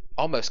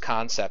almost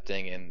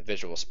concepting in the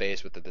visual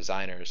space with the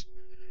designers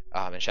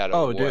in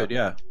Shadow of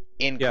War.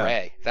 In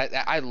gray.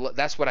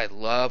 That's what I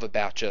love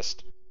about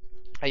just,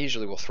 I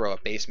usually will throw a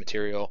base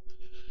material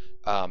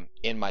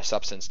in my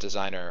Substance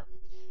Designer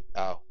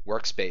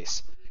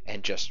workspace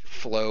and just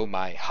flow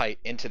my height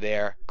into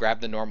there,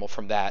 grab the normal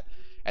from that,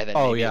 and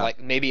then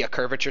maybe a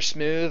curvature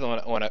smooth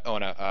on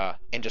a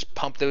and just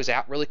pump those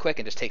out really quick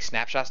and just take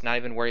snapshots, not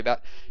even worry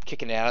about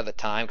kicking it out of the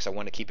time because I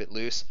want to keep it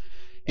loose.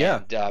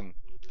 And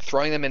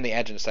throwing them in the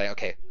edge and say,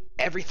 okay,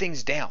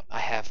 everything's down. I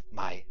have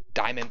my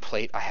diamond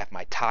plate, I have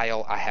my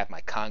tile, I have my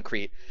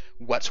concrete,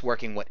 what's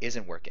working, what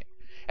isn't working.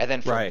 And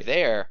then from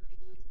there,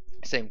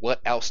 saying,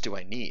 what else do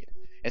I need?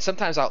 And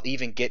sometimes I'll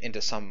even get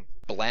into some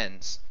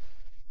blends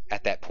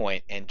at that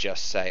point and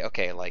just say,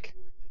 okay, like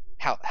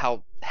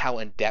how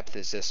in depth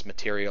is this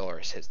material or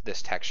is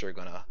this texture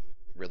gonna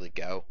really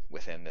go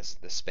within this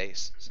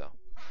space? So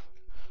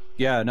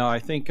I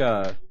think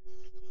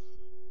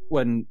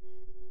when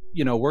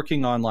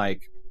working on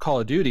like Call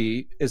of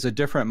Duty is a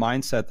different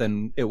mindset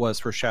than it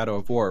was for Shadow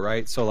of War,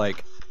 right? So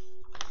like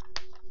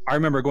I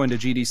remember going to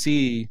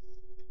GDC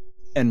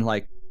and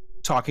like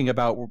talking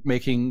about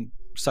making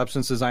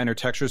Substance Designer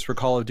textures for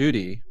Call of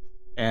Duty,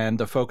 and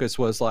the focus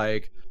was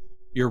like,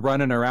 you're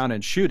running around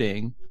and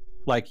shooting,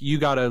 like you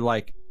gotta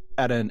like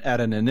at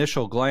an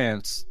initial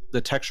glance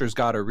the texture's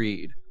gotta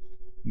read.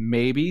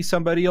 Maybe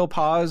somebody will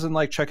pause and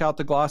like check out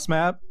the gloss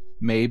map,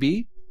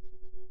 maybe,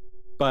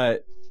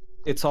 but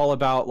it's all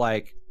about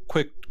like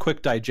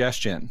quick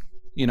digestion,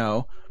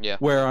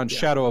 where on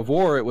Shadow of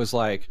War it was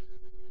like,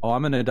 oh,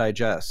 I'm gonna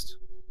digest,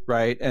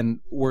 right?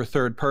 And we're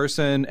third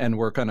person and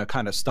we're gonna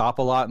kind of stop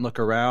a lot and look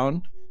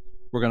around,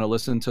 we're gonna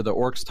listen to the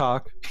orcs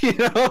talk,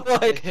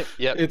 like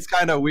it's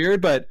kind of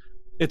weird, but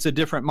it's a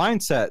different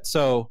mindset.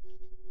 So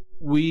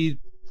we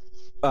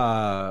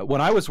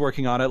when I was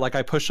working on it, like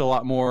I pushed a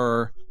lot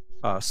more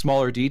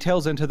smaller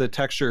details into the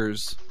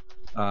textures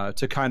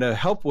to kind of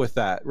help with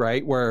that,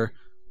 right? Where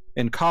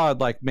in COD,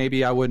 like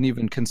maybe I wouldn't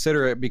even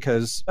consider it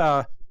because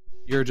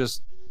you're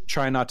just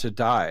trying not to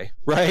die,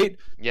 right?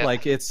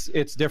 Like it's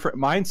different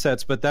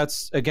mindsets, but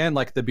that's again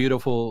like the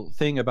beautiful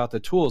thing about the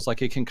tools,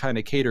 like it can kind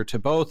of cater to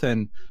both.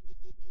 And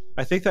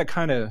I think that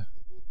kind of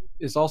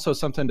is also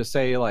something to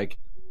say, like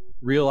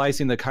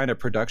realizing the kind of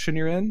production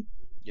you're in,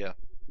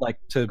 like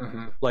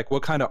to like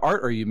what kind of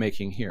art are you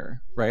making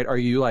here, right? Are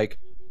you like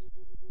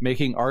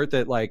making art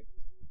that like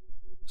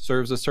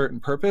serves a certain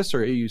purpose, or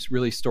are you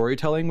really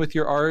storytelling with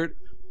your art?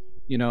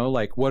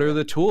 Like what are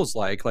the tools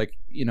like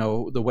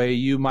the way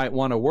you might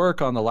want to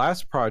work on the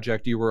last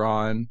project you were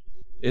on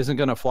isn't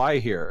going to fly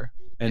here,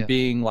 and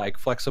being like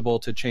flexible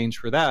to change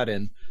for that,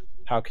 and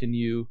how can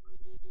you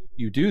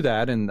do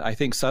that? And I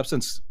think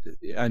Substance,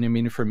 I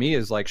mean, for me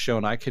is like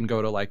shown I can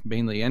go to like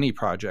mainly any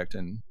project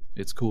and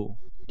it's cool.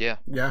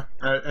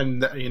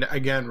 And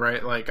again,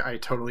 right, like I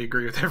totally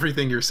agree with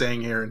everything you're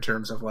saying here in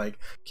terms of like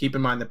keep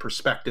in mind the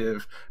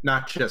perspective,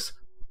 not just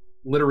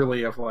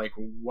literally of like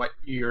what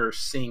you're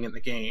seeing in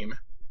the game,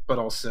 but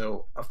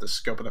also of the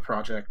scope of the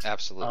project.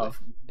 Absolutely. Of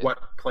what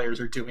players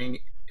are doing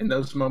in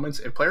those moments.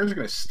 If players are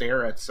going to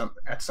stare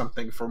at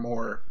something for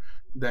more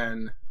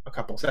than a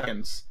couple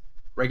seconds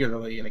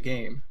regularly in a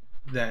game,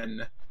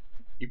 then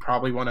you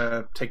probably want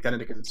to take that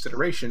into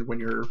consideration when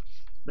you're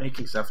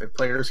making stuff. If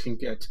players can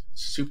get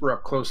super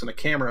up close in the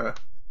camera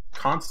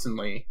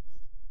constantly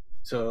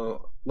to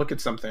look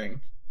at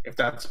something, if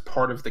that's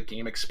part of the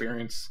game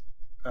experience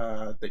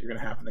that you're going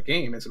to have in the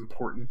game, it's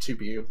important to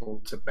be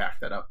able to back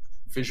that up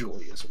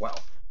visually as well.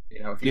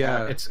 You know, if you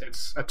have,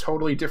 it's a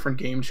totally different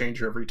game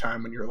changer every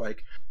time when you're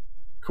like,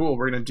 cool,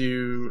 we're going to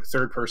do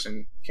third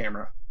person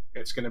camera.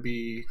 It's going to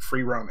be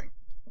free roaming.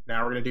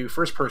 Now we're going to do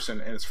first person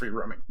and it's free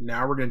roaming.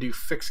 Now we're going to do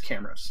fixed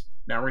cameras.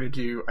 Now we're going to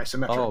do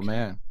isometric. Oh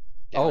man.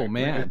 We're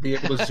going to be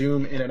able to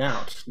zoom in and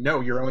out.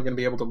 No, you're only going to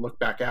be able to look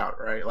back out,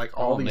 right? Like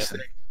all these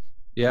things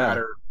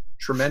matter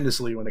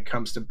tremendously when it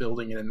comes to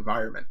building an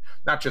environment,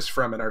 not just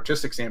from an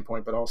artistic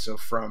standpoint, but also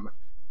from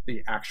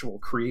the actual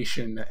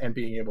creation and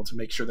being able to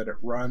make sure that it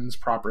runs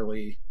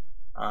properly,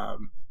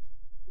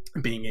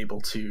 being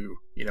able to,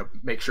 you know,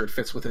 make sure it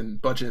fits within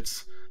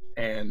budgets,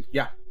 and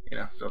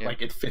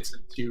like it fits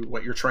into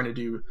what you're trying to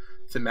do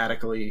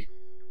thematically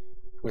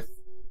with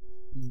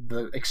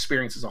the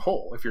experience as a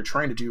whole. If you're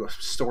trying to do a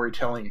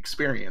storytelling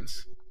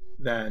experience,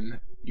 then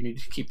you need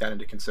to keep that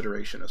into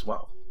consideration as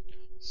well.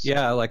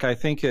 Yeah, like I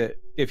think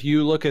if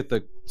you look at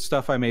the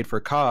stuff I made for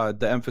COD,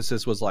 the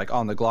emphasis was like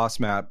on the gloss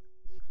map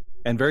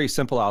and very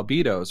simple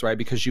albedos, right?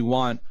 Because you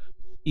want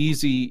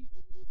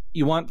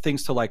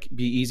things to like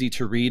be easy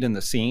to read in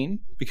the scene,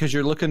 because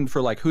you're looking for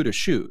like who to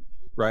shoot,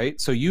 right?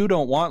 So you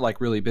don't want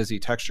like really busy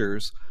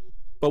textures,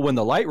 but when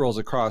the light rolls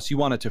across, you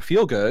want it to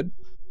feel good.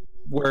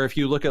 Where if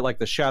you look at like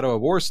the Shadow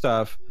of War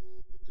stuff,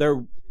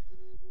 there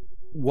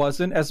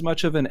wasn't as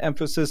much of an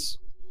emphasis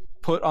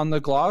put on the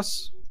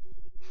gloss.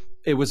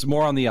 It was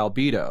more on the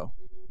albedo.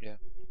 Yeah.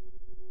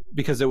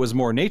 Because it was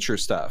more nature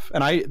stuff.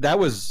 And that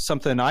was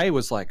something I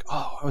was like,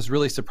 I was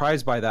really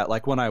surprised by that.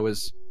 Like when I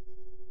was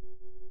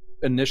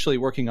initially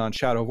working on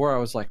Shadow of War, I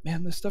was like,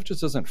 man, this stuff just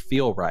doesn't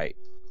feel right.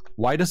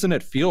 Why doesn't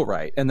it feel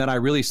right? And then I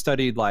really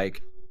studied,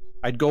 like,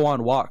 I'd go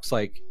on walks,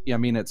 like, I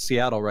mean, it's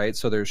Seattle, right?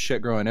 So there's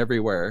shit growing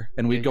everywhere.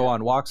 And we'd go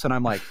on walks and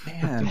I'm like,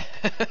 man,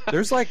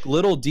 there's like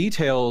little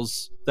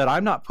details that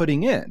I'm not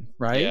putting in,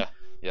 right? Yeah.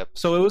 Yep.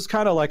 So it was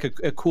kind of like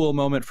a cool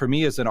moment for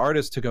me as an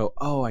artist to go,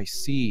 oh, I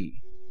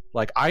see.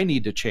 Like I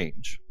need to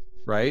change,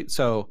 right?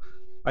 So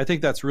I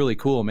think that's really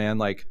cool, man.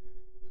 Like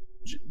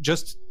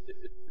just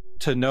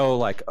to know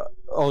like,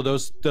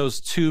 those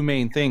two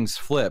main things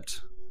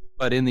flipped,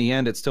 but in the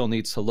end it still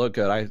needs to look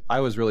good. I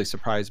was really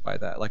surprised by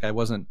that. Like I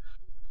wasn't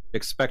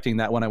expecting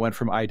that when I went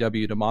from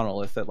IW to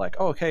Monolith, that like,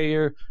 oh, okay,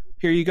 here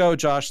you go,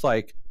 Josh.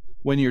 Like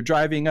when you're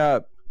driving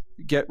up,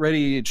 get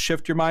ready,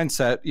 shift your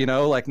mindset, you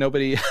know, like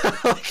nobody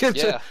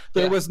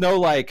there was no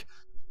like,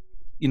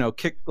 you know,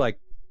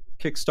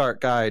 kickstart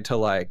guide to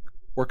like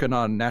working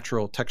on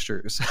natural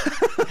textures.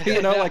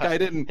 You know, like I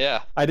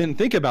didn't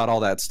think about all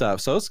that stuff,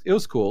 so it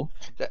was cool.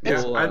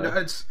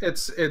 It's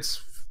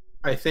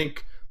I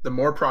think the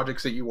more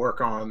projects that you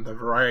work on, the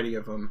variety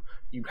of them,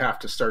 you have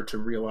to start to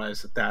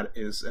realize that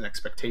is an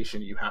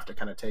expectation you have to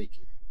kind of take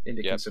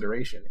into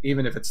consideration,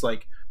 even if it's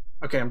like,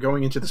 okay, I'm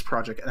going into this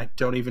project and I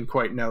don't even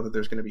quite know that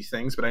there's going to be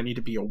things, but I need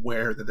to be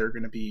aware that there are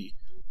going to be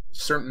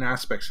certain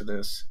aspects of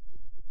this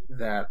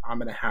that I'm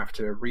going to have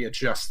to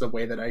readjust the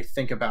way that I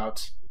think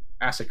about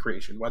asset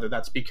creation, whether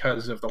that's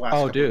because of the last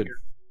couple of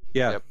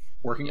years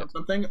working on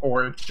something,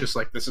 or it's just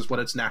like, this is what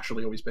it's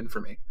naturally always been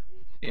for me,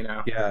 you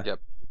know? Yeah. Yep.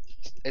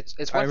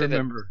 It's one thing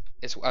remember.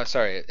 It's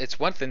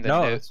one thing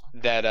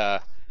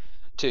that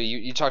too,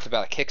 you talked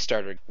about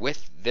Kickstarter.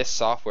 With this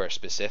software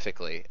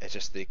specifically, it's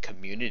just the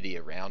community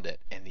around it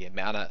and the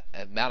amount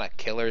of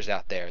killers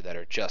out there that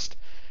are just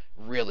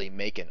really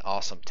making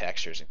awesome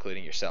textures,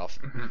 including yourself.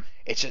 Mm-hmm.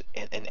 It's just,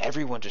 and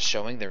everyone just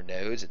showing their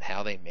nodes and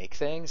how they make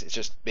things. It's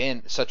just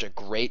been such a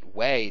great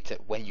way to,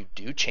 when you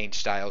do change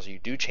styles, you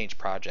do change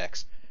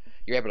projects,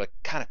 you're able to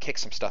kind of kick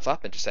some stuff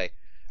up and just say,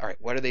 all right,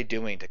 what are they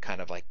doing to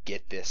kind of like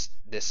get this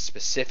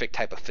specific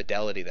type of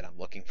fidelity that I'm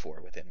looking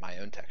for within my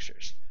own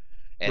textures?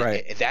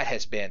 And that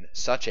has been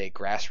such a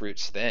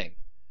grassroots thing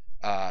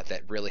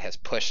that really has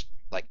pushed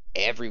like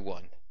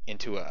everyone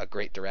into a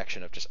great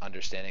direction of just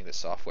understanding the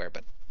software.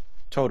 But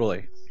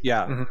totally,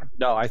 yeah. Mm-hmm.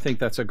 No, I think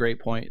that's a great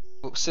point.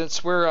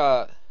 Since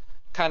we're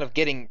kind of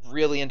getting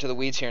really into the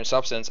weeds here in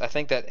Substance, I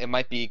think that it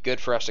might be good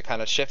for us to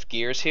kind of shift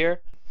gears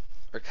here,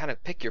 or kind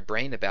of pick your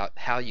brain about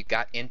how you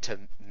got into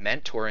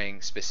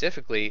mentoring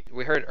specifically.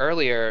 We heard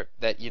earlier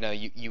that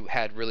you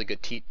had really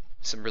good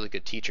some really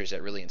good teachers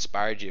that really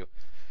inspired you.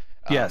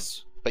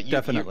 Yes. But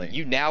definitely.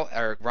 You now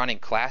are running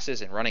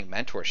classes and running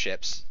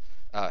mentorships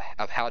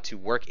of how to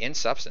work in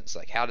Substance.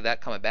 Like, how did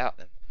that come about?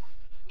 And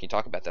can you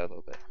talk about that a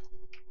little bit?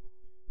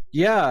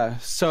 Yeah.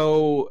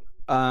 So,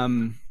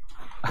 I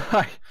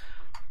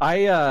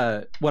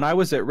when I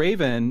was at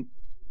Raven,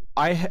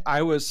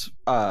 I was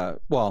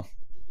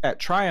at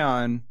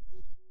Tryon,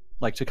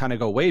 like to kind of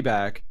go way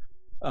back.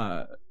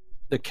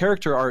 The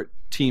character art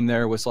team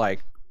there was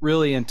like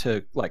really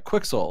into like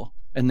Quixel,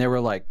 and they were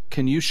like,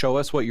 "Can you show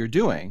us what you're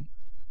doing?"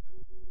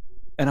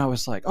 And I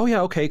was like, oh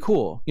yeah, okay,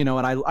 cool. You know,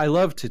 and I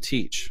love to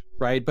teach,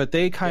 right? But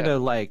they kind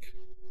of like,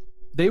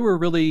 they were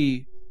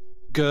really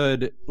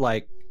good,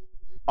 like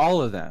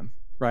all of them,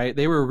 right?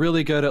 They were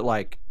really good at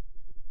like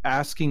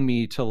asking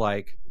me to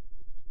like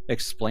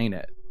explain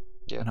it.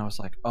 Yeah. And I was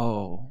like,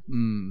 oh,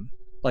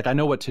 like I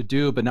know what to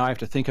do, but now I have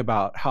to think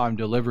about how I'm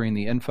delivering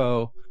the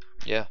info.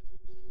 Yeah.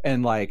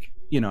 And like,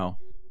 you know,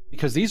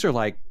 because these are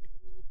like,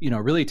 you know,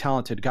 really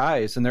talented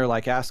guys, and they're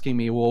like asking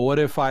me, well, what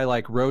if I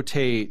like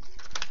rotate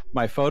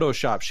my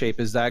Photoshop shape?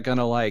 Is that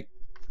gonna like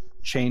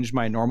change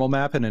my normal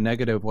map in a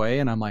negative way?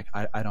 And I'm like,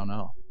 I don't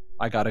know.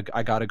 I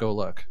gotta go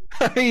look.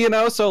 You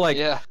know, so like,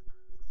 Yeah.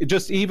 it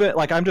just, even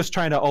like, I'm just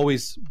trying to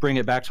always bring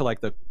it back to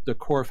like the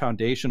core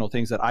foundational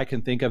things that I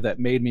can think of that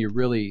made me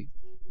really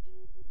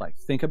like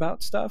think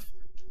about stuff.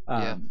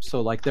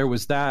 So like there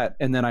was that,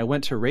 and then I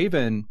went to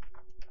Raven,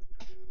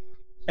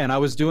 and I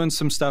was doing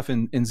some stuff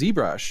in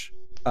ZBrush,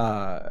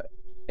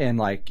 and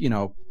like, you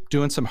know,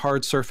 doing some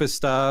hard surface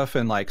stuff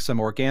and like some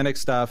organic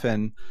stuff.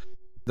 And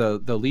the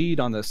lead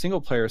on the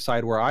single player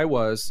side where I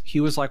was, he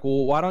was like,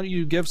 well, why don't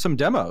you give some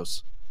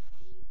demos?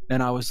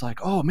 And I was like,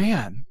 oh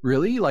man,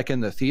 really? Like in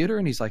the theater?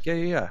 And he's like,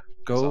 yeah.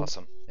 Go. That's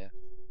awesome. Yeah.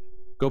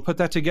 Go put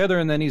that together.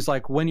 And then he's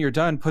like, when you're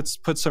done,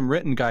 put some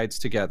written guides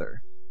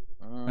together.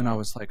 And I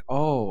was like,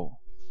 oh,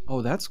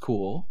 that's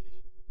cool.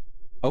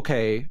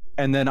 Okay.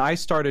 And then I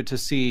started to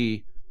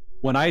see,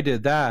 when I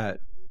did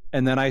that,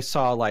 and then I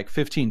saw like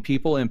 15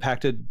 people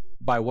impacted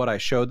by what I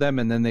showed them,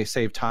 and then they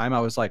saved time, I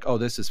was like, oh,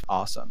 this is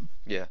awesome.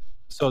 Yeah.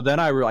 So then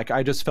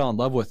I just fell in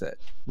love with it,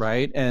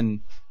 right?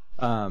 And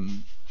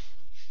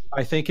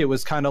I think it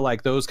was kind of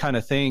like those kind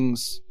of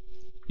things,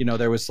 you know,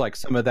 there was like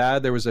some of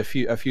that. There was a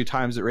few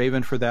times at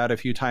Raven for that, a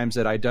few times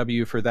at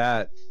IW for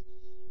that.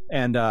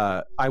 And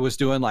I was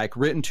doing like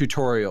written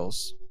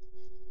tutorials,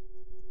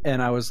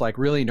 and I was like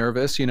really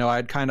nervous. You know,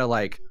 I'd kind of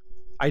like,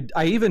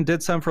 I even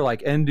did some for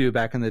like Endu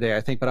back in the day,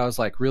 I think, but I was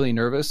like really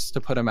nervous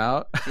to put them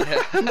out.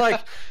 Yeah. And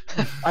like,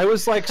 I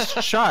was like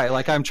shy.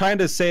 Like I'm trying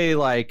to say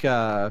like,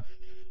 I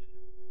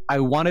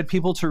wanted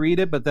people to read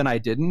it, but then I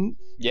didn't.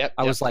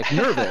 I was like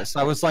nervous.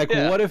 I was like,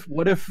 what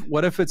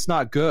if it's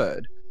not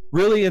good?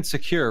 Really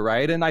insecure,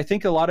 right? And I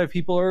think a lot of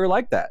people are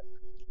like that.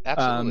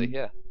 Absolutely,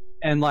 yeah.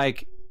 And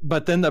like,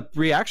 but then the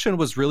reaction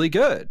was really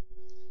good,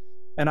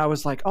 and I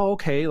was like, oh,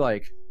 okay,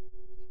 like,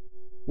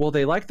 well,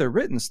 they like the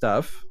written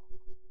stuff.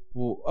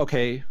 Well,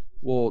 okay,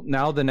 well,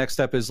 now the next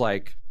step is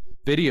like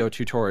video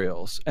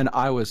tutorials. And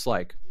I was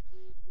like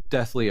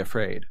deathly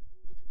afraid.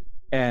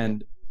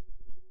 And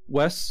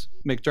Wes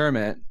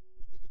McDermott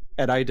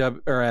at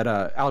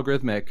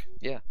Algorithmic,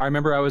 I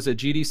remember I was at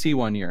GDC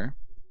one year,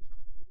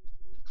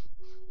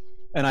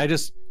 and I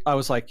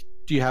was like,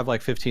 do you have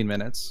like 15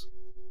 minutes?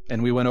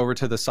 And we went over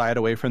to the side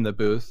away from the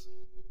booth,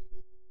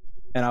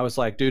 and I was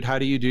like, dude, how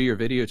do you do your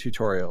video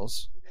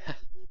tutorials?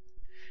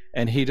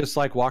 And he just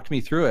like walked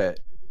me through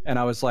it. And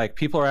I was like,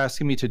 people are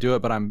asking me to do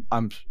it, but I'm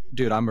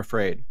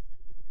afraid.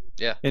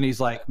 Yeah. And he's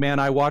like, man,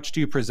 I watched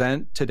you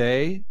present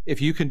today.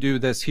 If you can do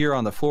this here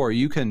on the floor,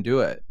 you can do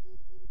it.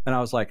 And I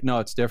was like, no,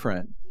 it's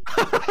different.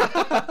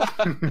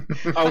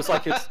 I was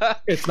like,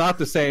 it's not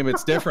the same.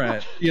 It's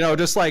different. You know,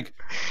 just like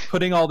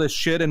putting all this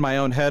shit in my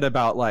own head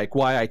about like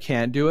why I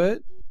can't do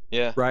it.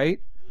 Yeah. Right.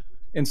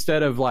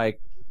 Instead of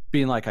like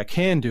being like, I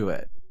can do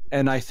it.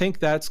 And I think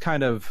that's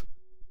kind of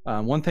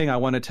one thing I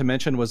wanted to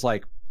mention was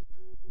like,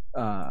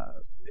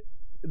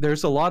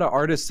 there's a lot of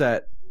artists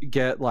that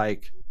get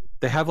like,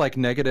 they have like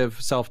negative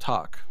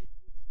self-talk.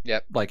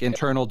 Yep. Like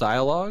internal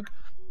dialogue.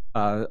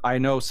 I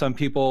know some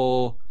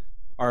people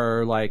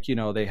are like, you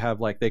know, they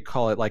have like, they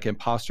call it like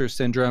imposter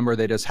syndrome, or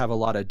they just have a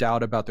lot of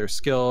doubt about their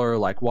skill, or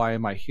like, why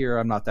am I here?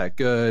 I'm not that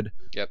good.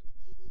 Yep.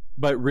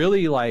 But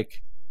really,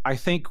 like, I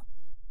think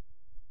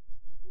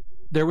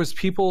there was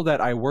people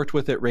that I worked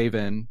with at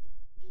Raven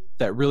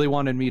that really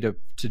wanted me to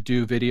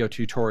do video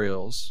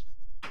tutorials,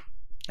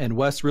 and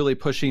Wes really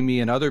pushing me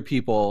and other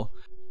people,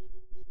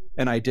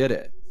 and I did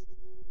it.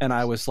 And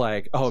I was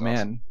like, oh, that's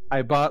man, awesome.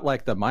 I bought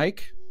like the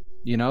mic,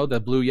 you know, the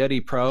Blue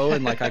Yeti Pro,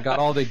 and like I got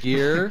all the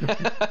gear.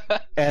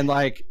 And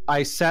like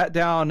I sat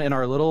down in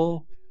our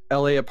little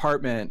LA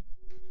apartment,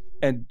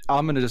 and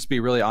I'm going to just be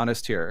really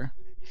honest here.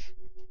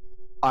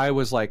 I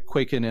was like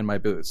quaking in my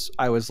boots.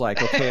 I was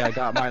like, okay, I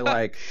got my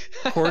like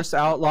course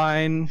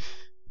outline,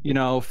 you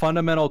know,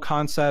 fundamental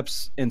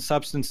concepts in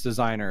Substance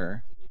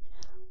Designer.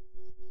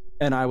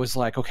 And I was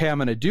like, okay, I'm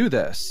going to do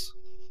this.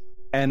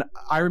 And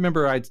I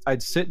remember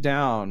I'd sit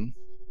down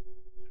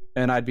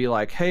and I'd be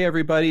like, hey,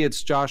 everybody,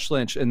 it's Josh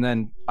Lynch. And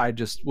then I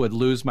just would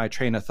lose my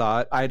train of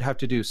thought. I'd have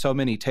to do so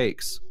many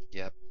takes.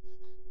 Yep.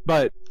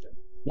 But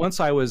once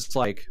I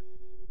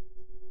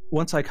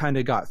kind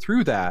of got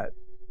through that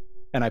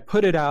and I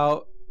put it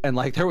out, and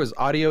like there was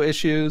audio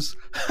issues,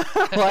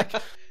 like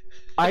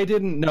I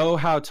didn't know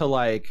how to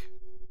like,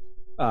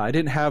 I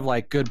didn't have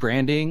like good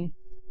branding,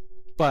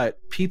 but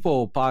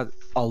people bought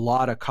a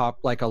lot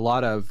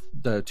of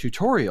the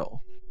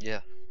tutorial.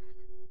 Yeah.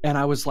 And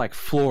I was like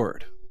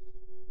floored.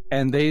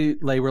 And they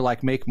were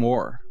like, make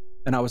more.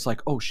 And I was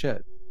like, oh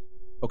shit.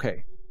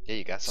 Okay. Yeah,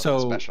 you got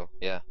something special.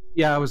 Yeah.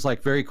 Yeah, I was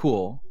like, very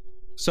cool.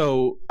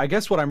 So I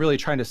guess what I'm really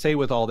trying to say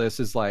with all this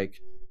is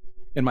like,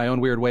 in my own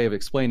weird way of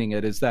explaining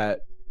it, is that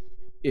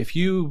if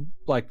you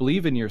like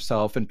believe in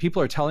yourself and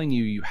people are telling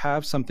you you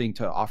have something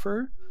to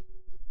offer,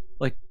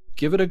 like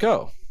give it a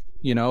go,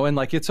 you know, and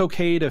like it's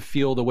okay to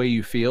feel the way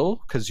you feel,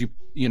 because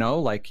you know,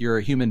 like you're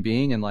a human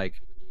being, and like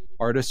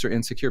artists are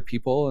insecure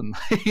people, and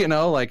you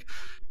know, like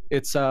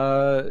it's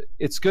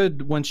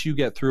good once you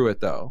get through it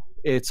though.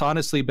 It's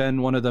honestly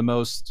been one of the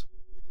most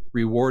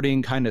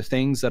rewarding kind of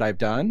things that I've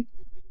done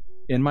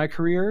in my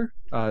career,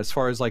 as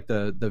far as like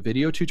the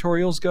video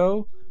tutorials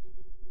go.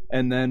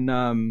 And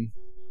then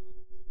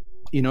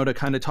you know, to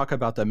kind of talk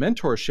about the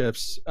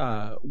mentorships,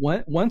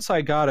 once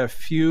I got a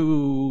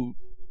few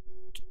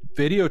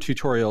video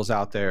tutorials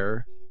out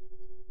there,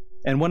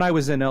 and when I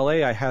was in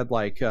LA, I had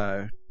like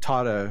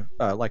taught a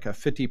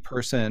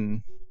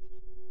 50-person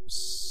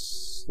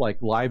like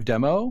live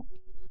demo.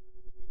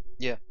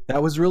 Yeah,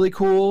 that was really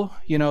cool.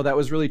 You know, that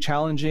was really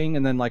challenging.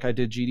 And then like I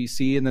did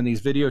GDC, and then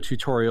these video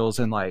tutorials,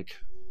 and like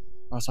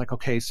I was like,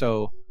 okay,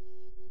 so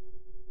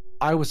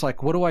I was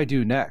like, what do I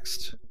do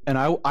next? And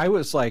I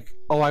was like,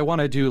 oh, I want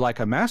to do like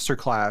a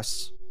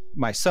masterclass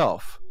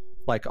myself,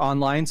 like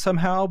online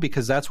somehow,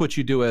 because that's what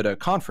you do at a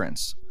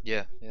conference.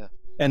 Yeah.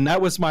 And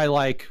that was my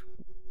like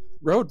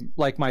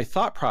my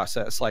thought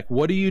process. Like,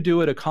 what do you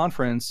do at a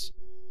conference?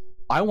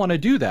 I want to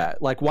do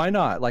that. Like, why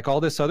not? Like,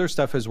 all this other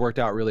stuff has worked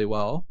out really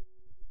well.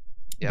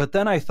 Yeah. But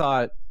then I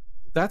thought,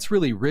 that's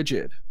really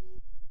rigid.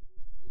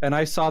 And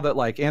I saw that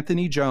like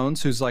Anthony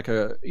Jones, who's like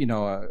a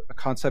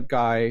concept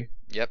guy.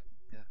 Yep.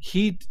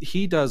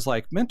 He does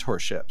like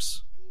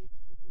mentorships.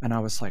 And I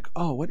was like,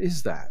 oh, what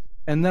is that?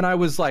 And then I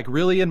was like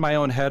really in my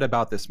own head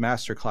about this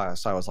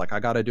masterclass. I was like, I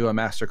got to do a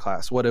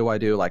masterclass. What do I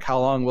do? Like, how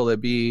long will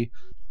it be?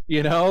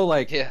 You know,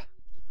 like, yeah.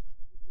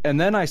 And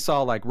then I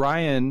saw like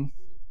Ryan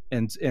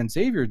and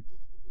Xavier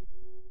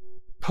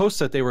post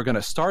that they were going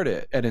to start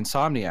it at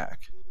Insomniac.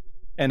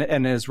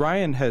 And as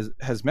Ryan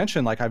has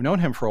mentioned, like I've known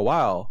him for a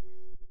while.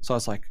 So I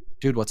was like,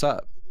 dude, what's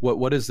up?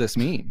 What does this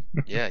mean?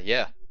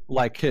 Yeah.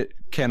 Like,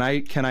 can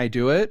I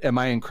do it? Am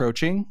I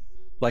encroaching?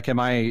 Like, am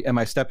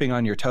I stepping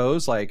on your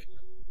toes? Like,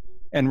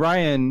 and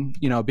Ryan,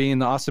 you know, being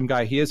the awesome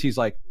guy he is, he's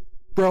like,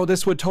 bro,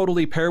 this would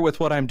totally pair with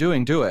what I'm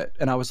doing. Do it.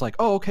 And I was like,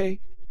 oh, okay.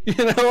 You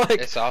know,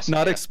 like it's awesome,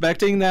 not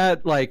expecting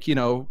that. Like, you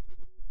know,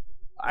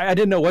 I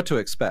didn't know what to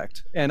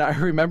expect. And I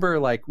remember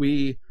like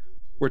we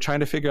were trying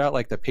to figure out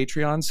like the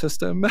Patreon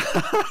system. Like,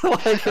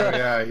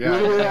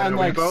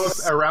 we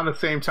both around the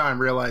same time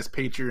realized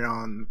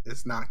Patreon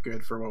is not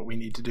good for what we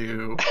need to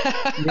do.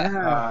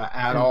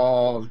 At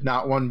all.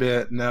 Not one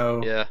bit.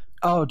 No. Yeah.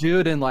 Oh,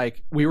 dude. And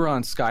like we were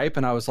on Skype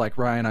and I was like,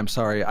 Ryan, I'm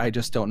sorry. I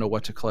just don't know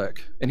what to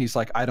click. And he's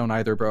like, I don't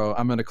either, bro.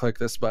 I'm going to click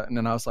this button.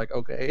 And I was like,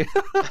 okay.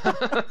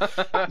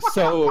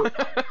 So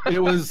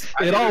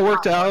it all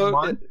worked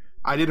out.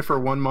 I did it for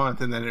 1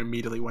 month and then it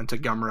immediately went to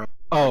Gumroad.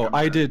 Oh,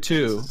 I did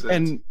too.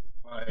 And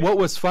what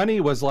was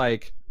funny was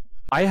like,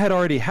 I had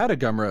already had a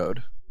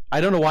Gumroad. I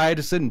don't know why I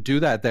just didn't do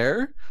that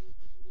there.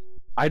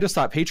 I just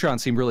thought Patreon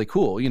seemed really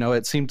cool. You know,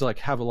 it seemed to like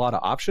have a lot of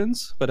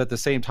options, but at the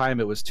same time,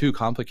 it was too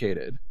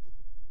complicated.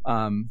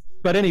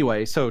 But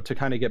anyway, so to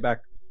kind of get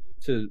back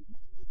to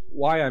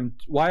why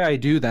I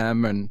do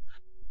them, and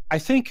I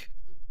think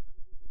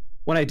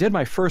when I did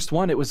my first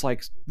one, it was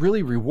like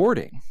really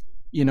rewarding.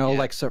 You know,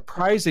 like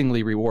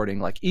surprisingly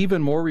rewarding, like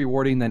even more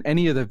rewarding than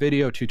any of the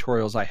video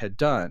tutorials I had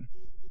done.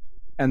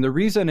 And the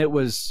reason it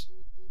was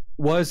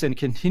and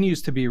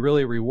continues to be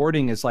really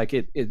rewarding is like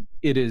it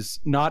is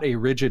not a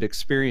rigid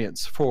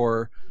experience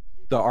for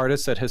the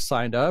artist that has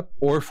signed up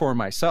or for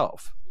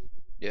myself.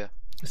 Yeah.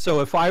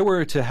 So if I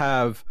were to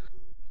have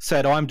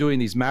said, oh, I'm doing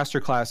these master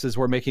classes,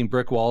 we're making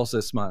brick walls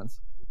this month.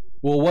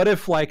 Well, what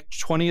if like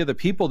 20 of the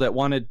people that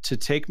wanted to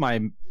take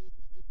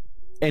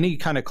any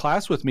kind of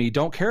class with me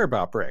don't care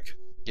about brick?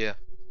 Yeah.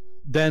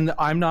 Then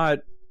I'm not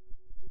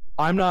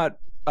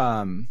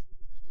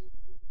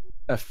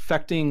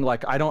affecting,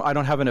 like I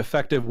don't have an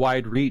effective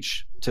wide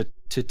reach to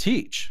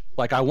teach.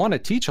 Like I want to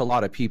teach a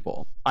lot of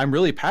people. I'm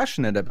really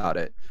passionate about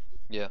it.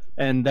 Yeah.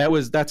 And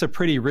that's a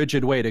pretty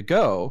rigid way to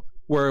go.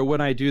 Where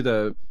when I do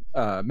the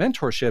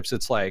mentorships,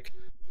 it's like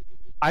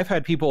I've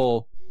had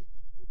people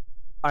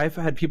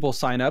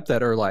sign up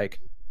that are like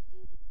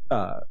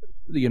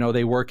you know,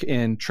 they work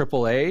in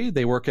AAA,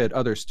 they work at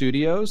other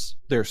studios,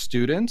 they're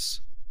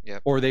students.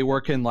 Yep. Or they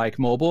work in like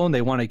mobile and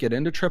they want to get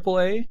into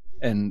AAA,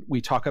 and we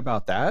talk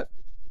about that.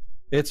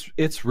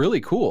 It's really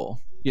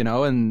cool, you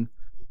know, and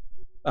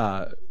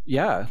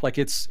like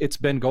it's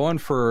been going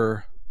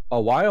for a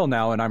while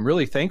now, and I'm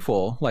really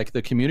thankful. Like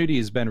the community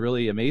has been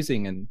really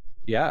amazing, and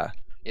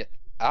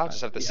I'll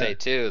just have to say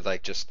too,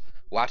 like just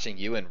watching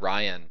you and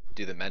Ryan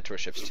do the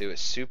mentorships too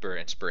is super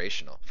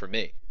inspirational for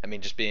me. I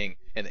mean, just being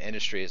in the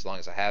industry as long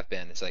as I have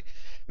been, it's like,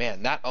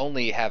 man, not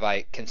only have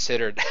I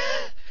considered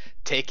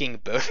taking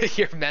both of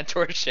your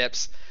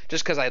mentorships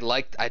just because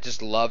I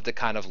just love to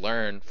kind of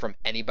learn from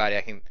anybody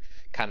I can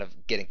kind of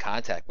get in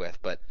contact with,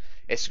 but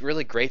it's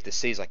really great to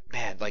see. It's like,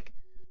 man, like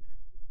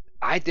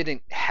I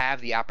didn't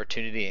have the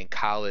opportunity in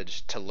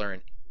college to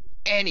learn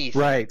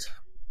anything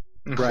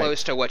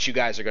close to what you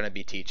guys are going to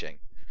be teaching.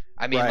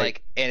 I mean,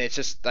 like, and it's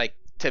just like,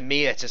 to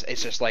me, it's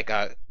just like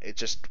it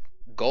just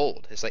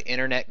gold. It's like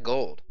internet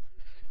gold.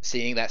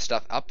 Seeing that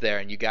stuff up there,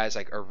 and you guys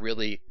like are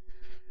really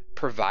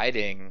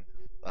providing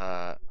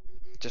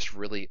just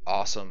really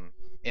awesome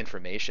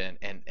information,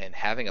 and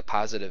having a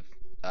positive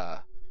uh,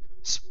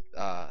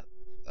 uh,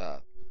 uh,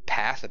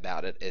 path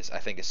about it is, I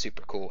think, is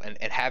super cool, and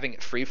having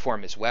it free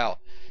form as well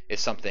is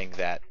something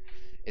that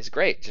is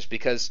great, just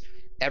because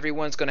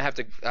everyone's going to have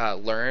to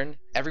learn.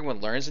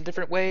 Everyone learns in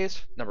different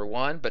ways, number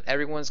one, but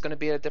everyone's going to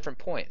be at a different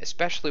point,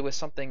 especially with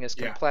something as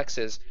complex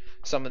as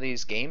some of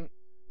these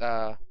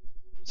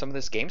some of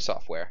this game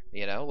software,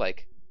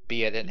 like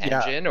be it an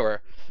engine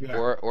or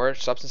a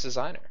substance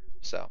designer.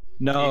 So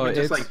no, even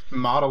just it's like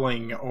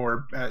modeling,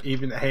 or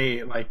even,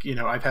 hey, like,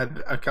 I've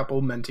had a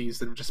couple mentees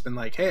that have just been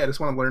like, hey, I just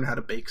want to learn how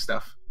to bake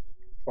stuff,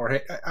 or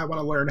hey, I want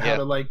to learn how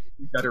to like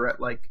be better at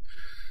like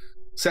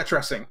set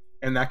dressing.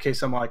 In that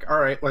case, I'm like, all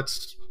right,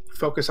 let's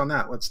focus on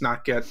that. Let's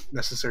not get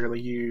necessarily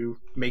you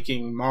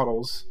making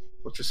models,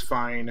 which is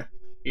fine,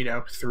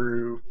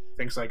 through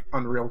things like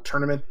Unreal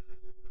Tournament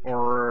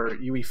or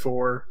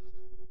UE4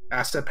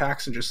 asset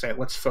packs, and just say,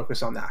 let's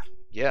focus on that.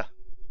 Yeah.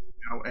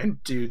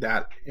 And do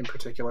that in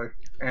particular.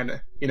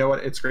 And you know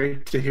what? It's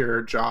great to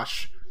hear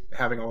Josh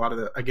having a lot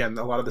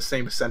of the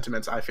same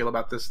sentiments I feel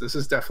about this. This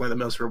is definitely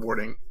the most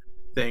rewarding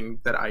thing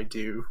that I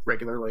do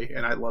regularly,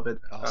 and I love it.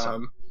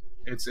 Awesome.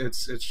 It's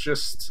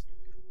just,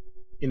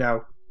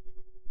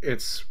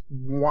 it's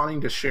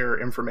wanting to share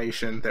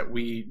information that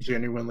we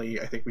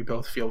genuinely, I think we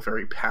both feel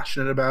very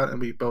passionate about,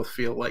 and we both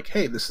feel like,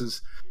 hey, this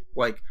is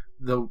like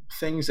the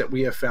things that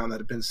we have found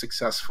that have been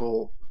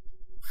successful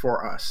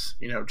for us.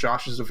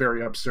 Josh is a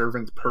very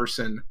observant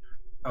person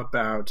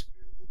about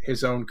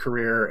his own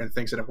career and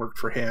things that have worked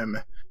for him,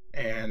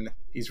 and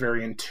he's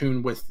very in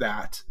tune with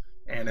that.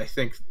 And I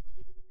think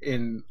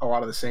in a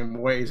lot of the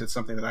same ways, it's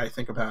something that I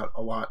think about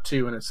a lot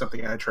too, and it's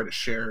something I try to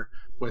share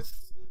with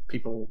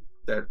people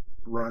that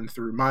run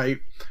through my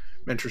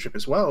mentorship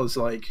as well. Is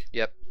like,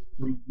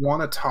 we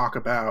want to talk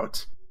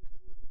about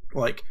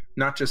like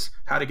not just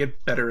how to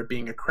get better at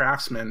being a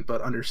craftsman,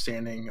 but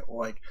understanding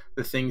like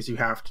the things you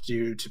have to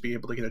do to be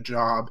able to get a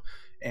job,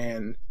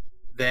 and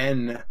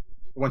then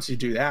once you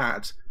do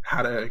that,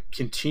 how to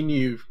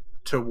continue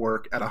to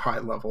work at a high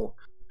level,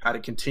 how to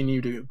continue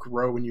to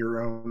grow in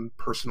your own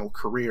personal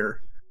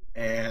career,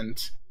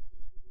 and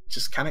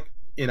just kind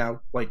of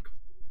like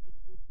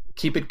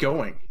keep it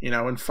going,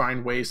 and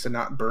find ways to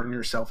not burn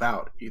yourself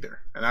out either.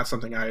 And that's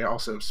something I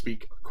also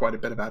speak quite a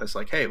bit about, is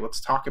like, hey, let's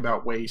talk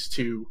about ways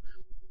to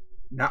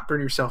not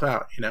burn yourself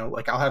out.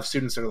 Like I'll have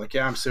students that are like,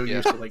 I'm so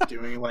used to like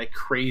doing like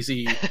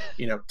crazy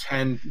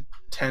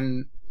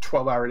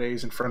 12-hour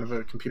days in front of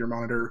a computer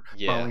monitor,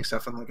 modeling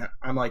stuff, and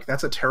I'm like,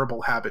 that's a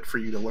terrible habit for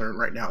you to learn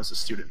right now as a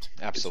student.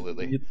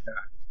 Absolutely.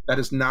 That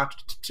is not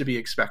to be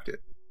expected.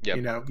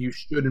 You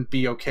shouldn't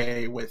be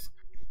okay with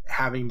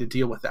having to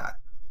deal with that.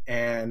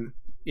 And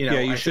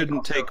you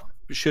shouldn't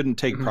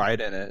take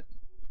pride in it.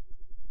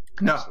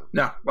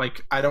 No,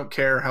 like I don't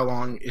care how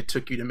long it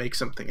took you to make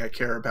something. I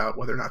care about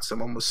whether or not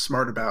someone was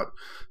smart about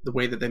the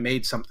way that they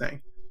made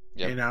something.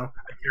 I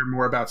care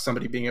more about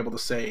somebody being able to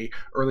say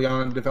early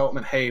on in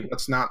development, hey,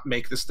 let's not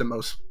make this the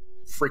most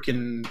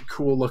freaking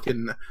cool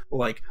looking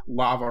like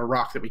lava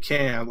rock that we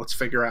can. Let's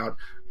figure out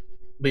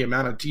the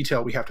amount of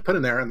detail we have to put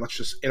in there, and let's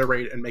just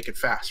iterate and make it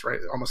fast, right?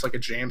 Almost like a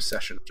jam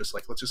session. Just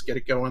like, let's just get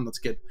it going. Let's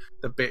get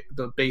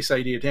the base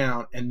idea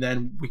down, and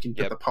then we can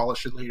get the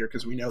polish in later,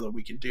 because we know that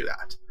we can do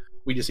that.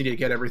 We just need to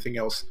get everything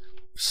else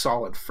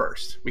solid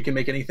first. We can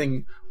make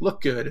anything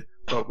look good,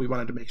 but we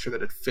wanted to make sure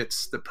that it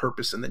fits the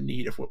purpose and the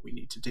need of what we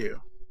need to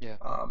do.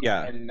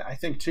 And I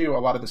think too, a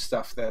lot of the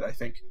stuff that I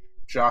think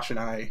Josh and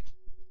I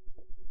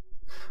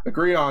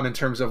agree on in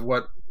terms of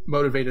what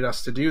motivated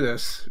us to do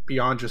this,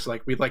 beyond just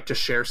like we'd like to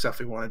share stuff,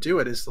 we want to do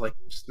it, is like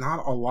there's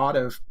not a lot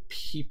of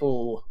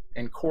people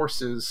and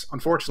courses,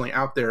 unfortunately,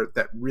 out there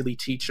that really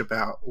teach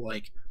about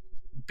like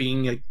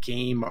being a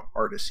game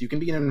artist. You can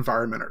be an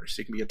environment artist,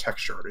 you can be a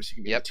texture artist, you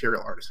can be a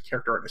material artist, a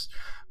character artist,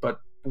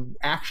 but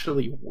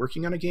actually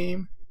working on a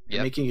game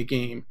and making a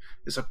game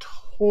is a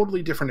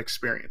totally different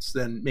experience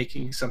than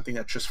making something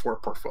that's just for a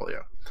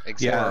portfolio.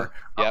 Exactly.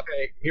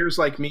 Okay, here's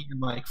like me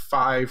and like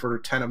 5 or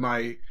 10 of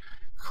my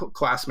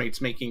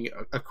classmates making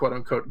a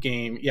quote-unquote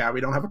game.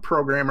 We don't have a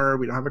programmer,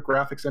 we don't have a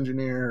graphics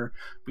engineer,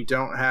 we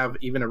don't have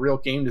even a real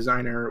game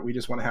designer. We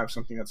just want to have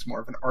something that's more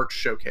of an art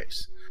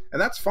showcase,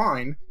 and that's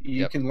fine.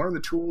 You can learn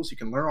the tools, you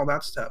can learn all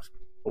that stuff,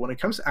 but when it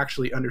comes to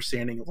actually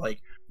understanding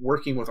like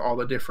working with all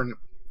the different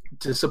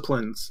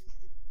disciplines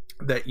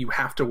that you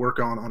have to work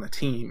on a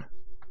team,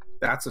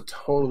 that's a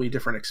totally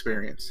different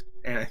experience.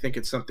 And I think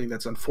it's something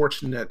that's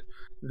unfortunate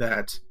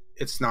that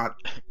it's not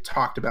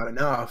talked about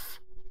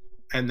enough,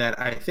 and that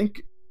I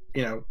think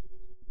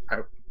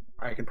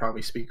I can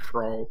probably speak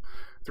for all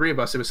 3 of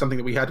us. It was something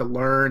that we had to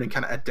learn and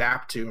kind of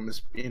adapt to. And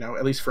was,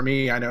 at least for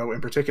me, I know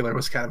in particular, it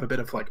was kind of a bit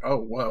of like, oh,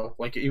 whoa.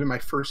 Like even my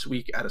first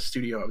week at a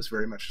studio, I was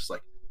very much just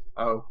like,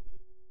 oh,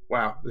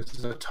 wow, this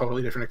is a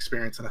totally different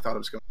experience than I thought it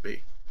was going to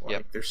be.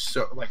 Like there's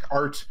so like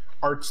art's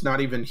not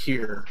even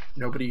here.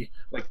 Nobody,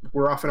 like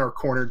we're off in our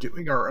corner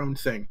doing our own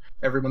thing.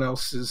 Everyone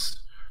else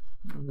is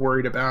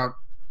worried about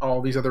all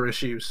these other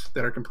issues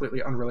that are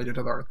completely unrelated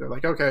to the art. They're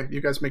like, okay,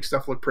 you guys make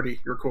stuff look pretty.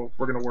 You're cool.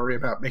 We're going to worry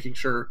about making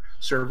sure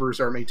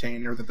servers are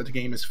maintained, or that the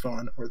game is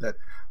fun, or that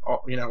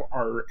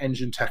our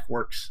engine tech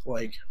works.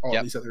 Like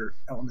all these other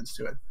elements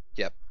to it.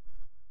 Yep.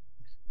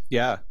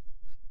 Yeah.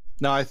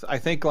 No, I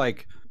think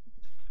like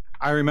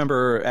I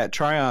remember at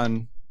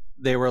Tryon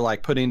they were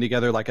like putting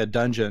together like a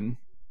dungeon,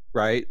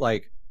 right?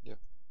 Like,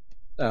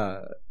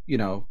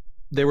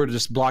 they were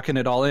just blocking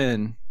it all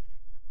in.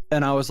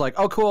 And I was like,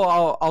 "Oh, cool!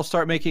 I'll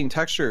start making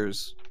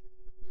textures."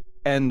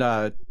 And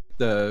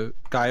the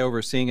guy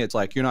overseeing it's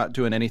like, "You're not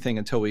doing anything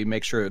until we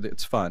make sure that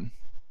it's fun."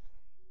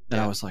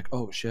 And I was like,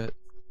 "Oh shit!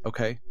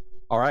 Okay,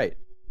 all right."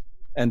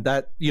 And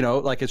that,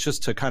 like, it's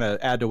just to kind of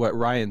add to what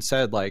Ryan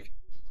said, like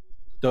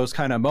those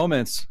kind of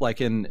moments, like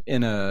in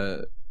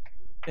a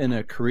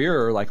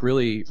career, are like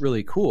really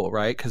really cool,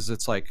 right? Because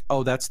it's like,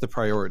 oh, that's the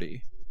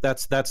priority.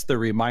 That's the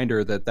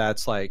reminder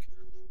that's like.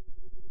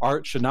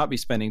 Art should not be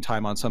spending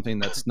time on something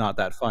that's not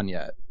that fun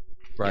yet,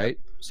 right?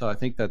 Yeah. So I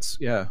think that's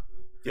yeah.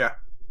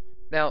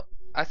 Now,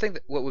 I think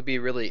that what would be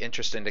really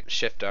interesting to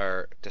shift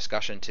our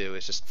discussion to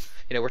is just,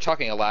 we're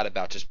talking a lot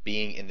about just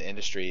being in the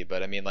industry,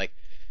 but I mean, like,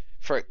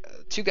 for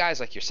two guys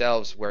like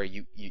yourselves, where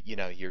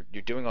you're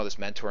doing all this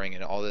mentoring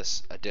and all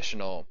this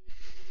additional,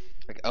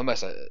 like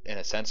almost in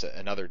a sense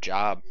another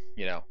job,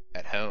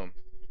 at home,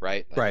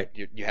 right? Like right.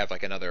 You have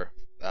like another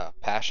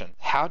passion.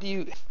 How do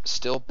you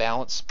still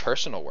balance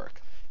personal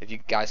work? If you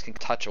guys can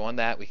touch on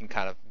that, we can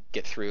kind of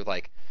get through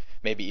like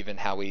maybe even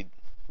how we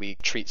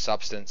treat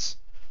substance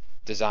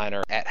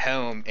designer at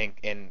home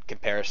in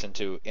comparison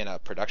to in a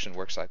production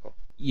work cycle.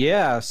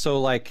 Yeah,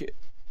 so like,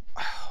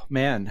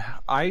 man,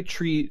 I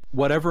treat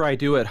whatever I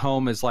do at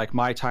home as like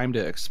my time to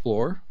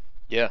explore.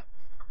 Yeah.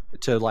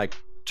 To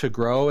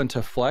grow and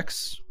to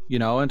flex,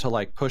 and to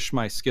like push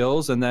my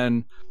skills, and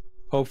then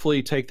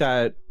hopefully take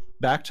that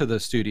back to the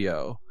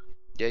studio.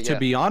 Yeah. To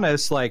be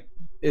honest, like,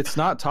 it's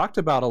not talked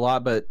about a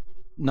lot, but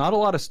not a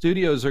lot of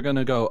studios are going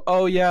to go,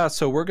 oh yeah,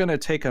 so we're going to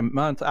take a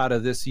month out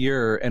of this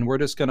year and we're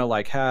just going to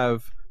like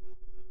have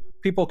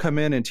people come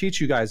in and teach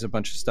you guys a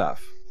bunch of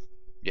stuff.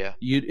 Yeah.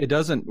 It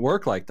doesn't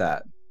work like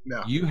that.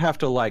 No. You have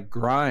to like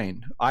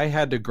grind. I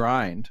had to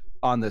grind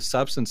on the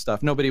substance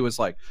stuff. Nobody was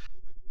like,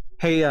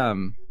 hey,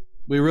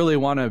 we really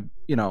want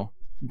to,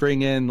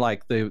 bring in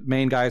like the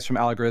main guys from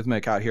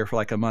Algorithmic out here for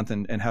like a month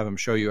and have them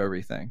show you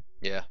everything.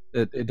 Yeah.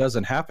 It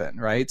doesn't happen.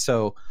 Right.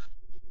 So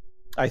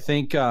I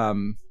think,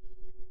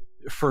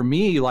 for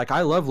me, like,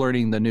 I love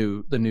learning the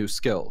new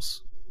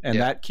skills, and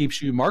that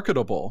keeps you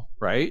marketable,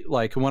 right?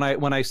 Like when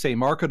I say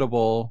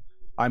marketable,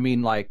 I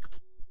mean like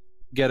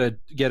get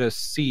a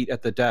seat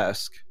at the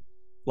desk,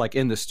 like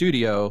in the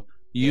studio,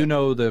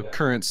 the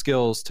current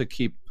skills to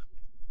keep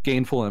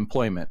gainful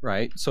employment,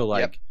 right? So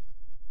like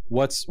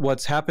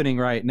what's happening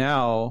right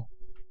now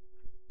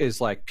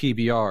is like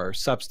PBR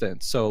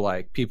substance. So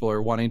like people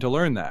are wanting to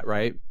learn that,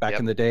 right? Back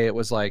in the day, it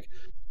was like,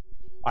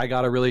 I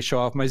got to really show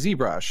off my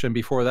ZBrush. And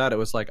before that, it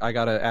was like, I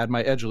got to add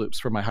my edge loops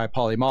for my high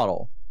poly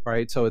model,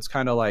 right? So it's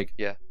kind of like,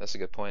 yeah, that's a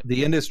good point.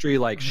 The industry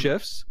like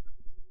shifts,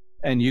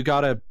 and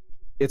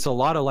it's a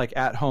lot of like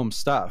at home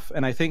stuff.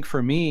 And I think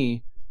for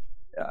me,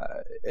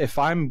 if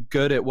I'm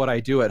good at what I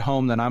do at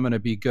home, then I'm going to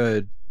be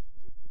good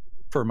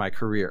for my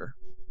career,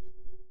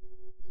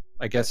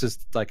 I guess, is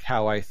like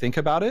how I think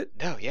about it.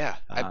 No, yeah.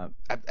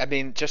 I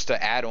mean, just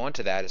to add on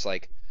to that is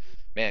like,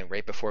 man,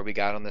 right before we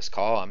got on this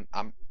call,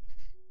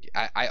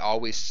 I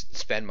always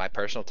spend my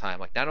personal time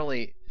like not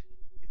only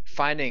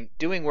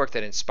doing work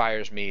that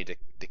inspires me to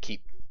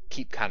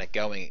keep kind of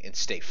going and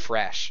stay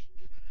fresh,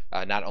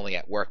 not only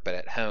at work but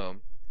at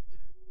home,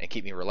 and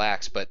keep me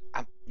relaxed. But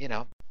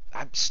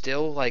I'm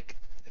still like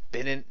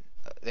been in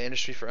the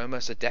industry for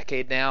almost a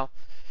decade now,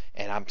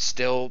 and I'm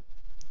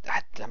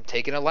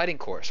taking a lighting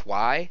course.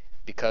 Why?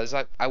 Because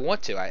I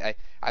want to.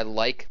 I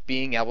like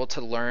being able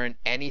to learn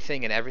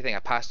anything and everything I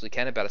possibly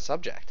can about a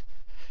subject.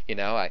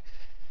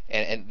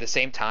 And at the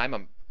same time,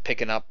 I'm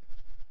picking up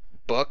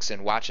books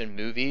and watching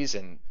movies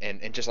and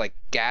just like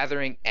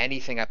gathering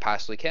anything I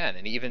possibly can.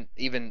 And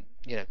even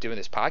doing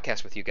this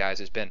podcast with you guys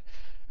has been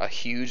a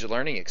huge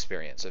learning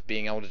experience of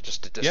being able to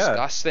just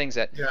discuss things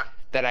that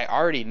I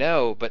already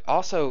know, but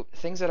also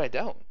things that I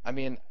don't. I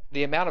mean,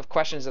 the amount of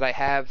questions that I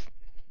have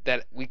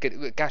that we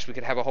could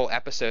have a whole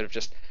episode of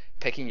just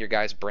picking your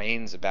guys'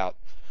 brains about,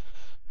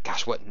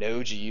 what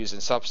nodes you use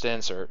in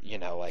Substance, or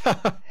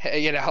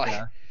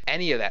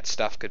any of that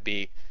stuff could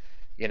be,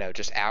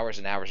 just hours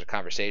and hours of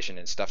conversation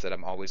and stuff that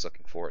I'm always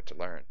looking forward to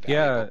learn.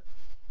 Yeah.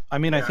 I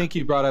mean, I think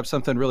you brought up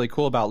something really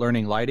cool about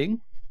learning lighting.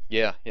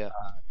 Yeah.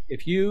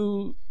 If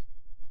you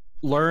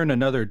learn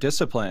another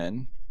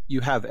discipline,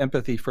 you have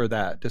empathy for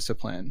that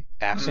discipline.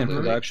 Absolutely.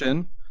 In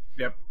production.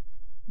 Yep.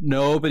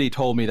 Nobody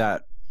told me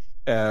that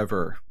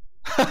ever.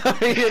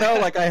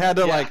 Like I had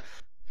to like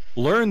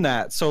learn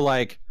that. So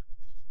like,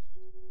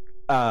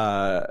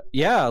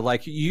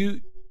 like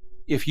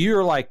if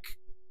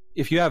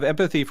you have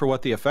empathy for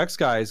what the effects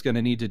guy is going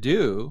to need to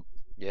do,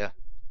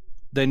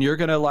 then you're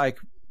going to like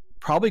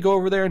probably go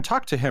over there and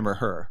talk to him or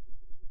her.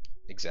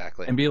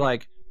 Exactly. And be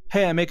like,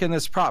 hey, I'm making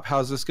this prop,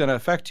 how's this going to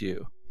affect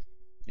you?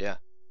 Yeah.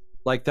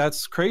 Like,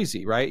 that's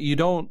crazy, right?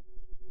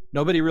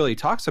 Nobody really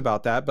talks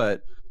about that,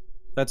 but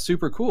that's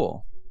super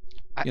cool.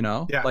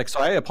 Yeah. Like, so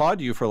I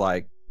applaud you for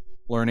like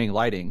learning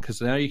lighting,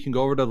 because now you can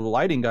go over to the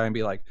lighting guy and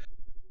be like,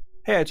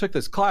 hey, I took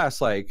this class,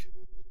 like,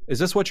 is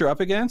this what you're up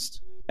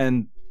against?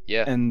 And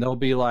they'll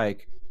be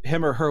like,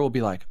 him or her will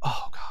be like,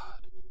 oh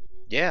god,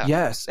 Yeah.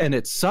 yes, and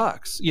it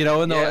sucks,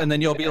 and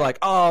then you'll be like,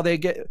 oh,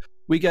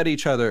 we get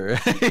each other.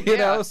 you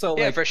know, so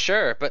yeah, like, for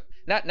sure. But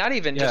not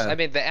even just, I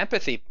mean, the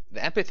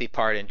empathy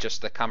part and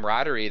just the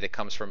camaraderie that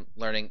comes from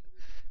learning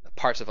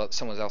parts of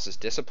someone else's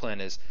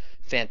discipline is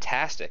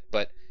fantastic.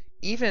 But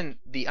even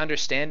the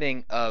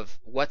understanding of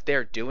what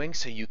they're doing,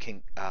 so you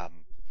can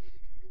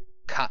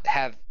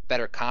have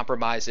better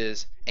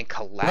compromises and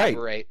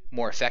collaborate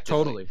more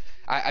effectively. Totally.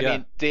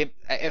 I mean,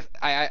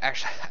 I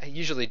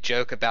usually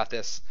joke about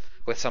this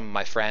with some of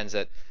my friends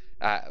that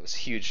I was a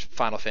huge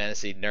Final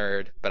Fantasy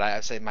nerd, but I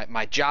say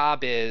my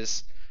job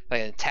is,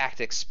 like in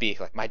tactics speak,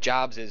 like my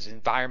job is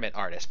environment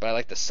artist, but I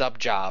like the sub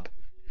job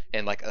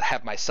and like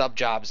have my sub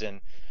jobs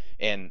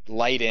in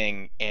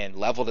lighting and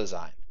level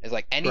design. It's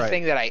like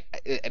anything that I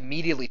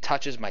immediately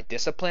touches my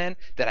discipline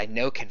that I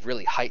know can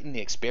really heighten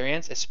the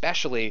experience,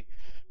 especially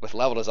with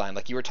level design,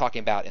 like you were talking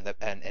about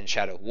in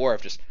Shadow of War,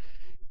 of just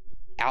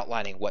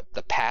outlining what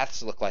the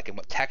paths look like and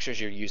what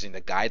textures you're using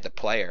to guide the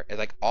player. And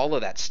like all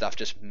of that stuff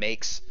just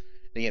makes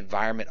the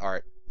environment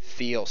art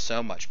feel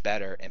so much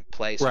better and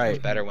play so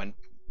much better when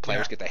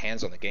players get their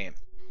hands on the game.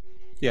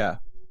 Yeah.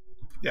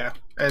 Yeah.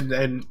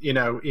 And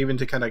even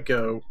to kind of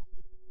go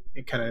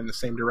kind of in the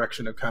same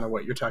direction of kind of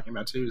what you're talking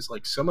about too, is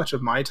like so much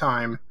of my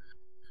time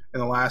in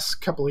the last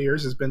couple of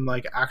years has been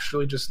like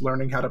actually just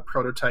learning how to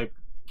prototype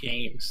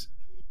games.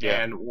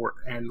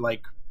 And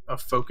like a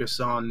focus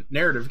on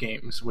narrative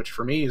games, which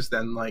for me is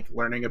then like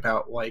learning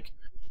about like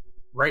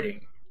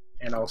writing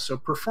and also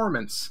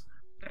performance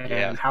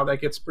and how that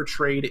gets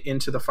portrayed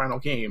into the final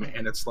game.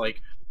 And it's like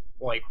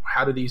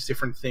how do these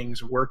different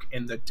things work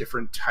in the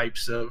different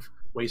types of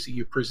ways that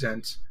you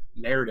present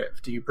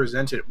narrative? Do you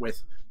present it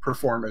with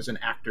performers and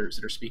actors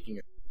that are speaking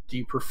it? Do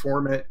you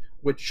perform it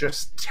with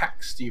just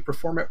text? Do you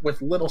perform it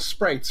with little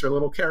sprites or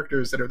little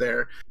characters that are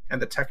there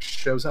and the text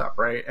shows up,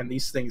 right? And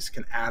these things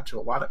can add to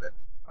a lot of it,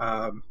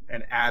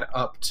 and add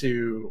up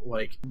to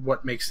like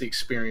what makes the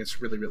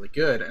experience really, really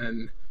good.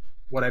 And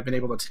what I've been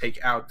able to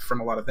take out from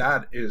a lot of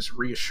that is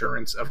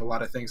reassurance of a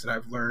lot of things that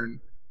I've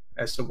learned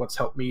as to what's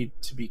helped me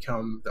to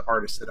become the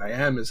artist that I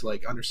am, is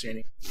like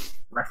understanding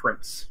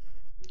reference.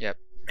 Yep.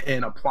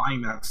 And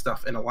applying that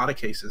stuff in a lot of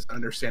cases,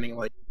 understanding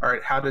like, all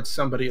right, how did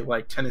somebody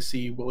like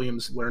Tennessee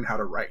Williams learn how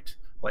to write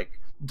like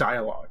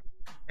dialogue,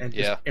 and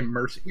just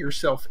immersing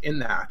yourself in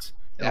that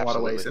in a lot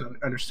of ways, and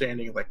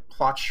understanding like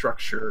plot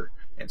structure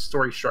and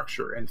story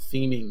structure and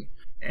theming.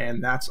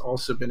 And that's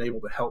also been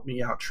able to help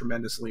me out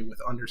tremendously with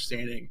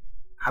understanding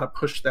how to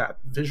push that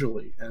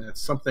visually. And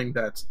it's something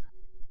that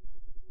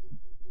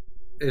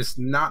is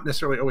not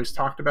necessarily always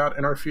talked about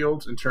in our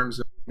fields in terms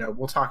of,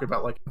 we'll talk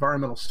about like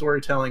environmental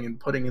storytelling and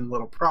putting in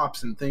little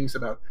props and things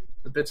about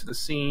the bits of the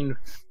scene,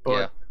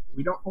 but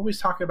we don't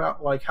always talk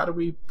about like how do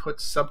we put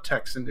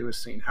subtext into a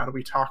scene? How do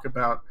we talk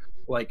about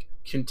like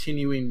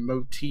continuing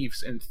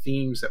motifs and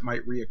themes that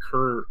might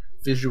reoccur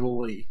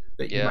visually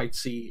that you might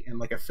see in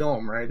like a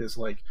film, right? Is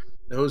like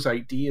those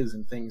ideas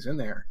and things in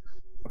there.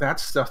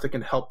 That's stuff that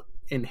can help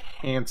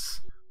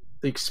enhance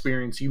the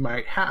experience you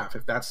might have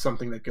if that's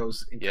something that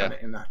goes in kind of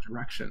in that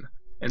direction.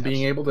 And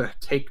being able to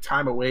take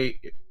time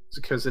away,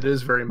 because it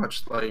is very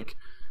much like,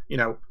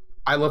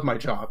 I love my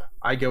job.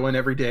 I go in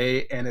every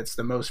day and it's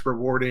the most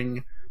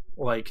rewarding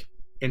like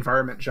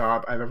environment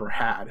job I've ever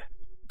had,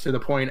 to the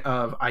point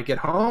of I get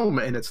home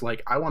and it's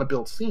like I want to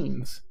build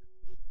scenes,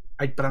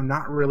 but I'm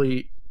not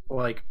really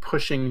like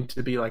pushing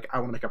to be like I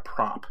want to make a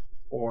prop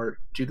or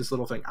do this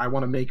little thing. I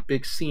want to make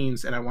big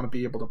scenes and I want to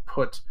be able to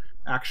put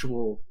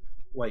actual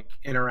like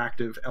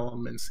interactive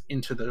elements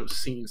into those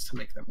scenes to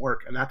make them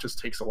work. And that just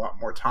takes a lot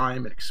more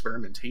time and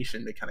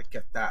experimentation to kind of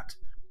get that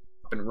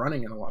up and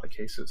running in a lot of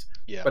cases.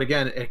 But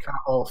again, it kind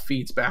of all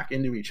feeds back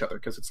into each other,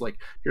 because it's like,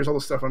 here's all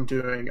the stuff I'm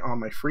doing on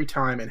my free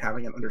time and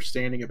having an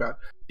understanding about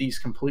these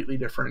completely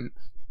different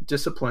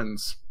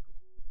disciplines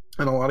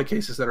in a lot of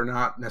cases that are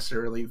not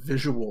necessarily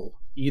visual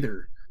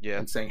either.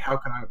 And saying, how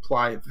can I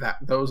apply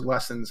those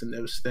lessons and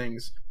those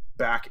things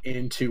back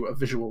into a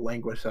visual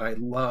language that I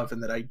love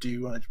and that I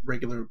do on a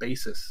regular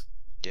basis.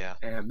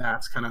 And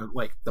that's kind of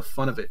like the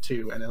fun of it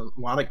too. And in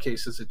a lot of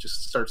cases, it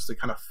just starts to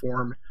kind of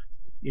form,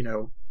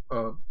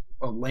 a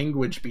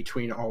language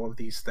between all of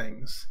these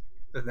things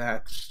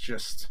that's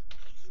just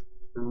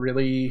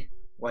really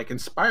like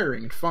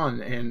inspiring and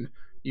fun. And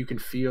you can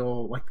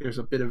feel like there's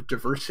a bit of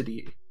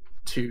diversity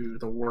to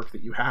the work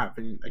that you have.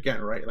 And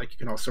again, right, like you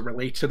can also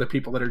relate to the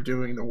people that are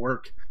doing the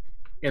work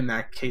in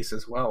that case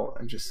as well,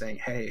 and just saying,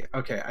 hey,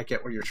 okay, I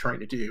get what you're trying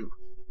to do,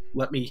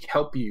 let me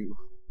help you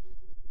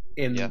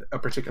in a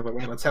particular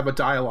way. Let's have a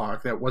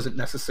dialogue that wasn't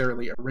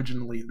necessarily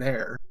originally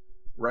there,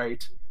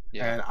 right?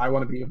 And I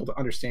want to be able to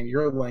understand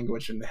your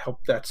language and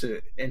help that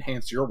to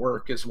enhance your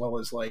work, as well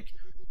as like,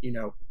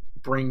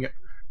 bring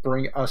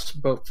us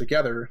both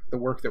together, the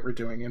work that we're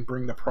doing, and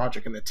bring the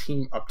project and the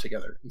team up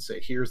together and say,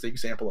 here's the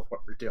example of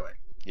what we're doing.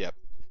 Yep.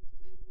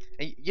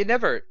 You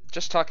never,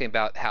 just talking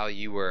about how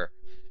you were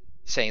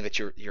saying that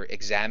you're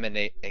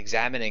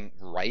examining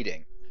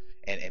writing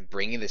and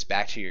bringing this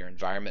back to your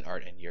environment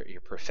art and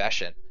your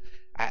profession.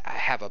 I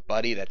have a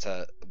buddy that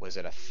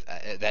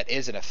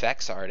is an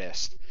effects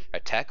artist, a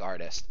tech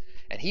artist,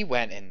 and he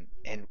went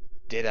and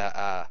did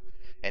an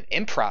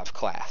improv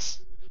class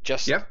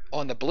just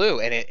on the Blue,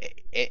 and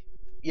it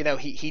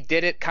he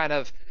did it kind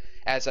of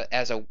as a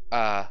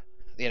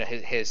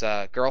his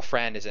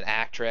girlfriend is an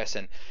actress,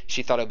 and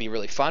she thought it would be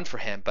really fun for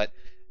him. But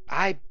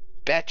I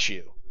bet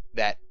you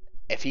that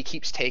if he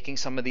keeps taking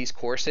some of these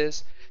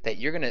courses, that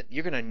you're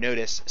gonna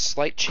notice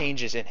slight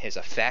changes in his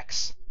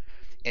effects,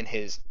 in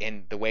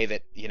the way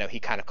that he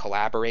kind of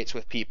collaborates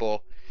with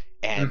people,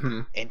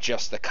 and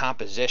just the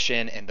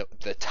composition and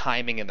the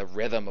timing and the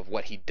rhythm of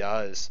what he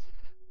does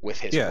with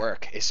his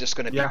work is just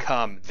going to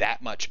become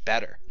that much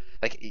better.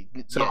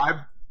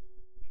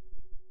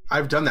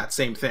 I've done that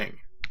same thing.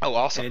 Oh,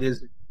 awesome. And it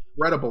is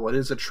incredible. It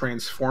is a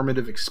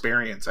transformative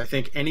experience. I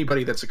think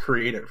anybody that's a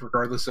creative,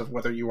 regardless of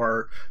whether you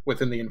are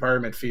within the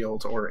environment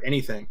field or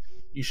anything,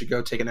 you should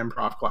go take an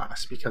improv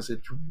class, because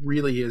it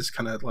really is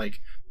kind of like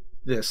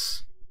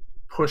this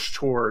push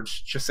towards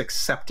just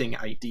accepting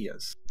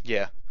ideas.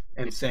 Yeah.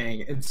 And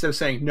saying, instead of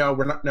saying, no,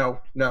 we're not, no,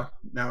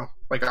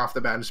 like off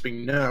the bat, just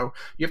being no,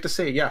 you have to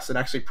say yes and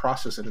actually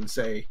process it and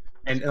say,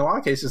 and in a lot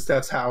of cases,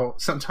 that's how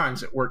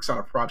sometimes it works on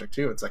a project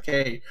too. It's like,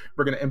 hey,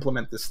 we're going to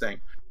implement this thing.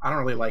 I don't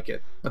really like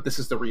it, but this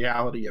is the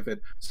reality of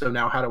it. So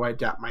now how do I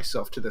adapt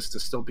myself to this to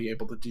still be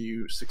able to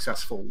do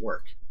successful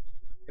work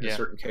in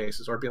certain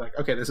cases? Or be like,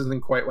 okay, this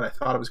isn't quite what I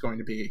thought it was going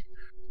to be,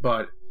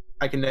 but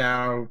I can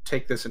now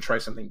take this and try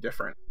something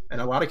different. In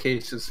a lot of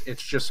cases,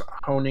 it's just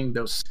honing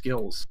those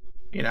skills,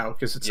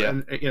 because it's,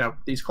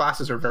 these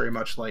classes are very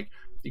much like,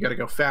 you got to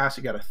go fast,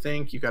 you got to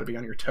think, you got to be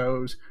on your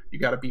toes, you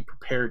got to be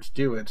prepared to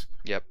do it.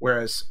 Yep.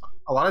 Whereas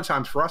a lot of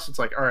times for us, it's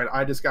like, all right,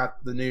 I just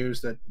got the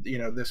news that,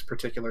 this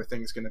particular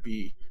thing is going to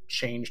be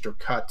changed or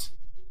cut.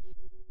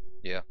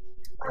 Yeah.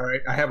 All right,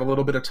 I have a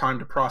little bit of time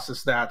to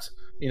process that,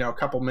 a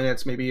couple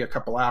minutes, maybe a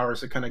couple hours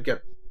to kind of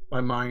get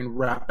my mind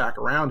wrapped back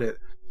around it.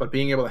 But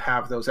being able to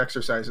have those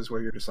exercises where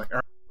you're just like, all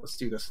right, let's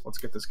do this, let's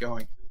get this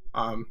going.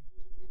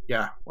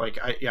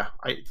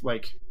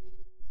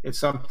 It's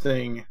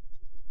something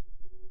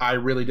I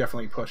really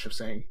definitely push, of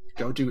saying,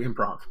 go do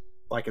improv.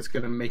 Like, it's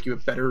going to make you a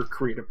better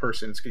creative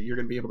person. You're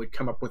going to be able to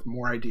come up with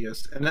more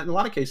ideas. And in a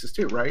lot of cases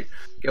too, right?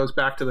 It goes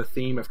back to the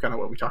theme of kind of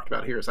what we talked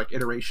about here, is like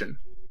iteration.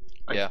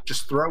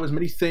 Just throw as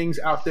many things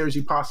out there as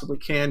you possibly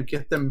can,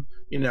 get them,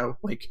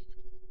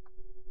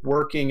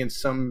 working in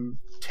some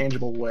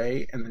tangible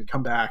way, and then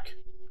come back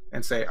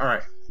and say, all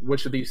right,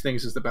 which of these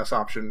things is the best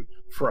option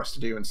for us to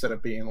do, instead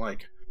of being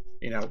like,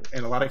 in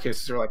a lot of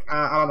cases, they're like,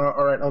 I don't know,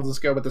 all right, I'll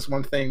just go with this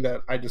one thing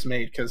that I just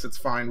made because it's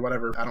fine,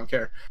 whatever, I don't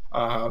care.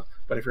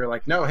 But if you're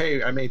like, no,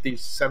 hey, I made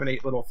these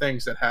 7-8 little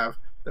things that have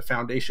the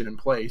foundation in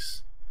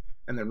place,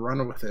 and then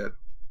run with it,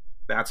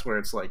 that's where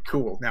it's like,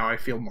 cool, now I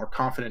feel more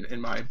confident in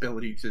my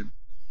ability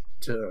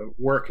to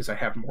work, as I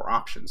have more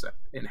options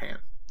in hand.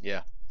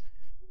 Yeah.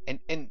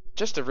 And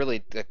just to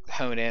really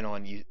hone in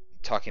on you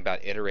talking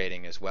about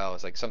iterating as well,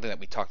 is like something that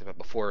we talked about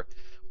before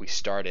we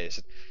started,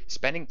 is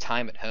spending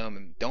time at home,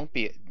 and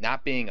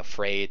not being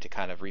afraid to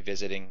kind of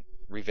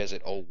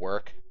revisit old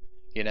work,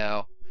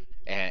 and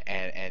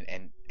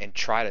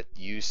try to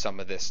use some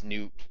of this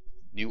new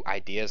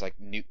ideas, like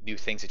new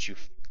things that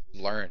you've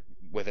learned,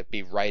 whether it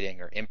be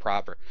writing or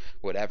improv or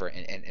whatever,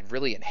 and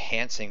really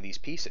enhancing these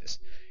pieces.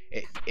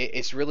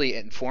 It's really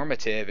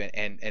informative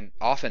and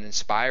often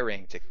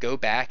inspiring to go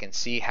back and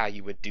see how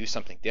you would do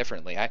something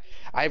differently.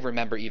 I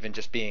remember even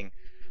just being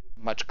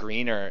much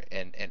greener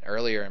and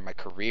earlier in my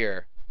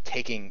career,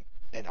 taking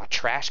a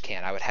trash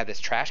can. I would have this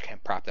trash can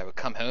prop that I would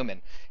come home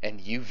and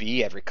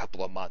UV every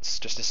couple of months,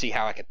 just to see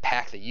how I could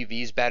pack the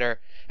UVs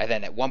better. And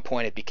then at one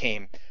point it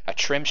became a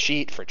trim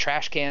sheet for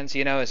trash cans.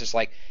 It's just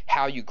like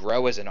how you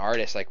grow as an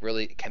artist, like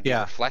really can be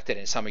reflected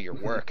in some of your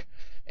work.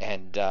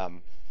 And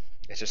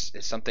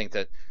it's something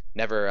that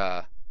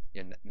never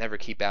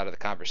keep out of the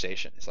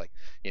conversation. It's like,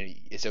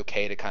 it's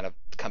okay to kind of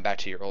come back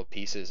to your old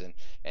pieces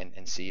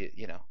and see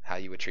how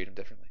you would treat them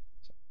differently.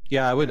 So.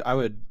 Yeah, I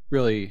would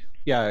really,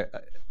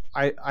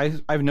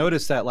 I've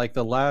noticed that, like,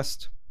 the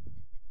last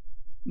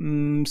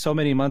so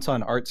many months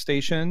on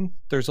ArtStation,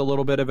 there's a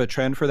little bit of a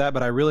trend for that,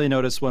 but I really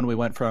noticed when we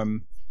went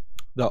from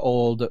the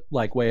old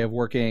way of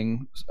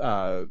working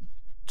to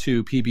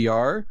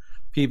PBR,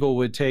 people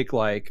would take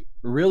like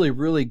really,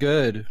 really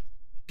good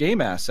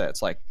game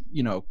assets, like,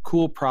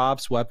 cool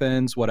props,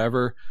 weapons,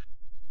 whatever,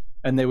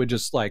 and they would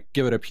just like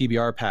give it a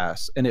PBR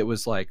pass, and it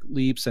was like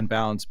leaps and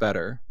bounds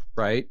better,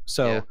 right?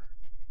 So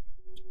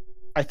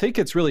I think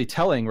it's really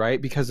telling,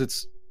 right? Because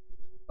it's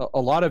a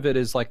lot of it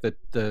is like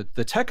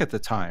the tech at the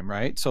time,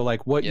 right? So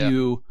like what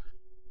you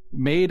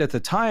made at the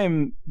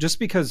time, just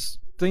because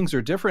things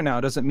are different now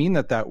doesn't mean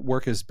that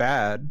work is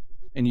bad,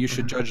 and you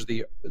should judge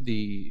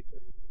the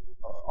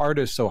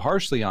artists so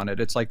harshly on it.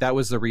 It's like that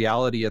was the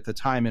reality at the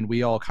time, and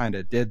we all kind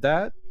of did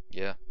that.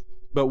 Yeah.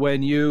 But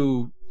when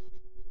you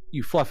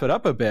fluff it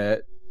up a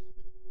bit,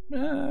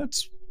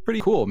 it's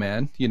pretty cool,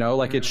 man. You know,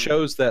 like it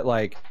shows that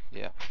like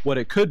what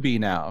it could be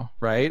now,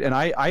 right? And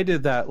I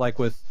did that like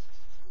with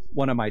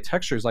one of my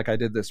textures. Like I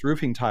did this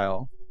roofing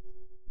tile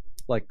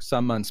like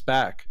some months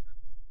back,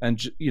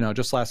 and you know,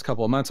 just last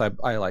couple of months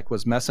I like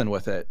was messing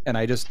with it, and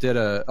I just did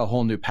a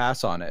whole new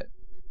pass on it.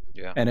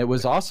 Yeah. And it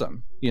was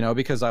awesome, you know,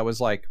 because I was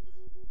like,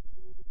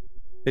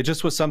 it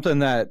just was something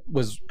that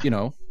was, you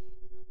know,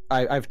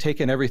 I've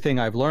taken everything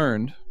I've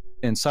learned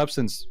in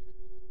Substance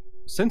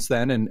since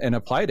then and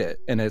applied it,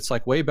 and it's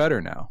like way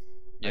better now.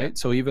 Yeah. Right.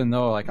 So even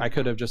though like I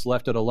could have just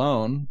left it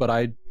alone, but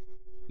I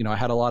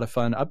had a lot of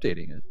fun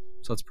updating it.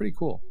 So it's pretty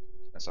cool.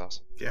 That's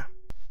awesome. Yeah.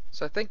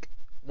 So I think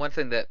one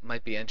thing that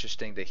might be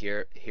interesting to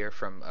hear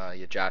from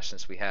you, Josh,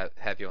 since we have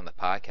you on the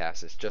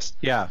podcast, is just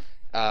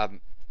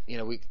you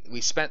know,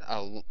 we spent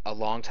a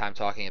long time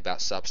talking about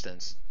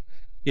Substance.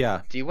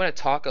 Yeah. Do you want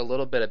to talk a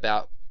little bit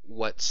about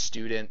what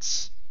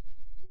students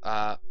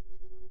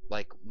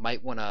like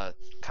might want to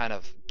kind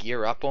of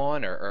gear up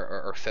on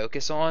or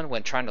focus on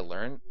when trying to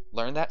learn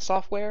that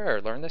software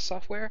or learn this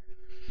software?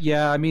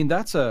 Yeah, I mean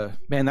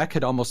that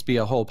could almost be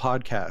a whole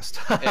podcast.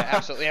 Yeah,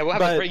 absolutely. Yeah, we'll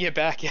have to bring you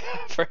back.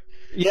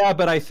 Yeah,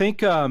 but I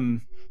think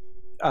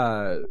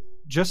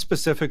just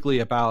specifically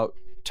about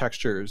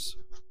textures,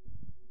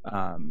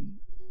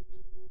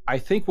 I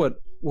think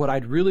what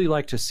I'd really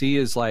like to see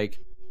is like,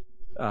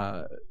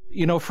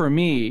 you know, for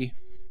me,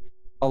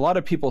 a lot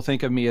of people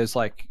think of me as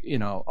like, you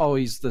know, oh,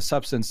 he's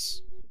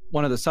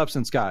one of the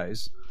Substance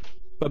guys.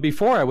 But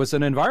before I was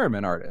an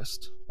environment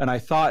artist, and I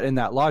thought in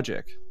that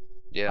logic.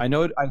 Yeah.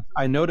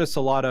 I notice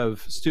a lot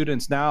of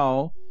students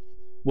now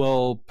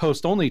will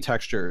post only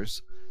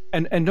textures,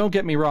 and don't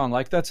get me wrong,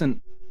 like that's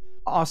an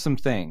awesome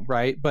thing,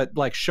 right? But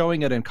like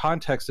showing it in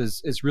context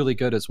is really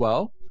good as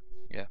well.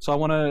 Yeah. So I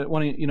want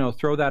to you know,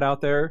 throw that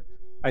out there.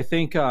 I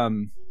think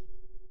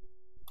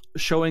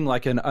showing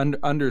like an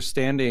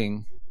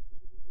understanding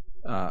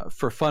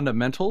for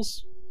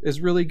fundamentals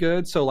is really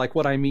good. So like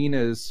what I mean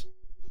is,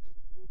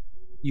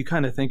 you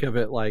kind of think of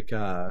it like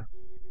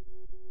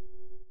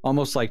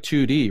almost like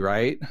 2D,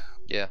 right?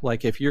 Yeah.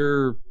 Like if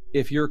your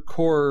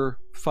core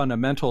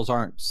fundamentals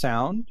aren't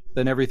sound,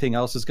 then everything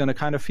else is going to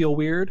kind of feel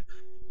weird.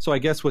 So I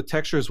guess with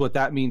textures, what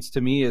that means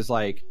to me is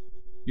like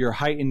your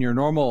height and your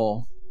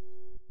normal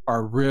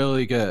are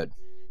really good,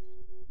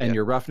 and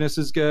your roughness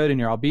is good, and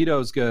your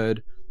albedo is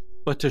good.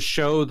 But to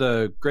show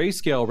the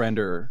grayscale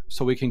render,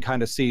 so we can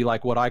kind of see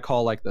like what I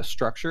call like the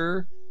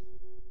structure,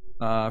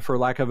 for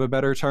lack of a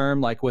better term,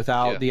 like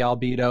without the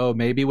albedo,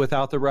 maybe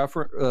without the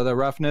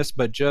roughness,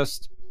 but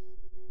just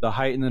the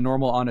height and the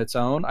normal on its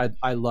own.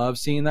 I love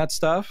seeing that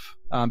stuff,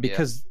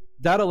 because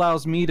that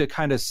allows me to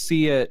kind of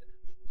see it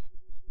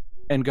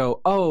and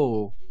go,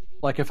 oh,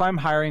 like if I'm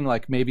hiring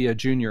like maybe a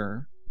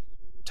junior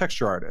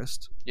texture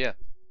artist,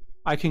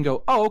 I can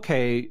go, oh,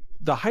 okay,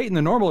 the height and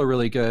the normal are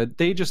really good.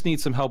 They just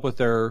need some help with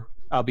their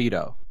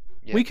albedo.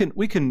 Yeah.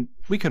 We can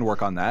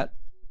work on that.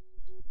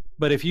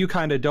 But if you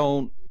kind of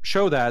don't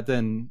show that,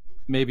 then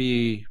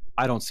maybe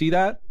I don't see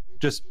that.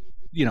 Just,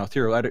 you know,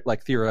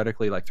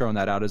 theoretically, like throwing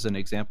that out as an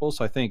example.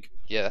 So I think,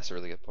 that's a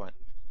really good point.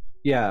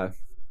 Yeah.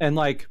 And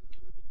like,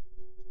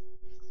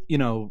 you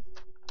know,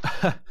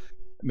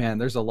 man,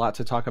 there's a lot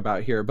to talk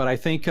about here, but I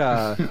think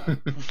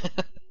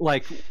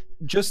like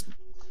just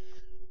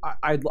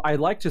I'd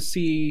like to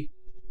see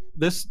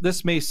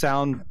this may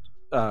sound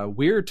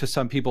weird to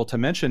some people to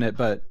mention it,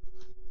 but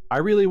I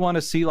really want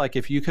to see like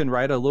if you can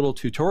write a little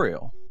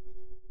tutorial.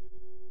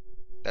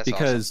 That's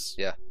awesome.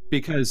 Yeah.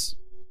 Because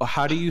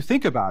how do you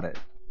think about it?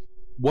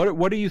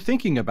 What are you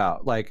thinking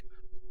about? Like,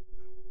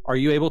 are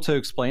you able to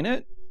explain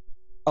it?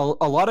 A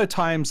lot of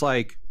times,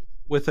 like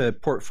with a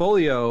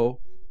portfolio,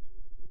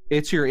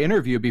 it's your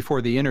interview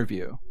before the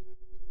interview.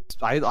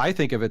 I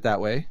think of it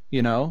that way,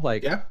 you know,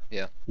 like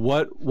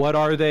what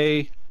are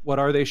they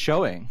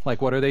showing?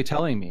 Like, what are they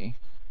telling me?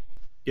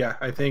 Yeah,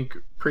 I think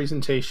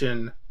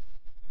presentation,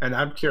 and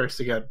I'm curious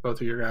to get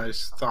both of your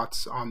guys'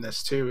 thoughts on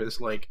this too,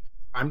 is like,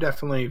 I'm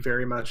definitely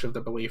very much of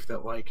the belief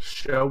that like,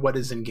 show what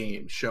is in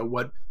game, show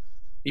what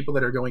people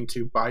that are going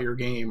to buy your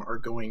game are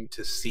going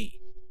to see.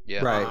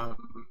 Yeah. Right.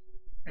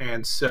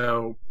 And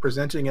so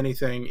presenting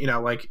anything, you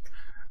know, like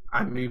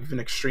I'm even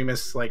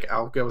extremist, like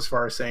I'll go as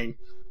far as saying,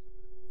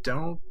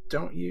 don't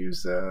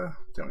use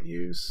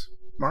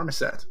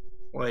Marmoset.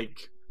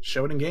 Like,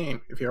 show it in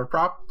game. If you have a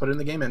prop, put it in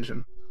the game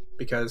engine,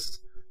 because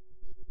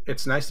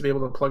it's nice to be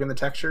able to plug in the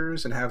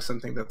textures and have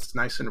something that's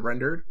nice and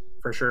rendered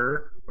for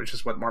sure, which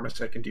is what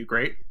Marmoset can do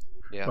great.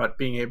 Yeah. But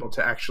being able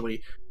to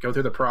actually go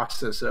through the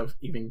process of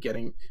even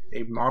getting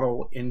a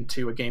model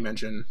into a game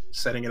engine,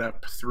 setting it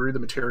up through the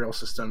material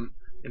system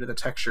into the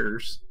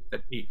textures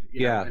that need,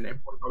 and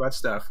all that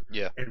stuff,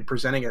 and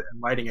presenting it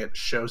and lighting it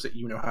shows that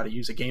you know how to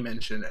use a game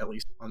engine at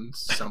least on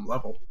some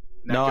level.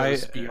 And that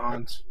goes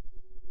beyond,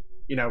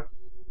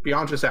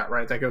 beyond just that,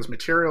 right? That goes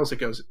materials. It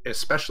goes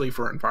especially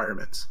for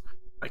environments,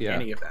 like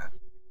any of that.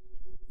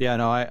 Yeah,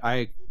 no,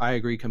 I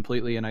agree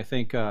completely, and I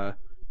think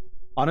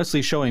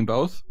honestly, showing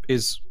both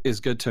is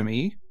good to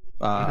me,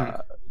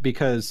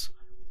 because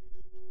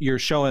you're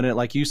showing it,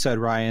 like you said,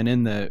 Ryan,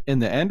 in the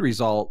end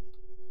result.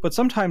 But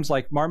sometimes,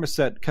 like,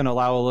 Marmoset can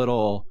allow a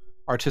little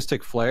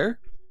artistic flair.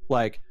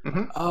 Like,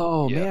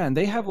 oh man,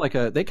 they kind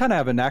of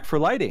have a knack for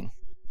lighting.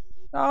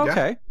 Oh,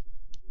 okay,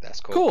 that's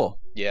cool.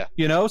 Yeah,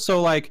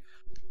 so like,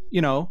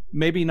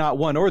 maybe not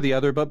one or the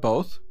other, but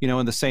both.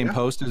 In the same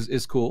post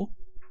is cool.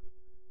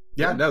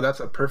 Yeah, no, that's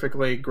a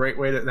perfectly great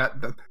way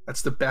to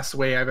that's the best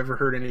way I've ever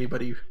heard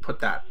anybody put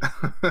that.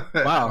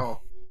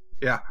 Wow.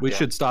 Yeah, we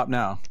should stop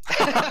now. We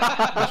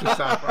should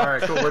stop. All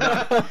right, cool.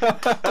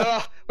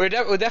 We're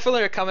done. We're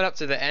definitely coming up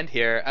to the end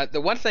here. The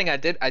one thing I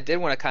did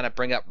want to kind of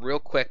bring up real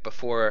quick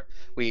before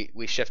we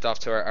shift off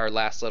to our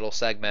last little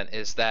segment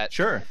is that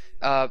sure.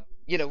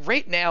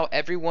 Right now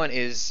everyone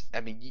is.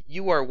 I mean,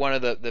 you are one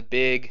of the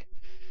big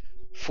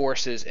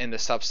forces in the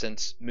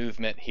substance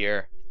movement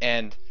here,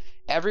 and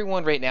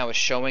everyone right now is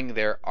showing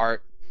their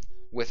art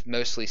with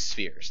mostly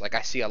spheres. Like,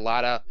 I see a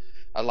lot of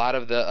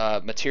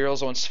the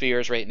materials on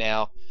spheres right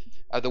now.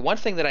 The one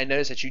thing that I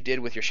noticed that you did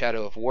with your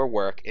Shadow of War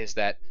work is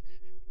that,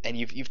 and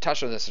you've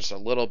touched on this just a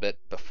little bit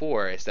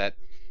before, is that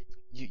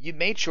you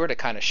made sure to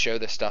kind of show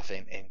this stuff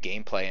in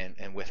gameplay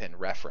and within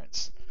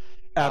reference.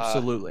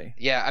 Absolutely.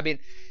 Yeah, I mean,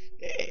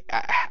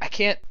 I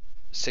can't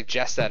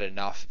suggest that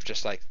enough,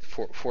 just like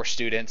for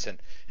students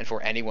and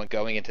for anyone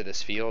going into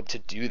this field to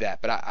do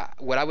that. But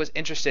what I was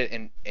interested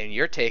in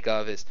your take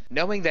of is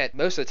knowing that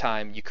most of the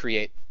time you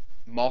create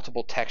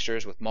multiple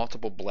textures with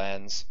multiple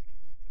blends.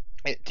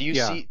 Do you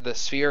see the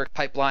sphere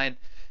pipeline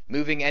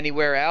moving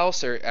anywhere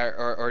else,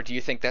 or do you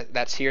think that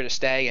that's here to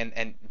stay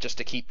and just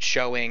to keep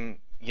showing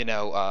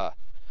the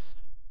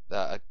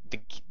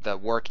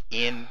work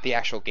in the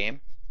actual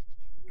game?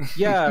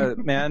 Yeah,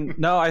 man.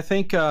 No, I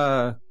think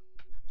there's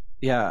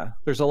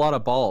a lot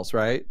of balls,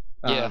 right?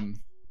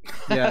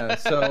 Yeah.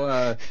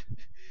 So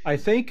I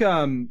think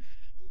I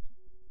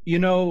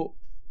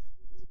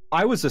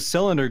was a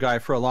cylinder guy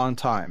for a long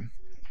time.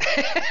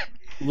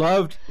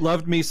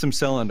 Loved me some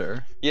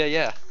cylinder.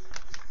 Yeah.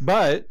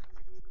 But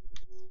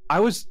I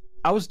was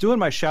doing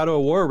my Shadow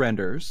of War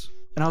renders,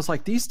 and I was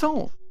like, these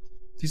don't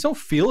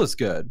feel as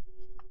good.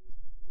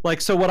 Like,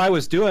 so what I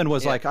was doing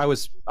was like I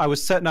was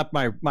setting up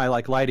my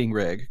like lighting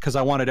rig because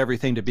I wanted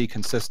everything to be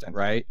consistent,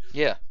 right?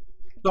 Yeah.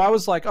 So I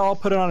was like, oh, I'll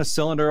put it on a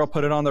cylinder, I'll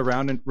put it on the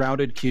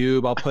rounded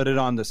cube, I'll put it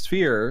on the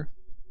sphere.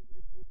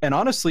 And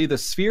honestly, the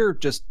sphere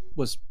just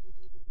was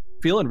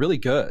feeling really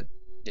good.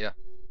 Yeah.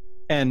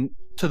 And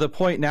to the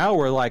point now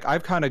where like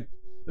I've kind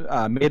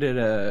of made it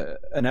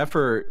an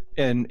effort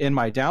in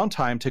my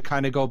downtime to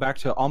kind of go back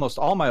to almost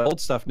all my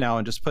old stuff now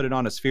and just put it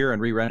on a sphere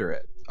and re-render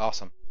it.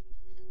 Awesome.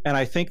 And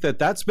I think that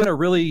that's been a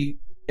really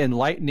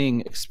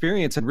enlightening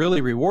experience and really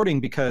rewarding,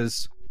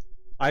 because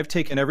I've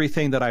taken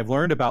everything that I've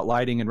learned about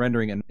lighting and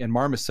rendering in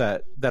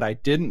Marmoset that I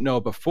didn't know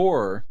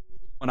before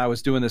when I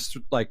was doing this,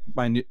 like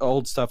my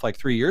old stuff like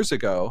 3 years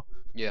ago.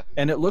 Yeah.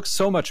 And it looks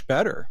so much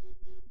better,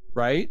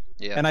 right?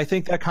 Yeah. And I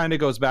think that kind of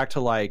goes back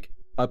to like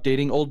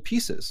updating old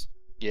pieces.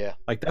 Yeah.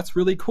 Like, that's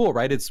really cool,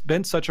 right? It's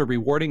been such a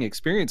rewarding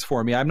experience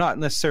for me. I'm not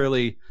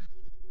necessarily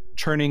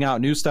churning out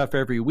new stuff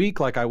every week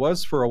like I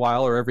was for a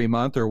while, or every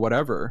month or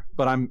whatever,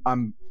 but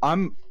I'm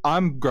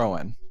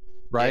growing,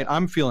 right? Yeah.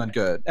 I'm feeling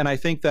good. And I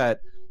think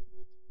that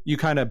you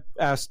kind of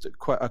asked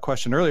a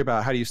question earlier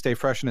about how do you stay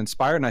fresh and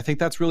inspired, and I think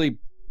that's really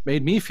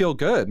made me feel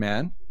good,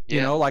 man.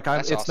 Yeah, like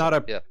it's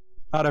awesome.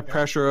 not a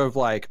pressure of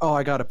like, oh,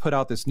 I got to put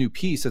out this new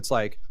piece. It's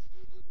like,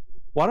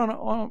 I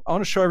want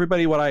to show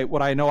everybody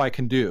what I know I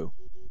can do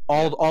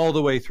all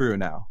the way through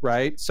now,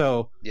 right?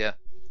 So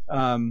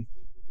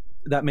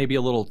that may be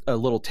a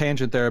little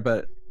tangent there,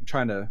 but I'm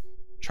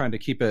trying to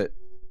keep it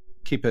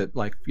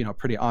like,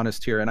 pretty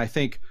honest here. And I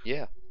think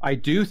I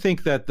do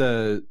think that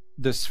the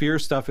sphere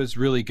stuff is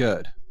really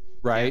good,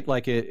 right?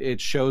 Like it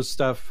shows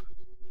stuff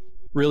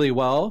really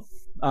well.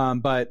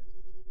 But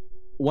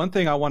one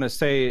thing I want to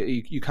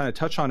say, you kind of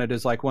touch on it,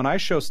 is like when I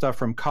show stuff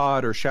from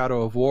COD or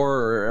Shadow of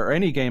War or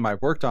any game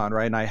I've worked on,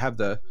 right? And I have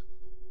the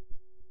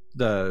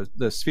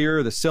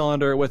sphere, the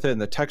cylinder with it,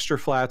 and the texture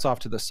flats off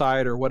to the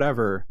side or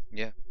whatever.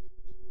 Yeah.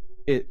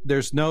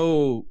 There's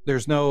no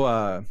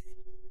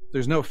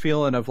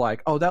feeling of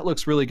like, oh, that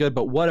looks really good,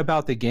 but what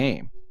about the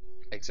game?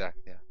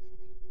 Exactly. Yeah.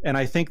 And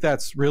I think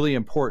that's really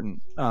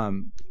important.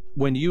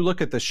 When you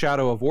look at the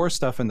Shadow of War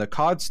stuff and the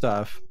COD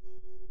stuff,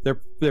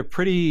 they're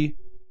pretty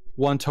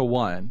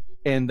one-to-one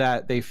in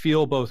that they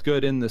feel both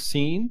good in the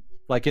scene,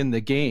 like in the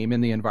game, in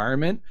the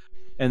environment,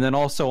 and then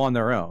also on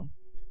their own.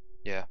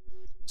 Yeah.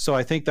 So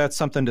I think that's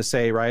something to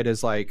say, right?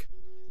 Is like,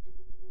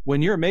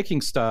 when you're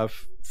making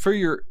stuff for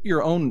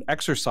your own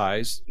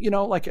exercise,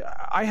 like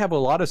I have a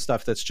lot of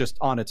stuff that's just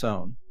on its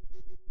own.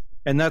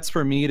 And that's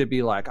for me to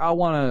be like, I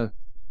want to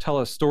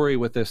tell a story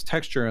with this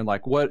texture, and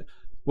like, what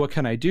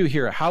can I do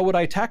here? How would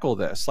I tackle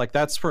this? Like,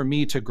 that's for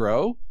me to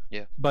grow.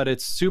 Yeah. But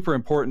it's super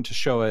important to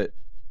show it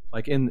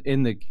like in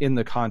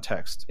the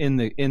context, in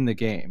the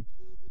game.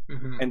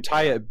 Mm-hmm. And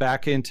tie it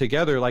back in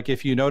together. Like,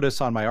 if you notice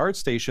on my art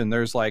station,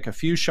 there's like a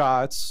few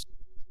shots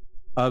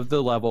of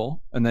the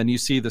level, and then you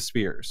see the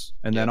spheres,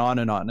 and then on,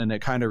 and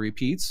it kind of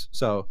repeats.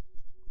 So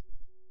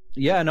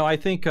yeah, no, I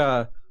think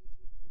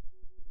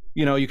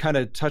you kind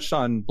of touched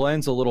on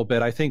blends a little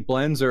bit. I think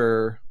blends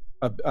are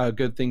a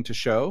good thing to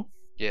show.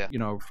 Yeah.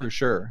 For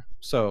sure.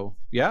 So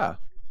yeah,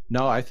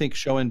 no, I think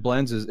showing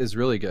blends is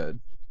really good.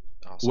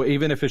 Awesome.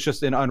 Even if it's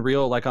just in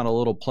Unreal, like on a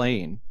little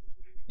plane.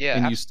 Yeah.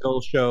 And you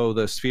still show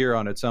the sphere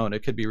on its own,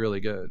 it could be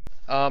really good.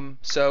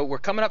 So we're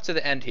coming up to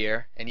the end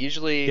here, and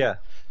usually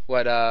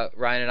what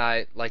Ryan and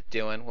I like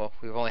doing, well,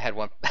 we've only had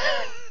one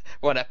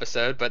one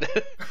episode, but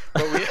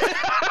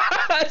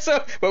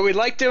what we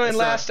like doing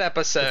last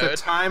episode.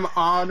 It's a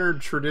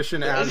time-honored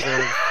tradition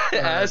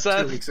as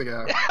of 2 weeks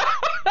ago.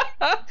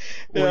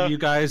 Were you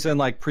guys in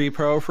like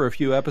pre-pro for a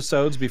few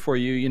episodes before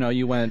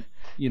you went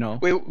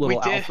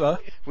alpha?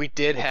 We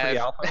did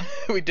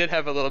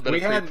have a little bit of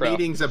pre-pro. We had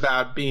meetings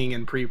about being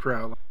in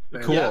pre-pro.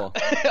 Cool. Yeah.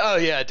 Oh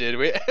yeah, dude.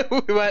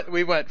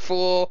 We went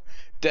full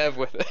dev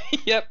with it.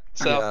 Yep.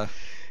 So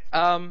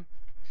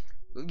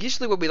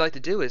usually what we like to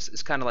do is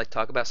kind of like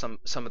talk about some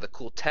of the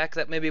cool tech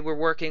that maybe we're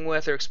working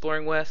with or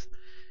exploring with,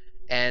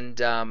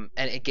 and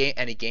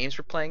any games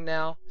we're playing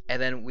now,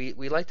 and then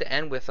we like to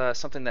end with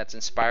something that's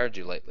inspired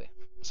you lately.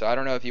 So I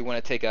don't know if you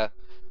want to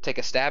take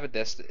a stab at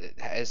this.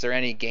 Is there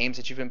any games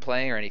that you've been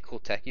playing or any cool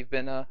tech you've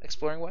been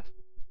exploring with?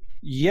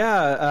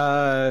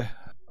 Yeah,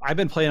 I've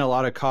been playing a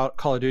lot of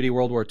Call of Duty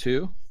World War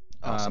II.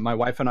 Awesome. My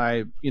wife and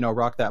I,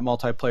 rock that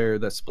multiplayer,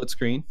 the split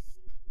screen.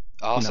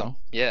 Awesome.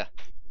 Yeah.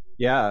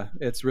 Yeah,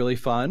 it's really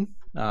fun.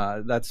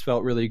 That's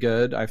felt really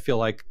good. I feel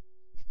like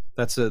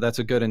that's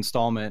a good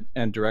installment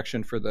and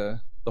direction for the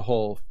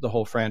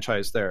whole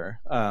franchise there.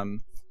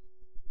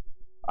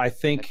 I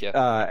think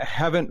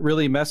haven't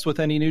really messed with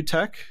any new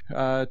tech,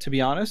 to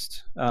be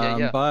honest.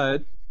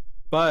 But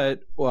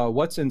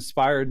what's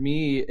inspired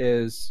me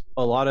is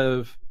a lot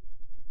of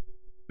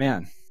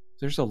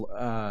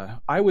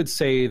I would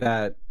say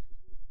that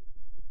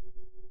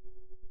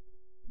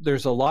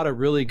there's a lot of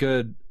really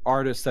good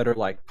artists that are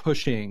like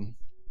pushing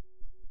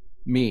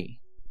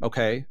me.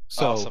 Okay,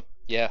 so awesome.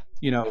 Yeah,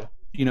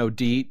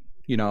 Deet,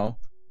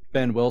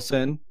 Ben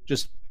Wilson,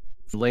 just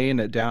laying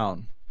it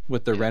down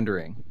with the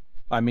rendering.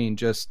 I mean,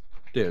 just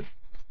dude,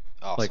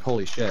 awesome. Like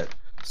holy shit.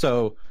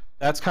 So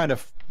that's kind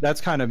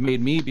of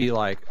made me be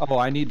like, oh,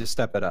 I need to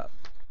step it up,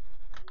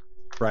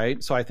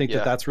 right? So I think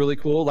that's really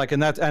cool. Like,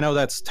 and I know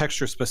that's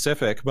texture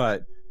specific,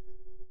 but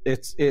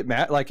it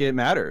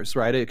matters,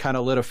 right? It kind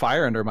of lit a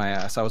fire under my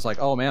ass. I was like,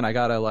 oh man, I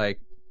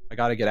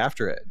gotta get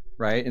after it,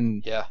 right?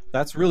 And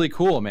that's really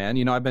cool,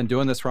 man. I've been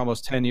doing this for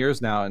almost 10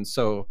 years now, and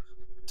so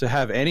to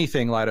have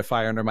anything light a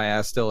fire under my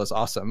ass still is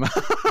awesome.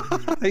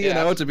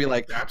 To be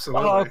like,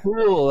 absolutely, oh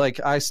cool, like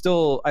I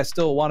still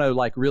want to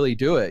like really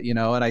do it, and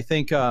I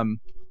think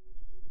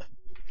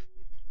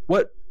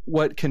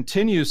what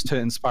continues to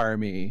inspire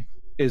me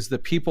is the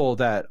people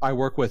that I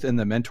work with in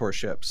the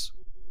mentorships.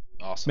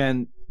 Awesome.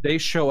 Man, they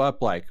show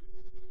up like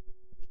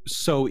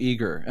so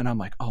eager, and I'm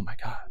like, oh my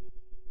god,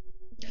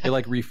 it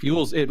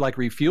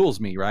refuels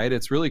me, right?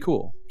 It's really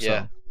cool.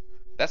 Yeah,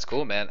 that's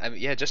cool, man. I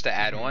mean, just to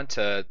add on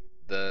to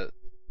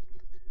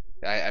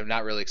I'm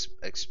not really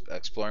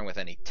exploring with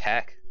any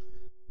tech,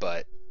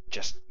 but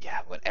just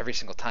when every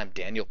single time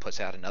Daniel puts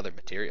out another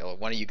material, or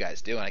one of you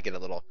guys do, and I get a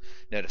little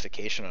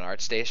notification on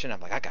ArtStation,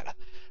 I'm like, I gotta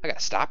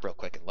stop real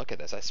quick and look at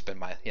this. I spend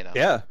my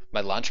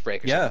my lunch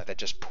break or something like that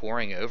just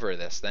pouring over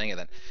this thing,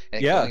 and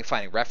then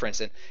finding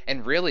reference,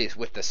 and really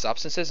with the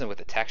substances and with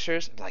the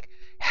textures, like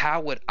how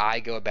would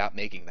I go about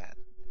making that,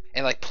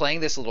 and like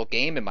playing this little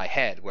game in my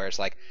head where it's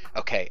like,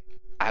 okay,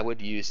 I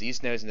would use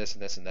these nodes and this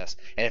and this and this,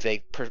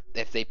 and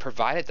if they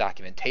provided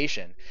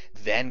documentation,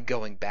 then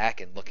going back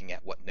and looking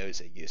at what nodes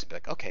they use and be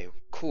like, okay,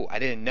 cool, I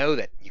didn't know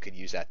that you could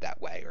use that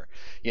way, or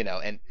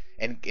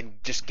and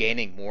just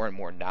gaining more and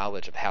more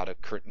knowledge of how to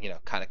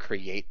kind of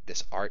create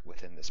this art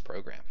within this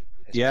program.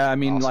 I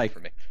mean, awesome, like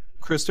for me.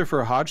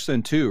 Christopher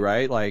Hodgson too,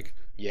 right? Like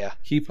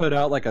he put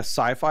out like a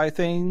sci-fi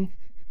thing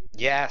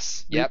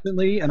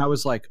recently, and I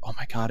was like, oh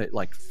my god, it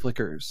like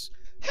flickers.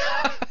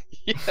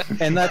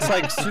 And that's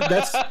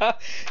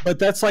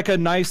like a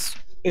nice,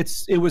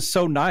 it was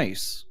so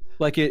nice,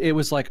 like it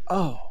was like,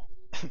 oh,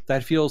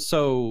 that feels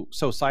so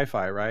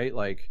sci-fi, right?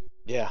 Like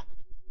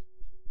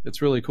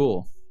it's really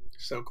cool.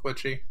 So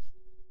glitchy.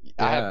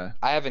 I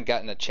haven't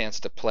gotten a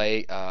chance to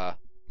play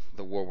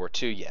the World War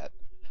II yet,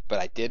 but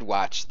I did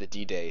watch the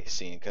D-Day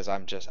scene because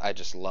I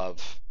just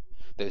love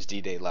those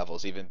D-Day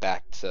levels, even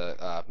back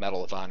to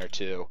Medal of Honor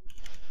 2.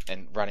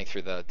 And running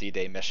through the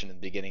D-Day mission in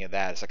the beginning of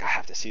that, it's like, I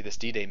have to see this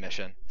D-Day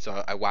mission.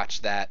 So I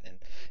watched that, and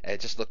it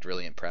just looked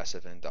really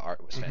impressive, and the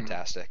art was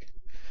fantastic.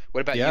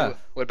 What about you?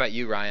 What about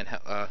you, Ryan?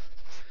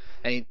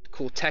 Any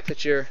cool tech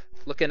that you're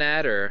looking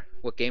at, or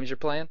what games you're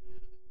playing?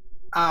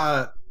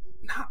 Not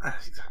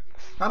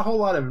a whole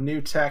lot of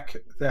new tech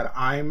that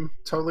I'm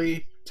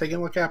totally taking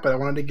a look at, but I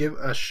wanted to give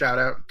a shout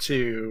out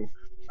to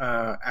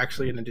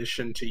actually, in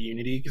addition to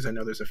Unity, because I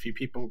know there's a few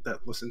people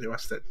that listen to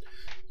us that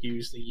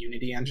use the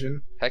Unity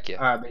engine. Heck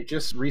yeah. They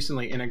just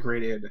recently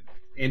integrated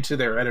into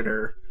their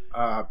editor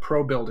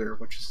Pro Builder,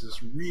 which is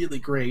this really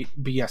great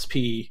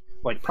BSP,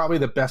 like probably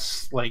the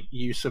best like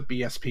use of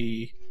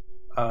BSP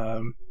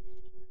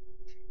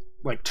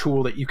like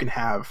tool that you can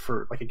have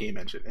for like a game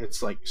engine.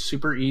 It's like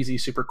super easy,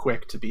 super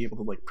quick to be able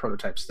to like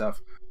prototype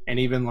stuff. And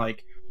even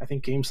like I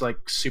think games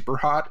like Super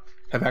Hot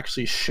have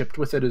actually shipped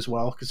with it as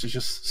well, because it's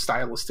just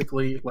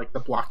stylistically like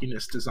the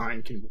blockiness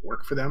design can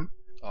work for them.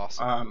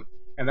 Awesome.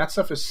 And that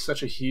stuff is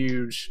such a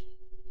huge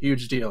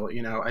deal.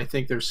 You know, I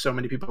think there's so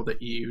many people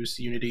that use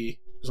Unity.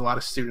 There's a lot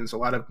of students, a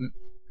lot of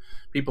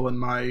people in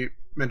my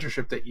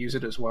mentorship that use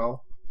it as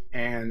well.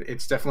 And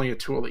it's definitely a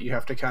tool that you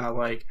have to kind of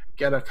like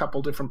get a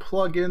couple different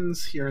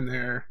plugins here and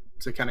there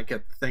to kind of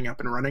get the thing up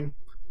and running.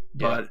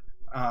 Yeah.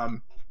 But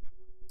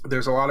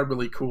there's a lot of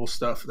really cool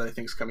stuff that I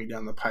think is coming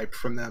down the pipe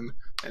from them.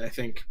 And I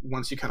think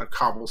once you kind of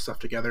cobble stuff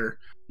together,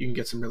 you can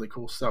get some really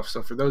cool stuff.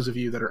 So for those of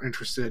you that are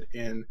interested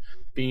in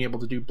being able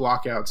to do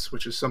blockouts,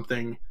 which is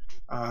something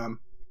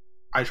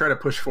I try to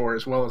push for,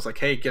 as well as like,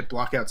 hey, get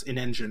blockouts in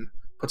engine,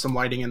 put some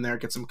lighting in there,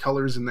 get some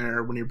colors in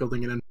there when you're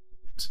building it in.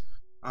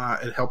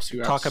 It helps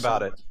you out. Talk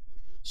about it.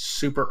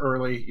 Super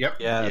early. Yep.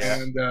 Yes.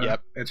 And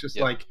it's just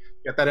Yep. like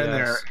get that in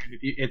Yes.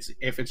 there.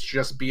 If it's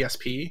just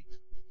BSP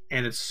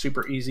and it's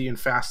super easy and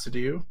fast to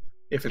do.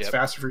 If it's Yep.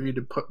 faster for you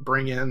to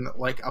bring in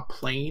like a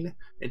plane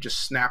and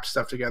just snap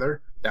stuff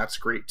together, that's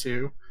great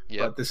too. Yep.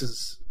 But this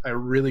is a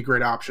really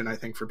great option, I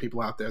think, for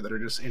people out there that are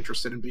just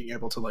interested in being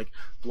able to like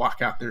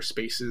block out their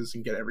spaces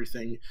and get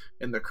everything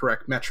in the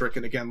correct metric.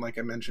 And again, like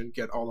I mentioned,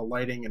 get all the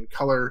lighting and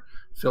color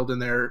filled in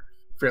there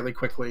fairly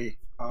quickly.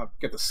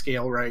 Get the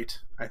scale right.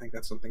 I think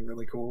that's something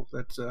really cool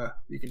that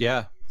you can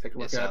take a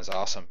look It at. sounds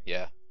awesome.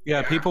 Yeah.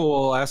 Yeah, people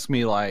will ask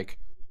me like,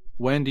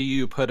 when do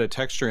you put a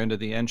texture into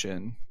the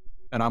engine?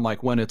 And I'm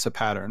like, when it's a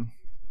pattern.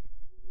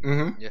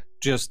 Mm-hmm.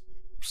 Just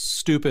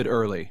stupid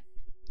early.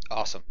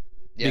 Awesome.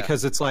 Yeah.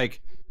 Because it's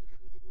like,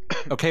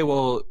 okay,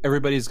 well,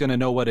 everybody's going to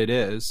know what it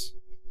is.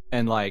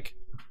 And like,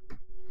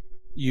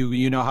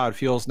 you know how it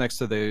feels next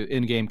to the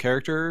in-game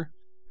character.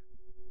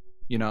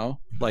 You know,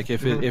 like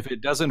if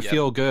it doesn't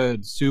feel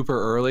good super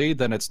early,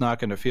 then it's not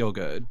going to feel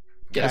good.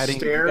 Get a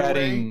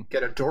stairway,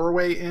 get a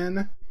doorway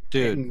in,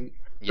 dude. And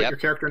put your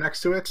character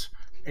next to it,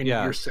 and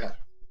you're set.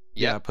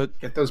 Yeah,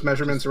 get those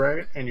measurements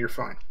right, and you're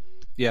fine.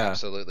 Yeah,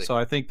 absolutely. So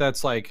I think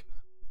that's like,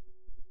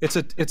 it's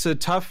a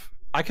tough.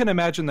 I can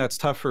imagine that's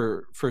tough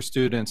for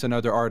students and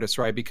other artists,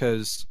 right?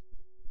 Because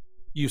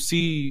you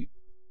see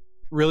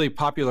really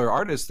popular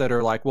artists that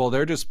are like, well,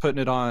 they're just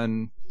putting it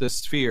on the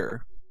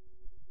sphere.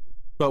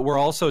 But we're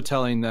also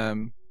telling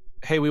them,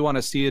 hey, we want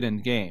to see it in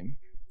game.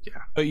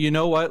 Yeah. But you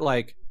know what?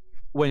 Like,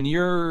 when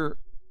you're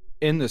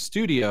in the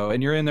studio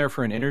and you're in there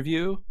for an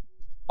interview,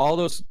 all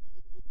those,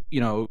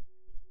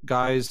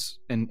 guys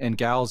and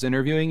gals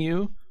interviewing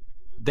you,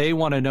 they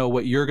want to know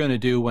what you're going to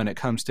do when it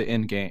comes to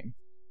in-game.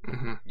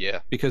 Mm-hmm. Yeah.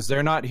 Because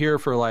they're not here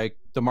for, like,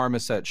 the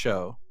Marmoset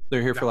show.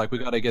 They're here for, like, we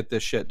got to get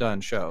this shit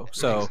done show.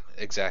 So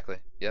exactly.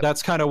 Yep.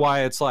 That's kind of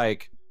why it's,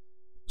 like,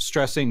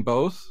 stressing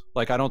both.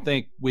 Like, I don't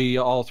think we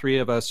all three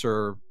of us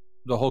or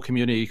the whole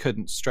community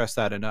couldn't stress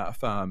that enough.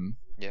 But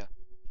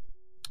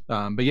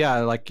yeah,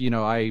 like,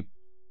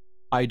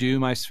 I do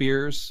my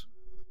spheres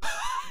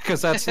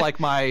because that's like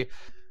my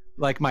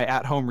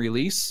at-home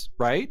release,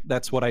 right?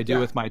 That's what I do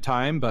with my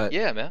time. But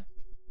yeah, man,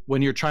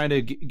 when you're trying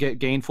to get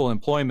gainful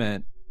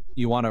employment,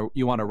 you want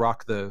to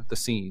rock the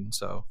scene.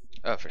 So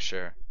for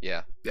sure.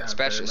 Yeah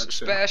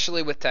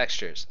especially with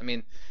textures. I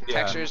mean,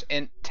 textures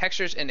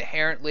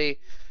inherently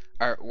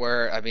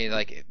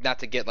like, not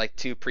to get like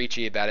too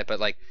preachy about it, but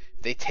like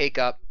they take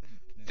up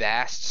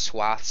vast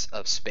swaths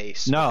of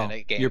space within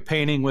a game. You're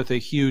painting with a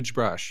huge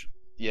brush.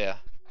 Yeah.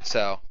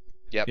 So,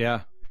 yep.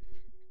 Yeah,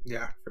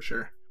 for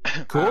sure.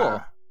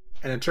 Cool.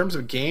 And in terms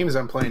of games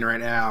I'm playing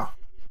right now,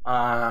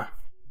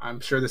 I'm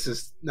sure this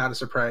is not a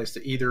surprise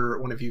to either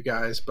one of you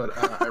guys, but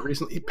I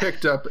recently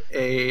picked up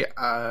a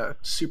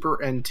Super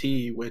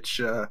NT, which,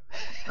 not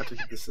to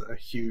get this a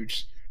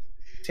huge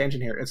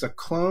tangent here, it's a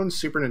clone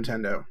Super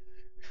Nintendo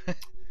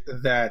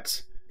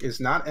that is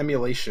not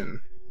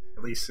emulation,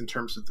 at least in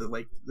terms of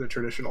the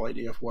traditional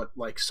idea of what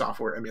like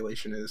software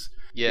emulation is.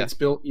 Yeah. It's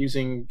built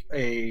using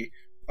a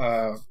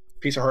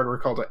piece of hardware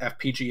called a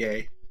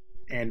FPGA,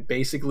 and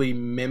basically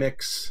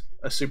mimics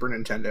a Super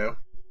Nintendo.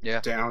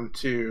 Yeah. Down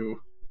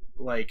to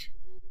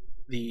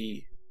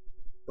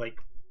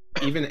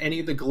even any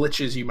of the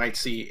glitches you might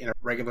see in a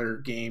regular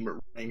game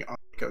running on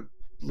like a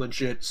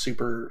legit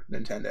Super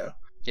Nintendo.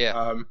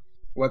 Yeah.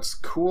 What's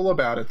cool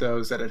about it, though,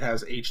 is that it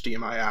has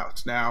HDMI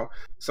out. Now,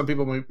 some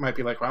people might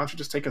be like, why don't you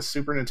just take a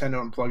Super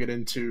Nintendo and plug it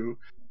into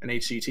an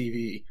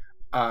HDTV?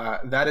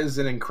 That is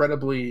an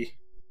incredibly,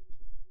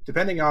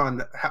 depending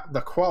on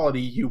the quality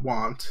you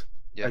want,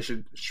 I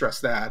should stress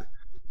that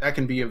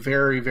can be a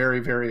very, very,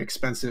 very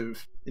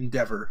expensive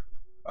endeavor,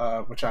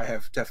 which I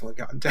have definitely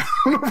gotten down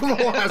over the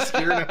last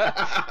year and a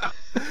half.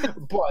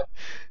 But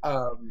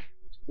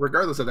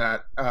regardless of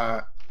that,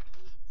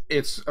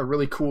 it's a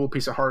really cool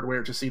piece of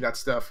hardware to see that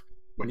stuff.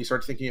 When you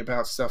start thinking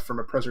about stuff from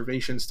a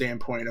preservation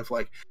standpoint of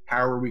like,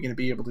 how are we going to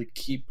be able to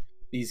keep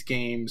these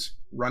games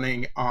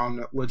running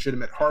on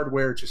legitimate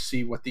hardware to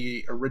see what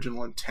the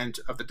original intent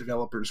of the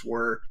developers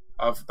were,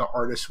 of the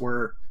artists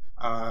were.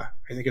 I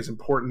think it's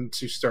important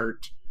to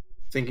start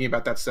thinking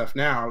about that stuff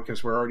now,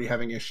 because we're already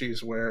having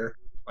issues where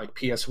like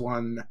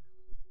PS1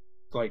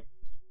 like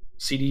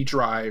CD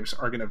drives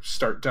are going to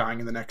start dying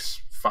in the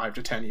next 5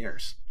 to 10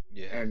 years.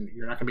 Yeah. And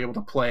you're not going to be able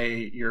to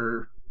play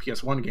your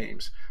PS1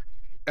 games.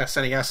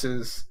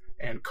 SNESs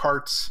and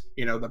carts,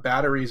 the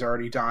batteries are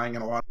already dying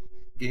in a lot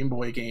of Game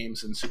Boy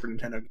games and Super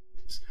Nintendo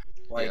games.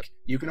 Like,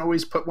 you can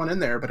always put one in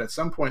there, but at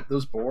some point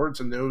those boards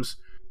and those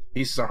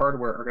pieces of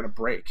hardware are going to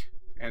break.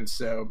 And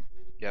so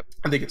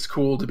I think it's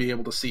cool to be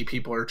able to see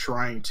people are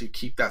trying to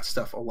keep that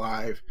stuff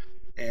alive,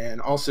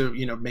 and also,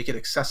 make it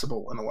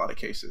accessible in a lot of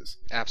cases.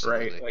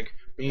 Absolutely. Right? Like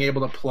being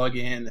able to plug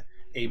in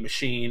a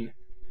machine,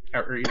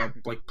 or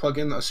like plug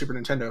in a Super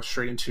Nintendo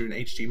straight into an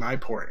HDMI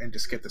port and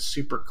just get the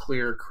super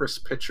clear,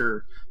 crisp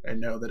picture, and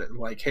know that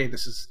hey,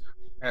 this is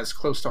as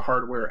close to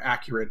hardware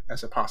accurate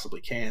as it possibly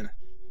can.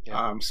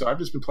 Yeah. So I've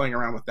just been playing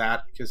around with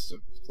that, because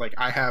like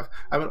I have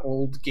an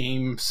old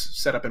games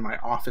set up in my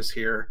office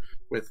here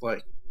with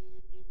like,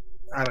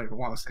 I don't even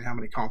want to say how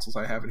many consoles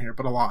I have in here,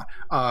 but a lot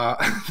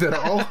that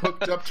are all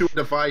hooked up to a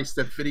device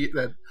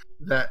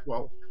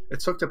well,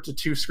 it's hooked up to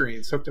 2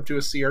 screens, hooked up to a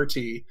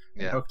CRT,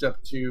 and hooked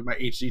up to my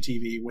HD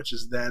TV, which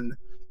is then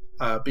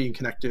being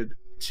connected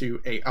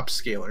to a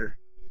upscaler,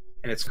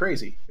 and it's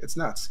crazy. It's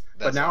nuts.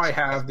 But now awesome. I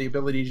have the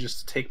ability to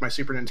just take my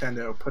Super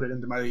Nintendo, put it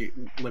into my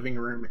living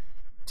room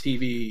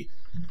TV,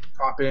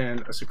 pop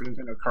in a Super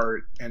Nintendo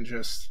cart, and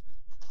just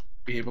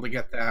be able to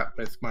get that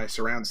with my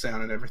surround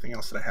sound and everything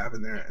else that I have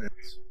in there, and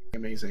it's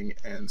amazing.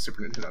 And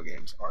Super Nintendo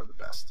games are the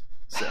best.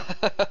 So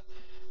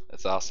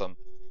that's awesome.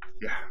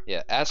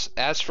 Yeah.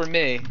 As for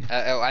me,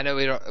 I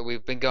know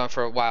we've been going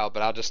for a while,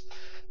 but I'll just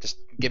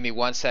give me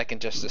 1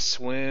 second just to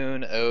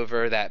swoon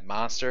over that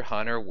Monster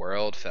Hunter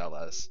world,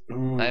 fellas.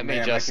 Ooh, I mean,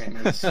 I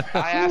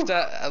have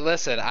to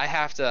listen.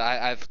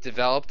 I've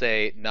developed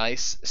a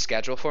nice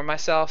schedule for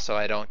myself, so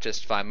I don't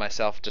just find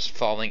myself just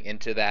falling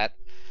into that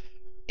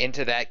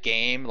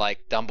game,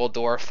 like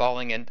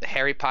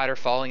Harry Potter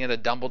falling into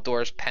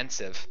Dumbledore's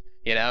pensive.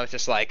 It's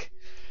just like,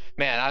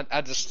 man,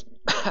 I just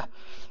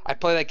I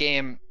play that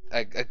game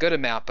a good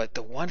amount, but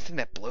the one thing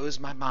that blows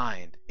my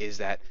mind is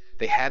that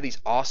they have these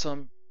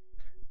awesome,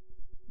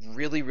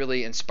 really,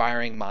 really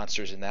inspiring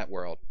monsters in that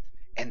world,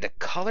 and the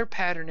color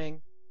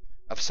patterning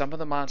of some of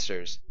the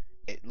monsters,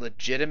 it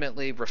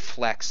legitimately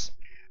reflects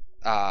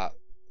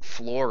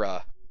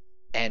flora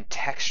and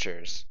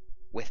textures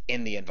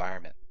within the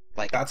environment.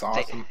 Like, that's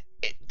awesome.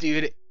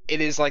 Dude,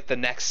 it is like the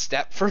next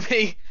step for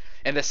me,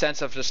 in the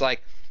sense of just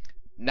like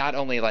not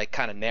only like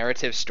kind of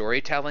narrative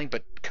storytelling,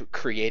 but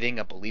creating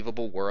a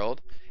believable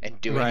world, and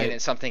doing it in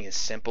something as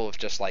simple as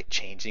just like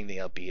changing the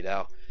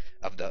albedo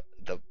of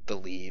the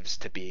leaves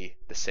to be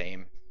the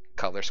same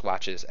color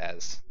swatches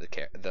as the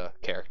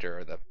character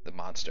or the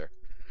monster.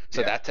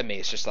 So that to me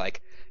is just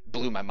like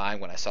blew my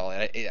mind when I saw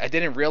it. I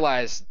didn't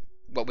realize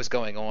what was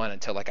going on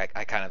until like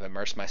I kind of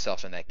immersed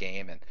myself in that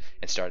game and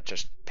started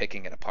just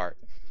picking it apart.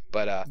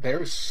 But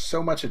there's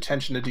so much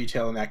attention to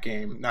detail in that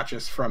game, not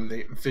just from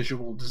the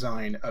visual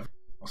design of,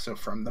 also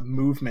from the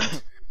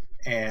movement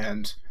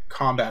and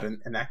combat in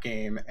that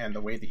game, and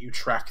the way that you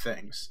track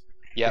things.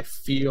 It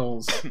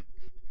feels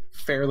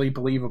fairly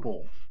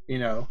believable.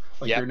 You're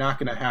not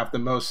going to have the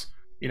most,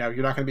 you're not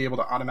going to be able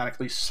to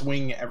automatically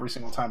swing every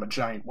single time a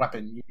giant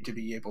weapon. You need to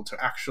be able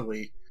to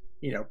actually,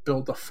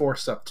 build the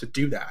force up to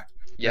do that.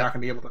 You're not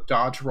going to be able to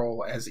dodge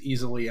roll as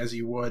easily as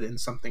you would in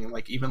something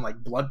like even like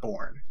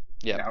Bloodborne.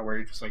 Where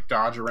you just like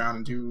dodge around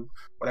and do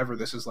whatever.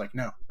 This is like,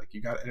 no, like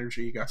you got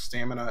energy, you got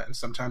stamina, and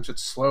sometimes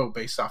it's slow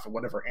based off of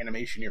whatever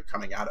animation you're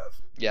coming out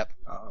of.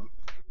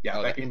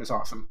 That game is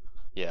awesome.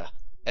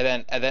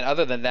 And then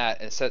other than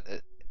that,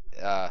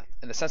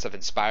 in the sense of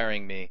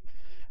inspiring me,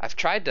 I've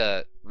tried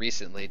to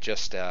recently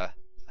just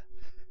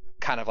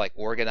kind of like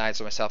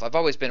organize myself. I've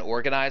always been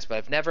organized, but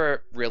I've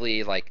never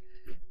really like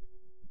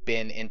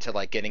been into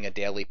like getting a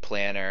daily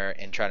planner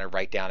and trying to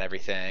write down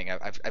everything.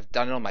 I've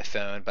done it on my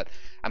phone, but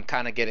I'm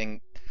kind of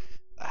getting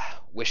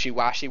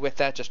wishy-washy with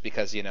that, just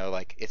because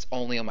like it's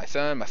only on my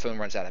phone. My phone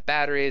runs out of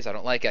batteries. I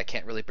don't like it. I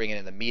can't really bring it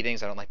in the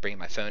meetings. I don't like bringing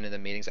my phone in the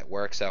meetings at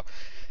work. So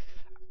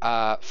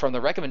from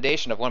the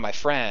recommendation of one of my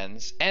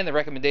friends and the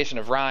recommendation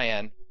of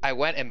Ryan, I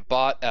went and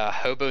bought a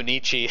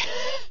Hobonichi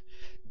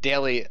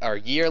daily or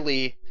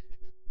yearly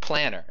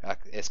planner.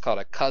 It's called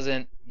a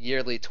Cousin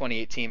Yearly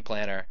 2018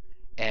 Planner,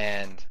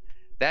 and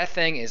that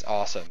thing is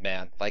awesome,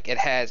 man. Like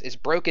it's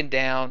broken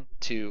down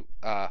to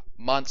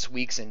months,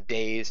 weeks, and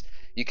days.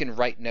 You can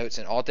write notes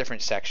in all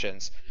different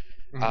sections.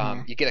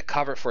 You get a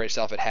cover for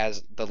yourself. It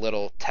has the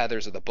little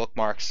tethers of the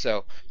bookmarks.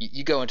 So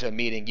you go into a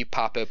meeting, you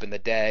pop open the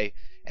day,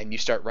 and you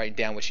start writing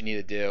down what you need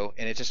to do.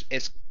 And it's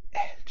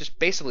just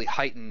basically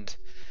heightened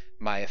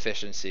my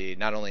efficiency,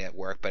 not only at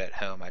work but at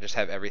home. I just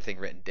have everything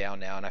written down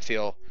now, and I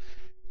feel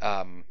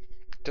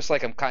just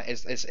like I'm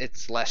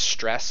it's less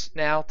stress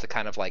now to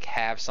kind of like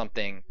have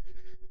something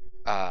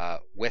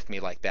with me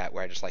like that,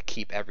 where I just like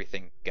keep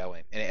everything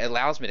going, and it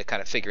allows me to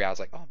kind of figure out. I was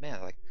like, oh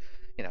man, like,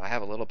 I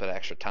have a little bit of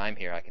extra time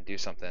here. I can do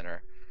something,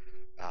 or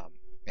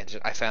and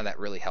I found that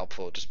really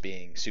helpful, just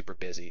being super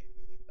busy,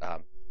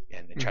 and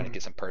trying to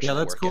get some personal Yeah,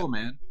 that's work cool, in.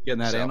 man. Getting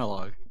that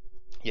analog.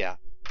 Yeah.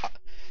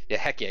 Yeah,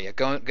 heck yeah.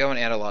 Going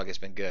analog has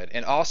been good.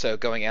 And also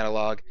going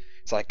analog,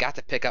 so I got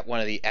to pick up one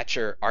of the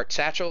Etcher art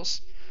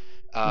satchels.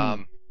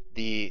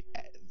 The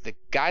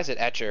guys at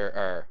Etcher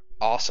are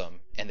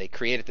awesome, and they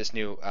created this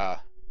new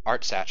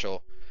art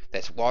satchel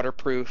that's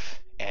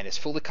waterproof and is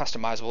fully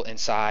customizable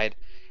inside.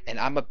 And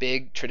I'm a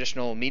big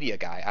traditional media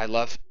guy. I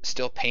love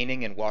still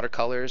painting and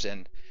watercolors,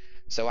 and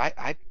so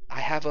I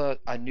have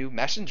a new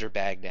messenger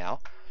bag now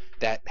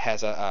that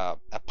has a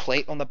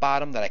plate on the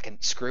bottom that I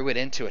can screw it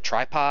into a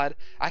tripod.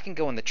 I can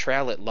go on the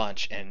trail at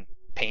lunch and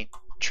paint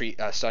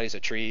studies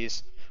of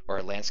trees or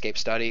a landscape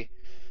study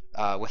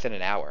within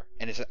an hour,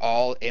 and it's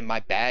all in my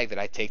bag that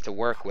I take to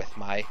work with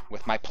my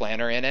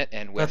planner in it.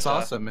 And with, that's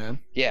awesome, man.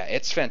 Yeah,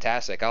 it's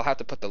fantastic. I'll have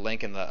to put the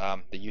link in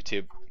the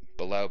YouTube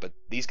below, but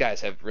these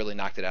guys have really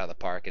knocked it out of the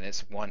park, and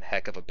it's one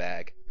heck of a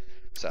bag.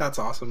 So that's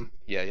awesome.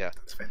 Yeah,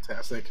 that's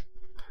fantastic.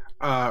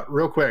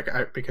 Real quick,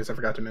 because I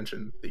forgot to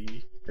mention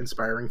the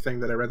inspiring thing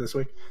that I read this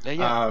week.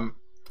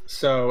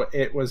 So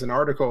it was an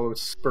article that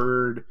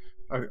spurred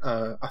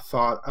a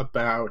thought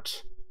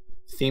about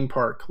theme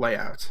park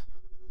layout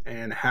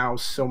and how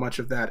so much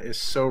of that is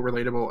so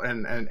relatable,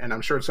 and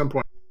I'm sure at some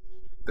point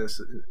this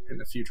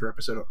in a future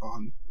episode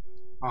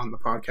on the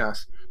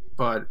podcast,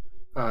 but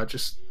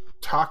just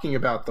talking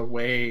about the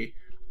way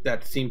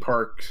that theme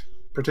parks,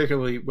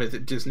 particularly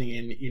with Disney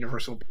and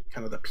Universal,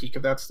 kind of the peak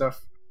of that stuff,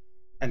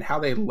 and how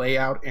they lay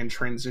out and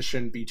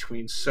transition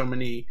between so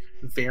many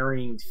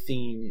varying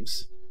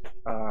themes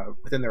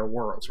within their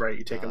worlds, right?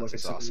 You take a look at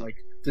something like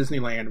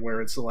Disneyland,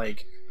 where it's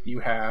like you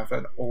have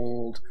an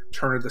old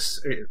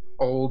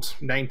old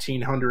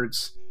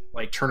 1900s,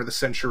 like turn of the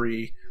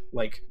century,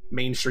 like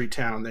Main Street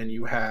town. Then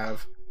you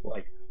have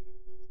like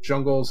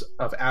Jungles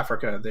of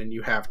Africa. Then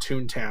you have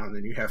Toontown.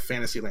 Then you have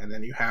Fantasyland.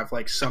 Then you have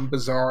like some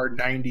bizarre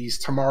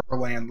 90s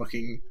Tomorrowland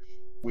looking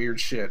weird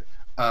shit.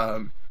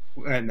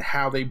 And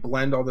how they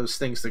blend all those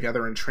things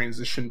together and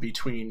transition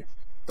between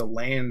the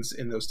lands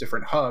in those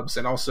different hubs,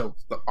 and also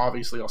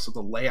obviously also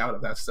the layout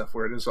of that stuff,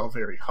 where it is all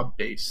very hub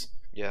based.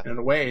 Yeah. And in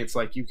a way, it's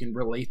like you can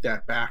relate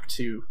that back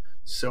to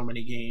so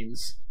many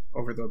games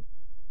over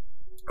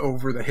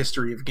the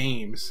history of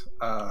games,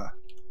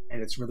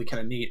 and it's really kind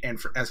of neat. And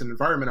as an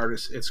environment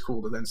artist, it's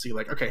cool to then see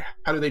like, okay,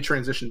 how do they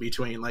transition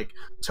between like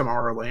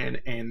Tomorrowland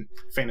and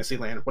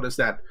Fantasyland? What does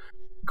that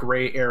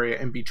gray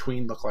area in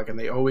between look like? And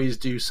they always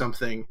do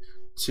something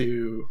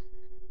to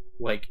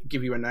like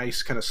give you a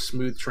nice kind of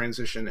smooth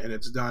transition, and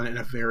it's done in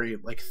a very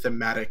like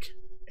thematic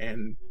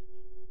and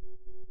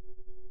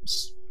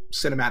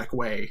cinematic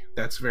way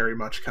that's very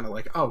much kind of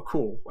like, oh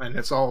cool. And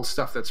it's all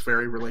stuff that's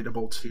very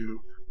relatable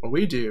to what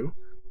we do,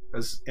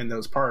 as in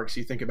those parks.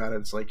 You think about it,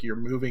 it's like you're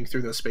moving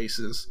through those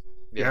spaces,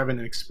 you're having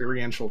an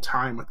experiential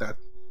time with that,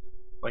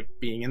 like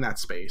being in that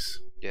space.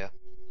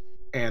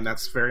 And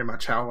that's very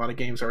much how a lot of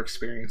games are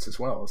experienced as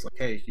well. It's like,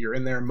 hey, you're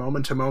in there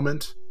moment to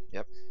moment.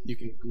 You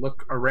can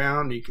look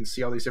around, you can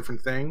see all these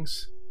different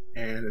things,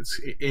 and it's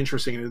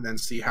interesting to then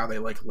see how they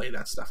like lay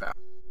that stuff out.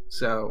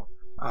 So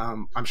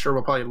I'm sure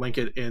we'll probably link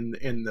it in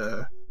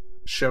the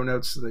show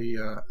notes,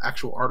 the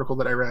actual article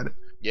that I read.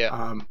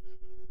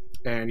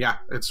 And yeah,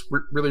 it's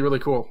really, really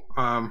cool.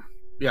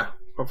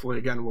 Hopefully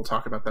again we'll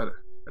talk about that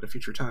at a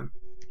future time.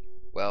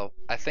 Well,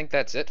 I think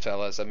that's it,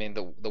 fellas. I mean,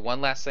 the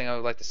one last thing I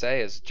would like to say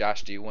is,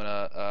 Josh, do you want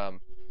to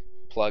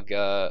plug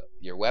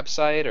your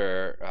website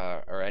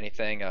or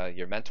anything,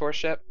 your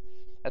mentorship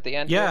at the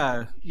end?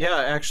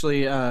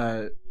 Actually,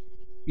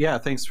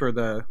 thanks for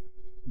the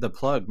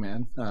plug,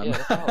 man. No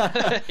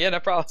problem. No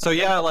problem. So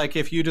yeah, like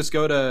if you just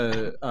go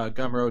to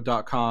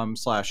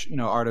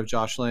gumroad.com/Art of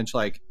Josh Lynch,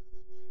 like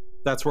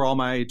that's where all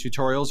my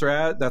tutorials are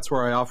at. That's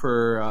where I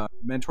offer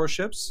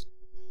mentorships.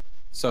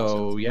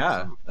 So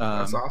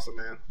that's awesome,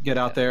 man. Get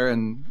out there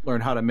and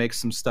learn how to make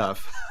some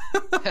stuff.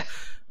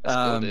 That's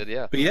cool, dude.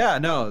 Yeah. But yeah,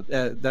 no,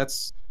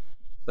 that's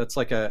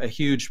like a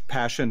huge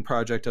passion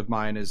project of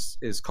mine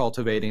is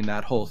cultivating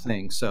that whole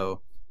thing.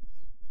 So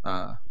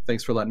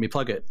thanks for letting me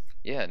plug it.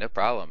 Yeah, no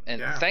problem.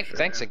 And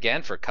thanks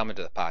again for coming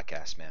to the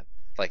podcast, man.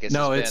 Like it's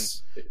an honor.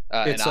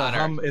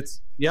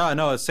 It's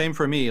same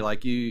for me.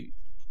 Like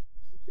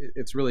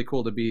it's really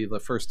cool to be the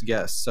first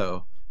guest.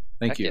 So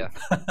thank you.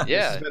 This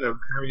has been a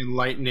very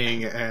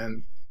enlightening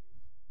and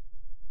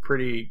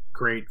pretty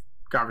great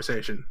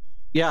conversation.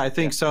 Yeah, I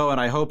think so, and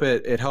I hope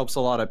it helps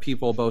a lot of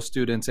people, both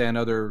students and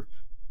other,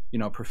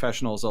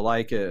 professionals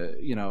alike.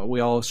 We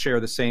all share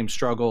the same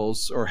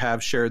struggles or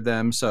have shared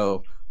them,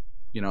 so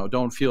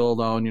don't feel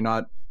alone.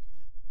 You're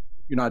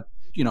not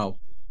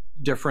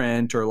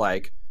different, or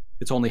like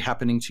it's only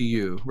happening to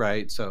you,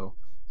 right? So,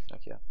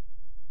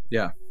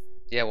 yeah,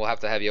 we'll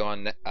have to have you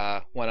on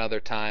one other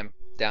time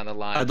down the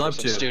line. I'd love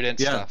some to. Student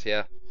stuff.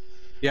 Yeah,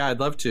 I'd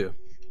love to.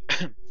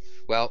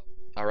 Well.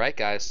 All right,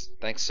 guys.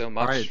 Thanks so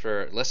much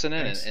for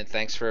listening, and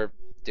thanks for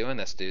doing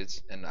this,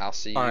 dudes. And I'll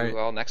see you All right.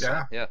 all next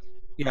time. Yeah.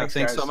 Yeah,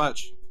 thanks guys. so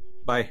much.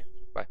 Bye.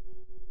 Bye.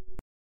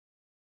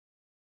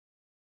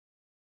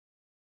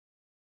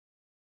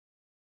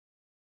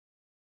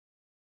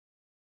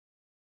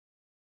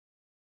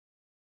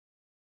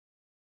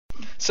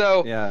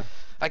 So Yeah.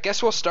 I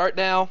guess we'll start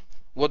now.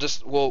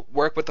 We'll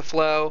work with the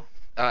flow.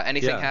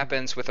 Anything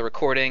happens with a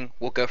recording,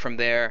 we'll go from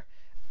there.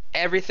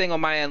 Everything on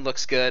my end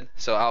looks good,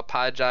 so I'll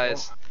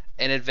apologize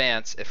in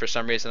advance if for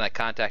some reason I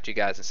contact you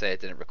guys and say it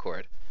didn't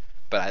record.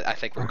 But I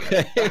think we're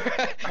good.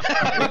 Okay.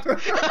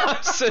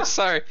 I'm so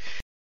sorry.